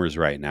in homers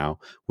right now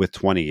with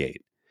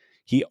 28.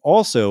 He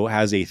also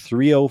has a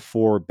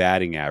 304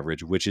 batting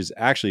average, which is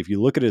actually, if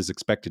you look at his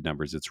expected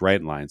numbers, it's right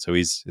in line. So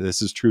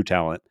this is true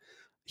talent.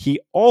 He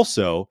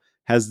also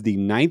has the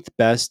 9th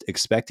best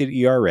expected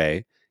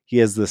ERA. He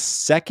has the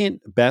 2nd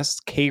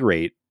best K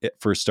rate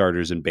for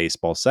starters in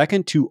baseball,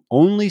 second to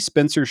only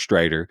Spencer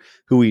Strider,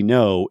 who we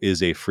know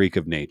is a freak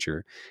of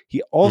nature.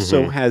 He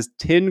also has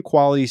 10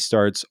 quality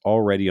starts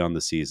already on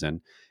the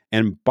season.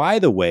 And by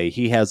the way,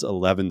 he has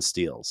 11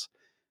 steals.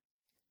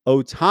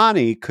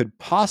 Ohtani could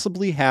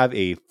possibly have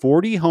a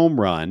 40 home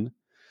run,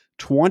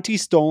 20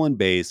 stolen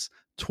base,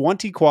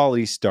 20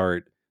 quality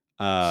start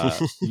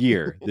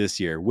year this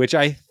year, which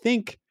I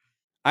think,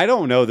 I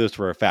don't know this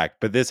for a fact,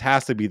 but this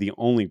has to be the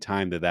only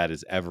time that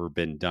has ever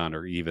been done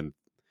or even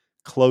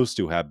close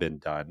to have been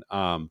done.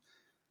 I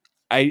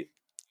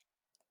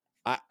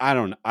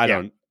don't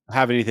Yeah,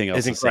 have anything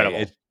else it's to say.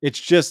 incredible. It's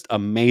just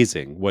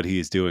amazing what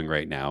he's doing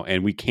right now,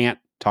 and we can't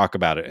talk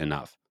about it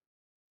enough.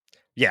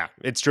 Yeah,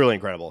 it's truly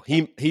incredible.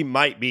 He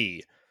might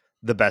be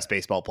the best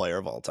baseball player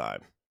of all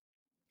time.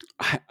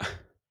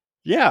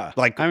 Yeah,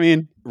 Like, I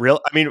mean,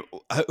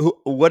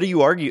 what do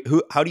you argue?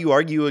 How do you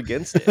argue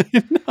against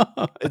it?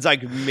 no. It's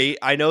like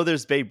I know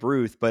there's Babe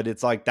Ruth, but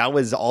it's like that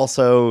was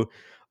also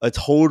a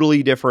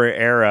totally different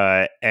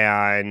era,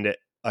 and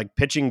like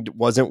pitching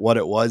wasn't what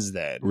it was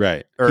then,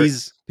 Right. or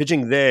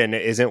pitching then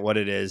isn't what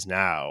it is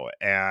now,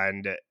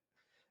 and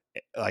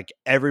like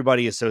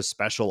everybody is so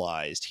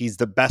specialized. He's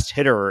the best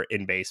hitter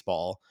in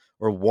baseball,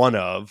 or one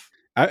of.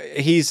 I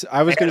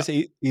was going to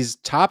say he's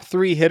top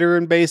 3 hitter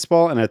in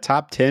baseball and a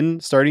top 10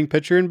 starting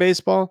pitcher in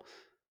baseball.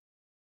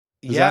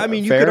 Is Yeah, I that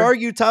mean, you could fair?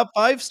 argue top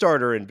 5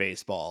 starter in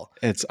baseball.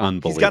 It's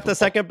unbelievable. He's got the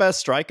 2nd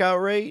best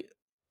strikeout rate.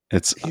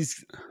 He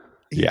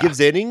yeah. gives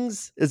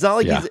innings. It's not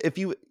like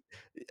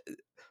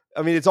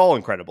I mean, it's all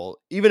incredible.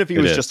 Even if he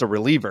was just a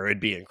reliever, it'd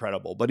be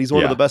incredible. But he's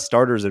one of the best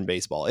starters in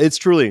baseball. It's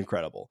truly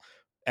incredible.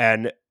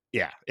 And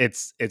yeah,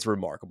 it's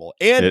remarkable.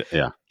 And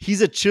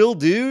he's a chill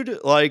dude.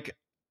 Like,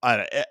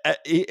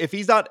 if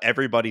he's not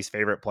everybody's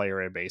favorite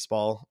player in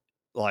baseball,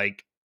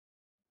 like,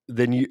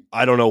 then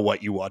I don't know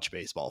what you watch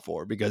baseball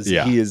for, because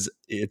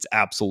it's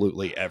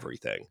absolutely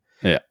everything.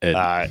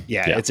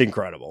 It's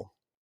incredible.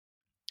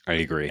 I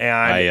agree.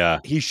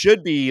 And he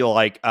should be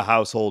like a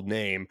household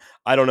name.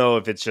 I don't know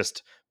if it's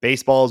just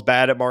baseball is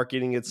bad at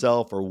marketing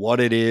itself or what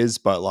it is,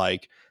 but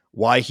like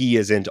why he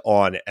isn't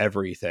on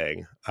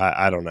everything,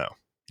 I don't know.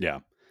 Yeah.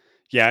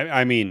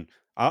 I mean,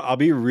 I'll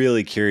be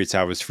really curious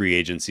how his free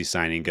agency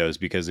signing goes,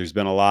 because there's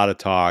been a lot of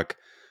talk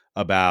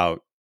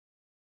about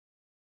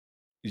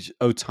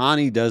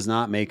Ohtani does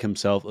not make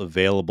himself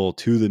available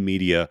to the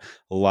media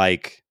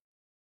like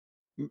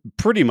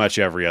pretty much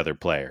every other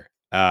player.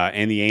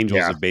 And the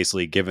Angels have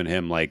basically given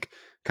him like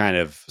kind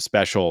of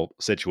special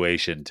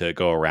situation to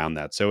go around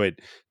that. So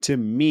to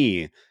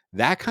me,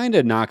 that kind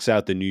of knocks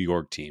out the New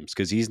York teams,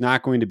 because he's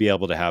not going to be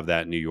able to have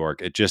that in New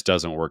York. It just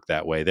doesn't work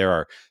that way. There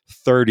are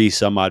 30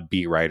 some odd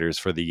beat writers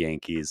for the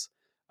Yankees.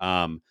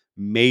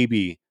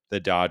 Maybe the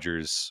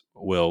Dodgers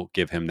will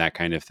give him that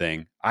kind of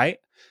thing.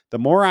 The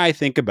more I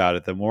think about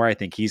it, the more I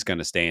think he's going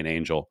to stay an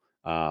Angel.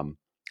 And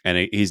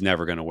he's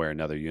never going to wear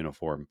another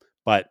uniform.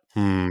 But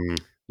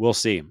we'll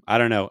see. I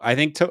don't know. I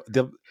think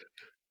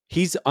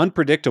he's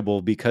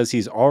unpredictable because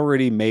he's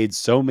already made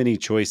so many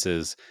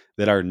choices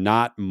that are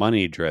not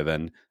money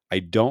driven. I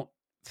don't.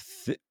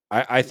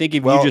 I think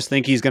if you just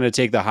think he's going to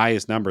take the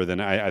highest number, then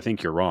I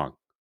think you're wrong.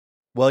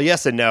 Well,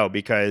 yes and no,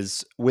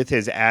 because with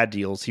his ad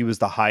deals, he was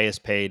the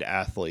highest paid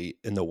athlete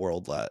in the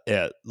world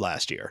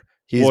last year.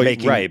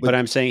 But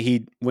I'm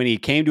saying when he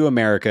came to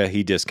America,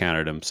 he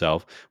discounted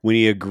himself. When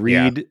he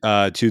agreed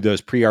to those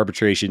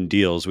pre-arbitration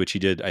deals, which he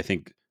did, I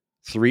think,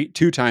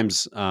 two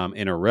times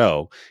in a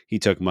row, he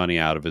took money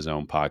out of his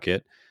own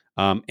pocket,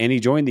 and he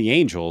joined the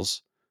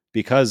Angels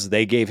because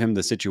they gave him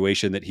the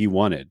situation that he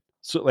wanted.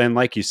 So, and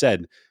like you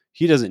said,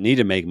 he doesn't need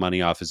to make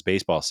money off his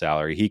baseball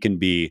salary. He can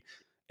be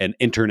an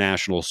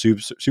international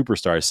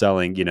superstar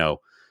selling,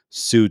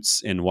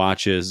 suits and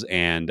watches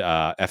and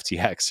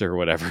FTX or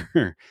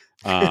whatever.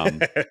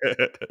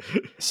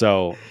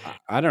 So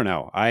I don't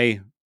know.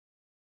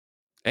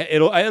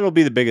 It'll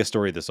be the biggest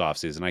story this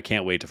offseason. I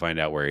can't wait to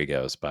find out where he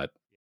goes, but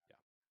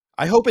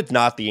I hope it's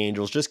not the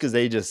Angels, just because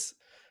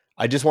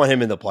I just want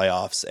him in the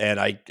playoffs, and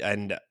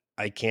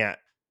I can't.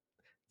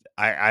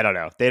 I don't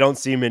know. They don't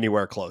seem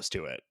anywhere close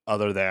to it,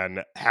 other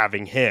than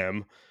having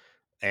him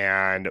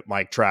and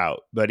Mike Trout.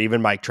 But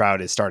even Mike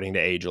Trout is starting to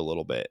age a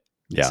little bit.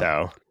 Yeah.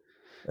 So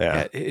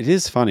yeah, it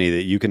is funny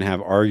that you can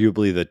have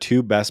arguably the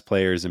 2 best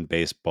players in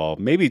baseball,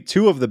 maybe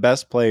 2 of the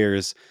best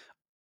players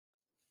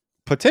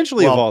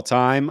potentially of all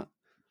time.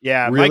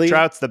 Yeah, really? Mike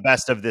Trout's the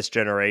best of this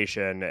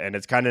generation, and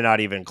it's kind of not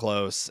even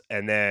close.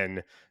 And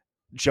then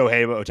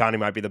Shohei Ohtani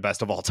might be the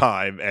best of all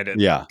time, and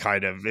it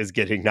kind of is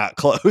getting not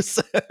close.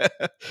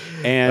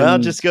 And well,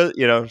 just go,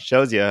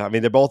 shows you. I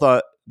mean, they're both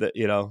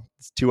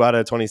it's 2 out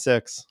of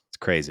 26. It's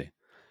crazy.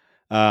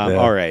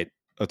 All right,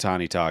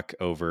 Ohtani talk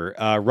over.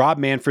 Rob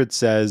Manfred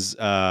says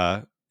in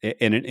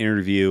an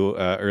interview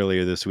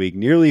earlier this week,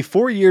 nearly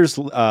 4 years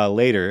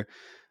later,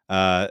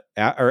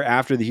 or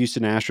after the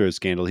Houston Astros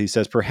scandal. He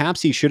says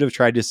perhaps he should have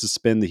tried to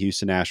suspend the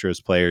Houston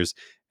Astros players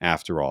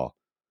after all.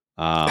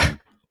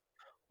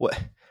 What?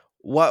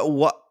 What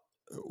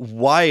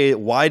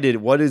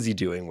is he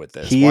doing with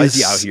this? Why is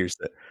he out here?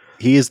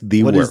 He is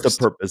the What worst. is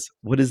the purpose?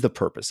 What is the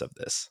purpose of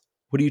this?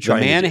 What are you The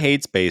trying to do? man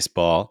hates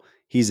baseball.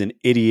 He's an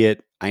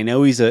idiot. I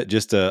know he's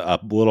just a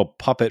little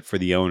puppet for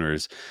the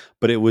owners,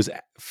 but it was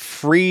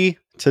free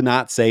to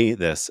not say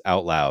this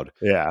out loud.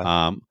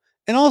 Yeah.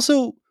 And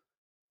also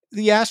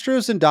the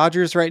Astros and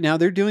Dodgers right now,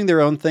 they're doing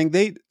their own thing.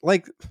 They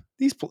like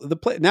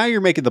now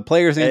you're making the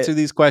players answer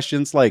these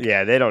questions. Like,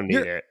 yeah, they don't need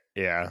it.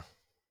 Yeah.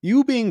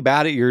 You being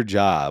bad at your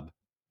job,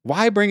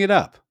 why bring it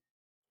up?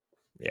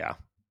 Yeah.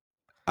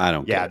 I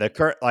don't get it. The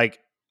current, like,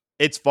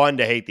 it's fun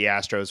to hate the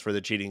Astros for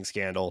the cheating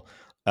scandal.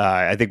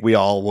 I think we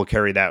all will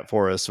carry that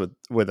for us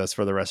with us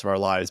for the rest of our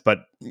lives, but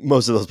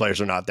most of those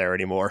players are not there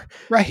anymore.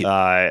 Right.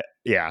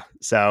 Yeah.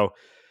 So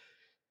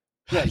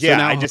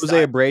now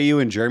Jose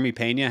Abreu and Jeremy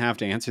Pena have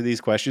to answer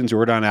these questions.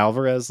 Jordan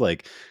Alvarez,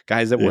 like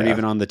guys that weren't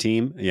even on the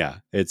team. Yeah.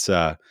 It's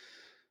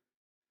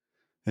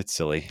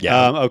silly.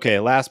 Yeah. Okay.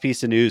 Last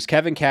piece of news.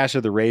 Kevin Cash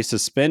of the Rays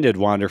suspended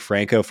Wander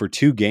Franco for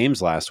 2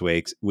 games last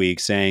week,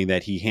 saying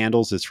that he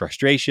handles his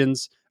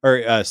frustrations,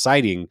 or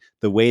citing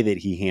the way that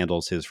he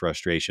handles his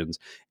frustrations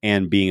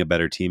and being a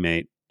better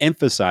teammate,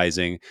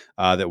 emphasizing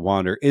that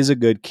Wander is a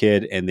good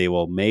kid and they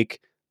will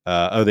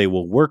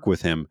work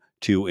with him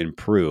to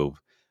improve.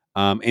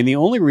 And the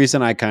only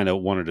reason I kind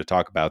of wanted to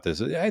talk about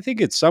this, I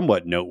think it's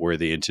somewhat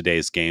noteworthy in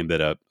today's game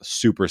that a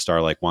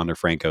superstar like Wander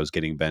Franco is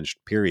getting benched,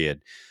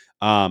 period.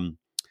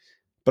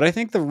 But I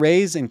think the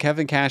Rays and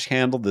Kevin Cash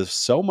handled this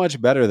so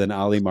much better than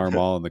Ali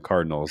Marmol and the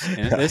Cardinals.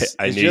 And this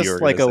is just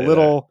like a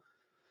little,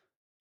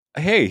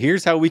 hey,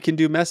 here's how we can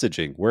do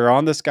messaging. We're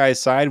on this guy's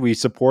side. We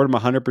support him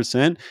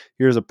 100%.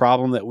 Here's a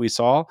problem that we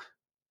saw.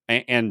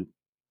 And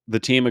the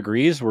team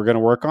agrees. We're going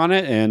to work on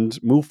it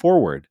and move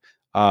forward.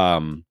 I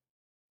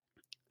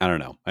don't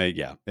know.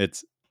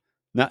 It's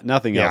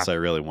nothing else I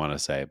really want to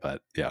say,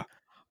 but yeah.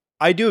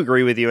 I do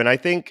agree with you. And I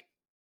think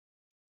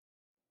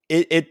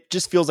it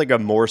just feels like a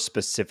more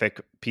specific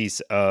piece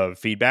of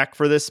feedback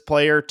for this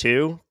player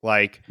too.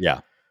 Like,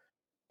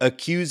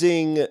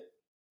 accusing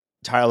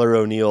Tyler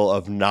O'Neill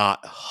of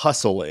not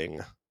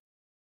hustling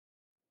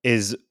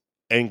is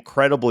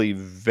incredibly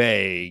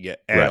vague,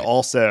 and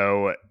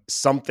also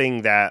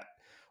something that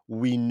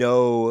we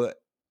know,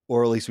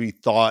 or at least we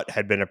thought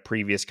had been a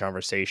previous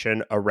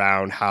conversation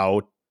around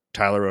how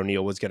Tyler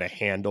O'Neill was going to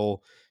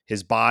handle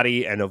his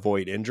body and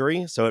avoid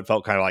injury. So it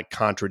felt kind of like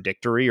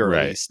contradictory, or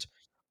at least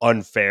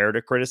unfair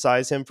to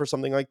criticize him for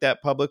something like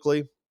that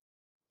publicly.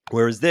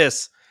 Whereas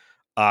this,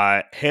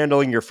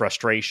 handling your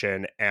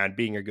frustration and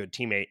being a good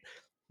teammate,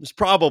 was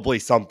probably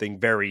something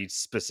very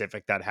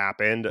specific that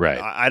happened.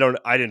 I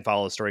didn't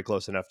follow the story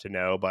close enough to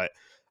know, but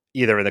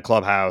either in the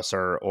clubhouse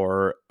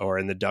or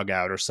in the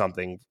dugout or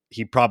something,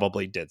 he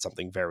probably did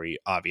something very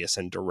obvious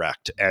and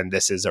direct. And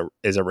this is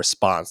a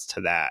response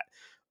to that.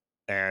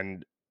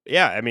 And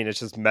yeah, I mean, it's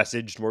just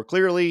messaged more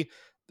clearly.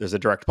 There's a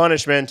direct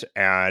punishment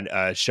and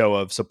a show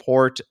of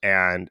support,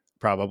 and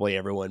probably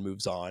everyone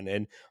moves on.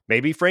 And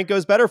maybe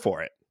Franco's better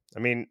for it. I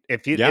mean,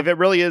 if it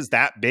really is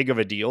that big of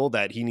a deal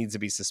that he needs to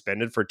be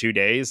suspended for 2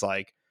 days,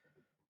 like,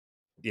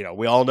 you know,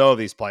 we all know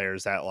these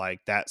players that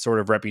like that sort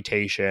of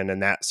reputation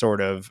and that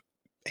sort of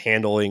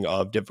handling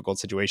of difficult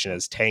situation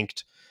has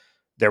tanked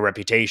their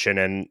reputation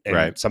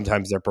and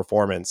sometimes their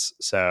performance.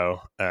 So,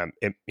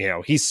 you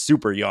know, he's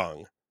super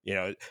young. You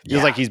know, it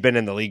feels like he's been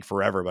in the league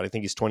forever, but I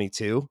think he's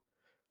 22.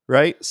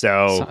 Right.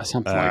 So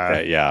something like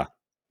that. Yeah.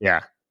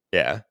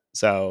 Yeah.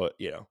 So,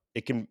 you know,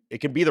 it can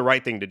be the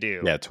right thing to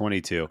do. Yeah.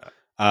 22.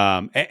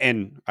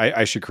 And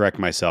I should correct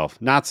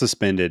myself. Not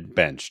suspended,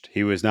 benched.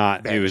 He was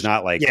not. Benched. He was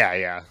not like.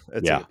 Yeah.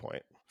 That's a good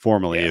point.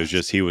 Formally, it was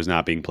just he was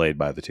not being played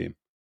by the team.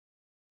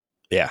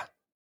 Yeah.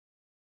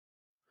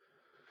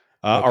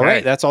 Okay. All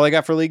right. That's all I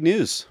got for league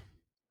news.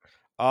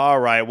 All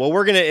right. Well,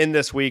 we're gonna end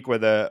this week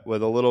with a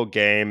little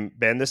game.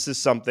 Ben, this is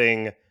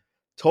something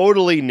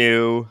totally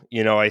new.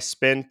 You know, I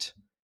spent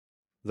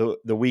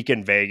the week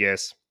in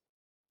Vegas,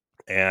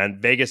 and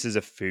Vegas is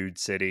a food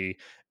city,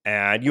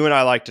 and you and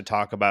I like to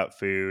talk about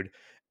food,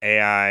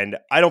 and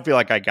I don't feel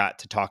like I got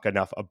to talk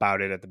enough about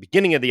it at the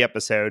beginning of the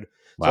episode.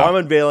 Wow. So I'm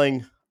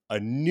unveiling a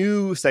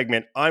new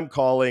segment I'm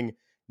calling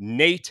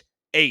Nate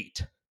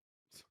 8.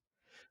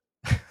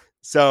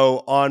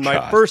 So on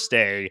my first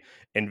day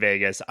in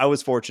Vegas, I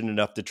was fortunate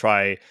enough to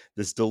try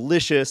this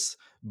delicious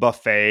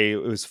buffet. It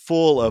was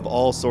full of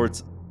all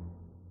sorts.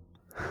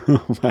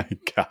 Oh my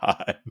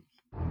God.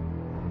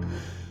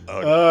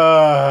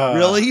 Oh,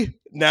 really?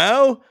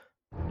 Now?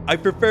 I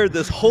prepared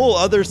this whole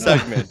other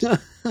segment.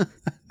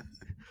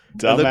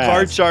 The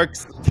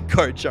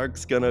card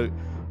shark's gonna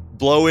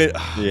blow it.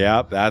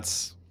 Yep,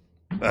 that's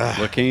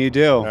what can you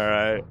do? All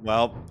right.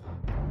 Well,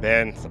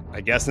 Ben,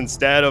 I guess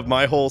instead of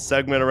my whole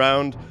segment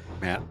around,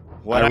 man,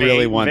 I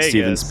really want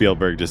Steven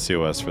Spielberg to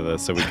sue us for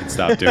this so we can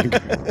stop doing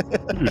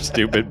your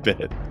stupid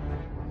bit.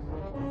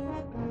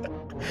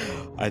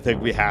 I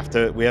think we have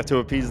to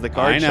appease the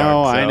card I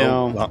shark. I So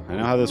know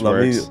how this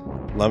works.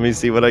 Let me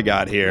see what I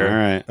got here. All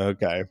right.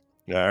 Okay.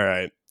 All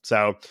right.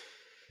 So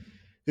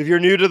if you're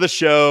new to the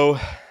show,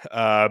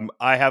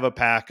 I have a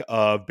pack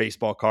of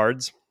baseball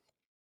cards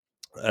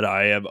that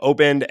I have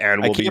opened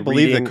and I will be can't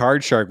believe the reading.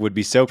 card shark would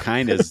be so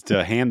kind as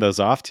to hand those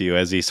off to you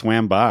as he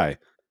swam by.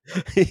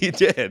 He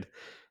did.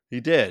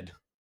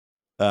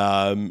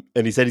 And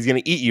he said he's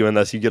going to eat you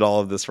unless you get all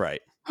of this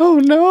right. Oh,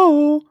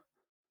 no.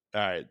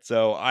 All right.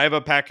 So I have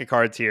a pack of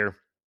cards here.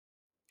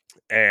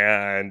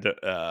 And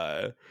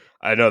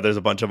I know there's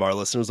a bunch of our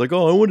listeners like,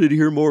 oh, I wanted to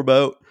hear more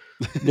about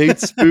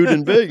Nate's food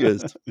in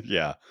Vegas.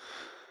 Yeah.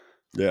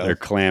 Yeah. They're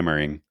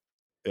clamoring.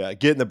 Yeah.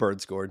 Getting the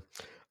bird scored.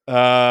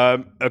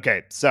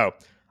 Okay. So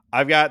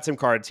I've got some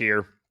cards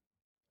here.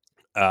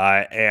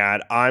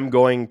 And I'm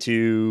going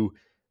to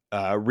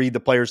read the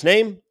player's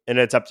name, and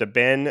it's up to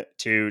Ben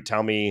to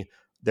tell me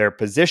their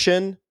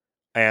position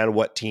and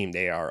what team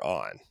they are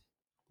on.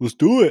 Let's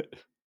do it.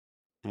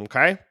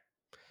 Okay.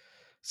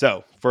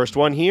 So, first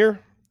one here,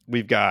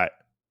 we've got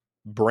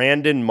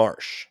Brandon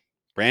Marsh.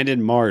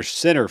 Brandon Marsh,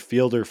 center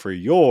fielder for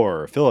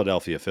your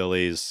Philadelphia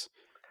Phillies,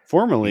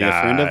 formerly a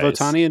friend of Nice.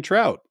 Ohtani and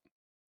Trout.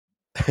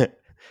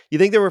 You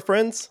think they were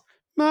friends?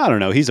 I don't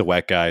know. He's a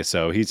wet guy,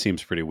 so he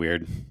seems pretty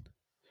weird.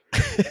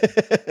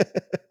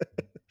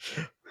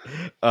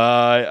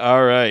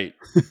 All right.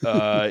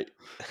 I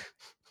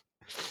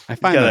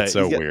find that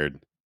so weird.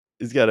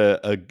 He's got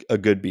a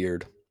good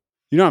beard.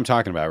 You know what I'm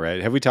talking about,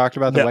 right? Have we talked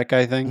about the wet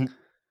guy thing?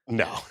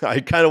 No,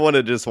 I kind of want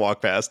to just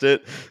walk past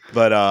it,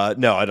 but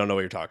no, I don't know what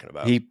you're talking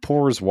about. He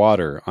pours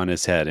water on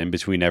his head in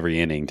between every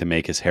inning to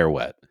make his hair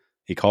wet.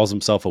 He calls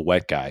himself a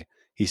wet guy.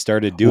 He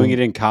started doing it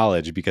in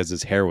college because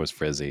his hair was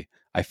frizzy.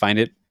 I find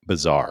it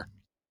bizarre.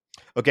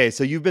 Okay,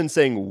 so you've been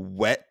saying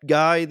wet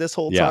guy this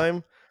whole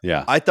time?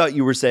 Yeah. I thought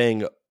you were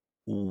saying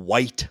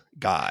white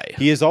guy.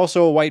 He is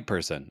also a white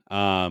person.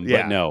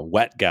 But no,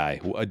 wet guy.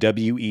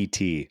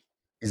 W-E-T.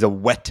 He's a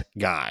wet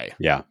guy.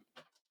 Yeah.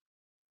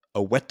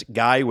 A wet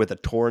guy with a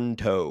torn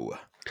toe.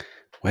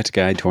 Wet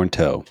guy, torn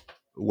toe.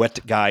 Wet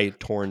guy,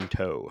 torn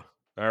toe.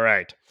 All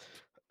right.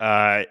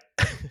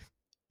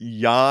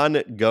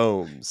 Yan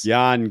Gomes.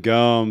 Yan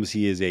Gomes.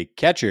 He is a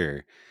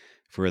catcher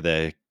for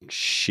the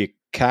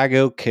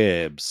Chicago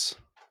Cubs.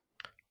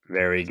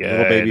 Very good.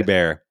 Little baby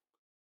bear.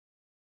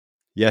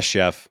 Yes,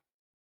 chef.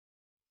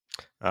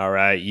 All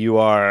right. You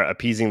are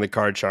appeasing the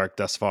card shark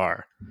thus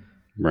far.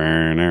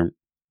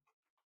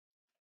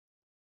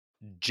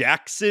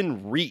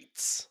 Jackson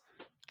Reitz.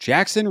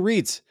 Jackson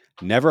Reitz.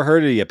 Never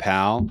heard of you,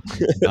 pal.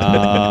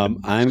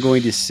 I'm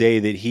going to say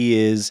that he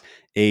is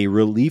a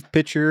relief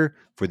pitcher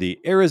for the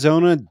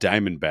Arizona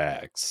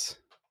Diamondbacks.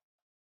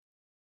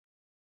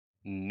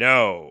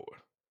 No.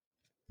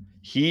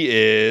 He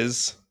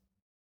is.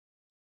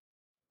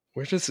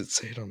 Where does it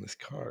say it on this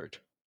card?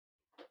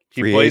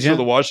 He plays for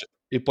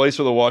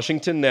the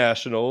Washington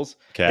Nationals,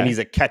 and he's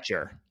a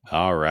catcher.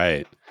 All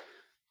right.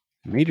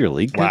 Major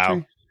league catcher?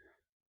 Wow.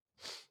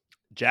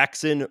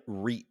 Jackson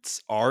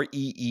Reitz,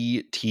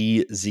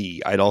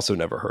 R-E-E-T-Z. I'd also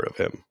never heard of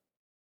him.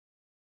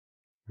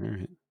 All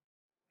right.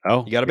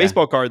 Oh, you got a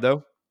baseball card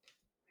though.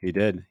 He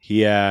did.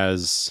 He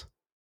has.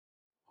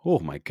 Oh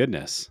my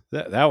goodness.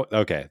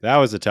 Okay. That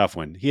was a tough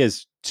one. He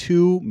has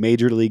 2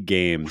 major league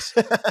games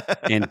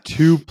and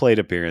 2 plate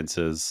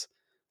appearances.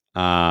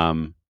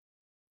 Wow.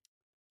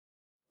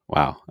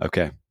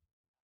 Okay.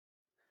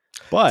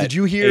 But did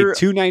you hear a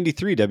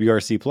 293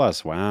 WRC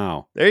plus?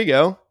 Wow. There you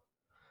go.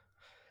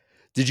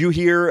 Did you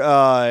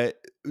hear?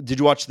 Did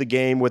you watch the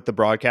game with the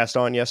broadcast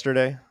on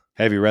yesterday?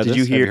 Have you read this?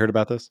 Have you heard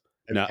about this?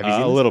 No,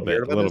 a little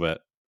bit.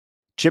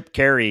 Chip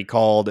Carey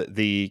called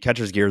the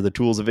catcher's gear the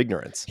tools of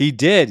ignorance. He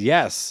did,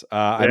 yes.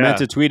 I meant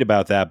to tweet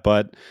about that,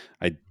 but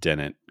I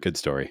didn't. Good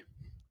story.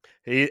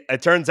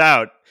 It turns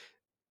out,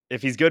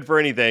 if he's good for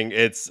anything,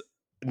 it's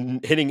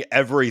hitting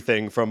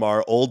everything from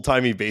our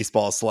old-timey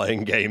baseball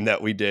slang game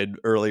that we did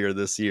earlier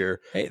this year.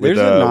 Hey, there's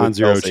a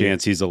non-zero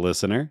chance he's a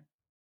listener.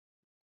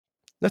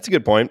 That's a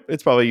good point.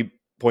 It's probably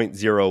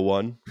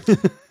 0.01.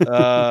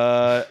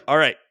 All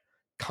right.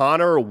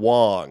 Connor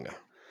Wong.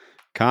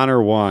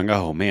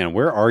 Oh man,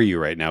 where are you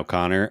right now,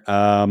 Connor?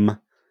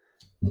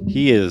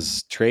 He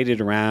is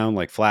traded around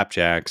like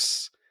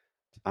flapjacks.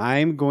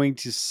 I'm going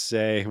to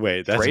say,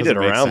 wait, that traded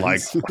around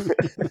like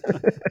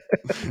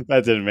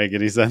that didn't make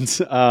any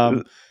sense.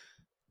 I'm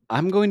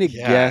going to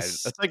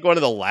guess that's like one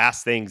of the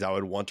last things I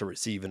would want to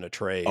receive in a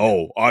trade.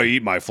 Oh, I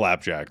eat my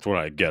flapjacks when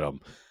I get them.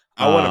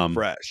 I want them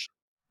fresh.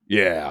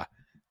 Yeah.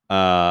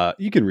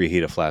 You can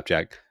reheat a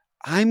flapjack.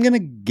 I'm going to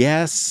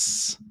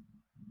guess.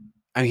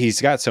 I mean,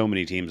 he's got so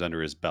many teams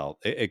under his belt.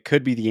 It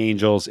could be the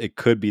Angels. It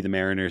could be the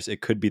Mariners.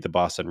 It could be the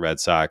Boston Red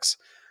Sox.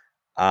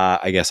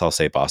 I guess I'll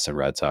say Boston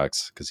Red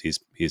Sox because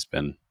he's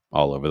been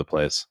all over the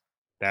place.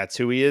 That's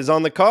who he is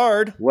on the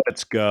card.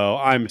 Let's go.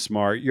 I'm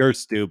smart. You're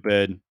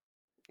stupid.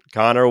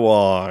 Connor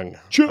Wong.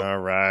 Sure. All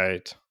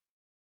right.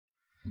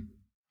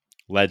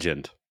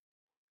 Legend.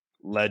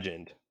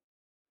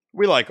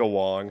 We like a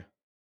Wong.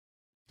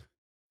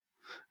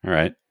 All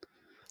right.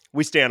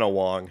 We stand a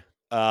Wong.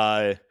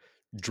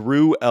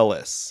 Drew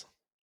Ellis.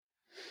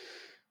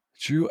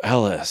 Drew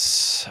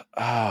Ellis.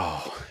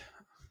 Oh,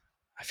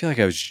 I feel like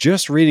I was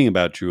just reading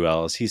about Drew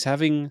Ellis. He's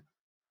having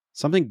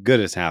something good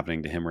is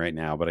happening to him right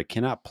now, but I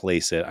cannot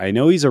place it. I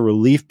know he's a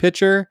relief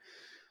pitcher.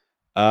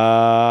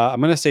 I'm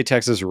going to say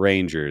Texas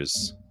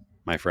Rangers,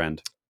 my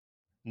friend.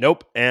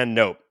 Nope and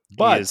nope.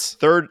 But he is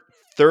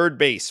third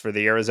base for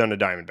the Arizona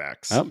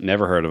Diamondbacks. Oh,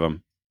 never heard of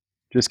him.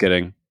 Just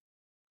kidding.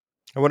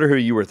 I wonder who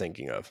you were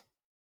thinking of.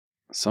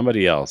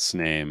 Somebody else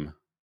name.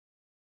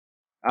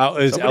 Oh,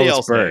 it was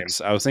Ellis Burks.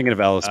 I was thinking of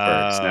Ellis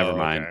Burks. Never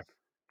mind. Okay.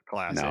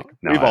 Classic.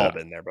 No, We've all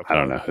been there before. I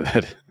don't know who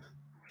that is.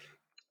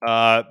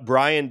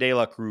 Brian De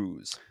La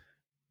Cruz.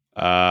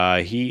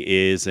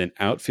 He is an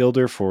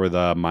outfielder for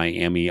the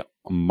Miami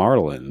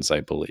Marlins,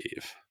 I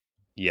believe.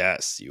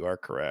 Yes, you are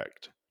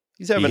correct.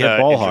 He's having an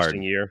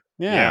interesting year.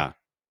 Yeah.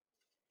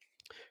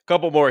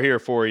 Couple more here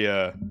for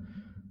you.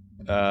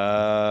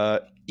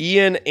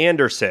 Ian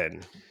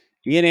Anderson.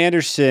 Ian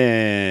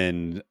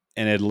Anderson,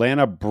 an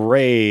Atlanta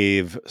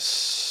Brave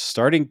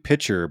starting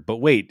pitcher. But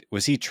wait,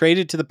 was he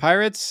traded to the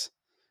Pirates?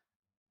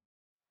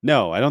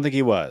 No, I don't think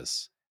he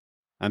was.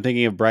 I'm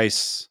thinking of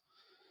Bryce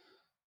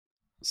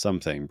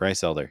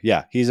Elder.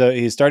 Yeah,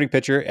 he's starting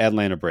pitcher,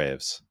 Atlanta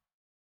Braves.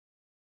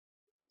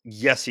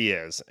 Yes, he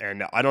is.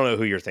 And I don't know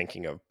who you're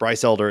thinking of.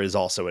 Bryce Elder is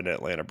also an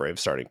Atlanta Braves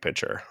starting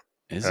pitcher.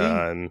 Is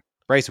he?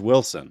 Bryce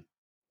Wilson.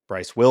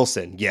 Bryce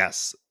Wilson,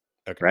 yes.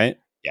 Okay. Right?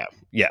 Yeah.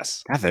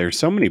 Yes. God, there's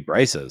so many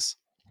Bryces.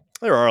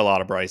 There are a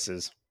lot of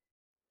Bryces.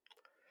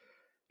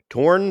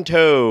 Torn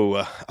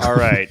toe. All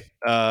right.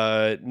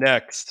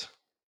 Next.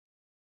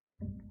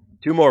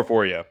 Two more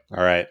for you.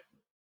 All right.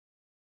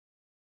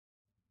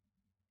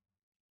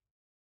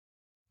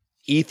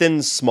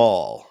 Ethan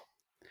Small.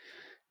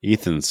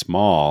 Ethan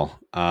Small.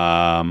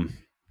 Dang,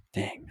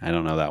 I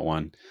don't know that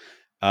one.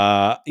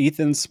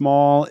 Ethan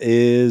Small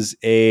is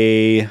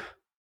he's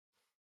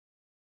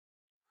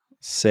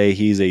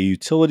a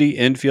utility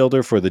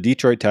infielder for the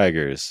Detroit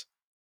Tigers.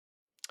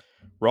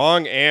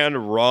 Wrong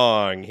and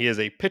wrong. He is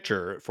a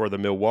pitcher for the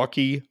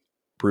Milwaukee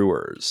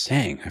Brewers.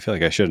 Dang, I feel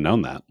like I should have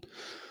known that.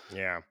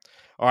 Yeah.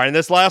 All right, and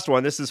this last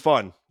one, this is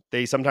fun.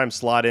 They sometimes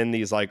slot in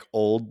these like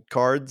old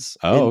cards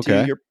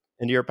into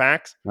your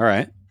packs. All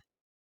right.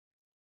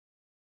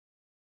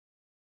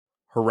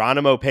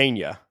 Geronimo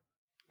Pena.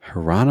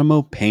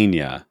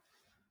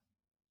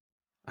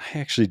 I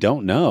actually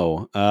don't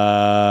know.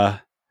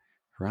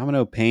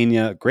 Geronimo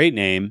Pena, great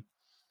name.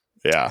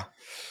 Yeah.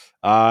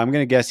 I'm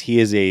going to guess he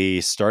is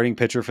a starting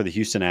pitcher for the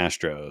Houston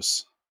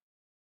Astros.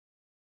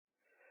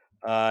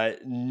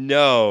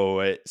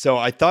 No. So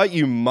I thought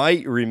you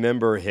might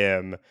remember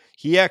him.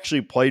 He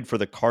actually played for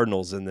the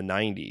Cardinals in the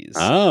 90s.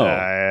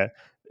 Oh.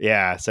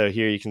 Yeah. So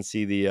here you can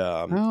see the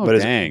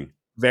dang.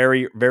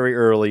 Very, very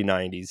early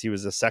 90s. He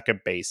was a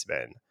second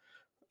baseman.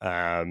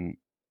 I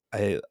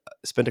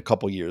spent a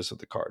couple years with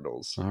the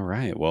Cardinals. All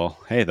right. Well,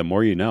 hey, the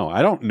more you know.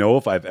 I don't know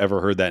if I've ever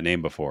heard that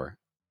name before,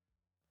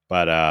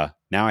 but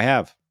now I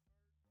have.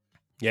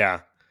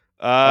 Yeah.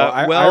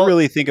 I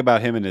really think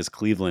about him in his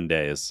Cleveland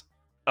days.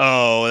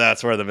 Oh,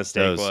 that's where the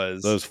mistake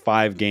was. Those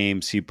 5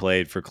 games he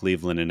played for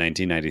Cleveland in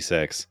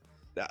 1996.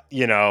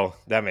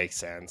 That makes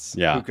sense.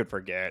 Yeah. Who could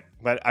forget?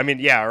 But I mean,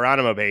 yeah,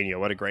 Geronimo Pena,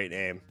 what a great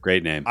name.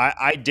 Great name.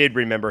 I did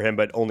remember him,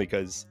 but only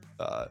because,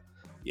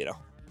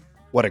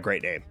 what a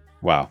great name.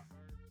 Wow.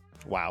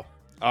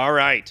 All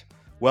right.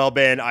 Well,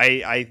 Ben,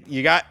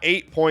 you got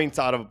 8 points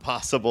out of a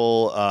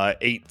possible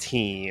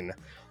 18.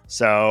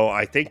 So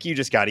I think you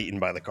just got eaten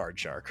by the card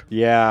shark.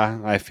 Yeah,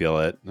 I feel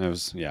it. It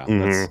was,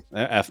 that's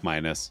F-.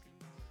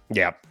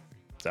 Yeah.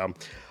 So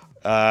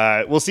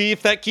we'll see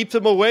if that keeps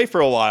him away for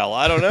a while.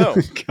 I don't know.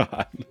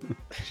 God,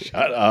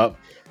 shut up.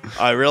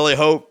 I really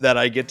hope that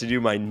I get to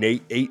do my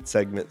Nate 8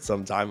 segment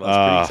sometime. I was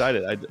pretty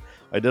excited.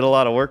 I did a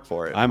lot of work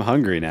for it. I'm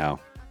hungry now.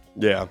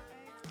 Yeah.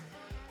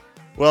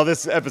 Well,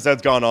 this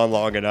episode's gone on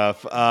long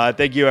enough.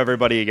 Thank you,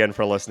 everybody, again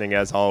for listening.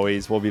 As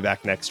always, we'll be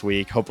back next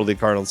week. Hopefully, the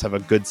Cardinals have a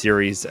good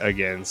series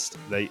against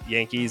the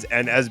Yankees.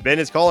 And as Ben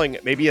is calling,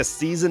 maybe a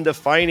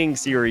season-defining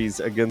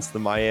series against the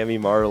Miami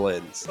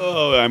Marlins.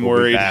 Oh, I'm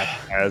worried.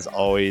 As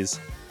always,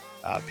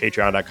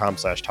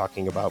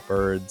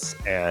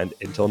 patreon.com/talkingaboutbirds. And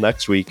until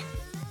next week,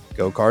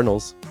 go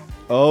Cardinals.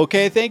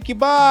 Okay, thank you.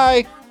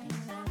 Bye.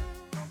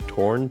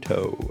 Torn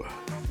toe.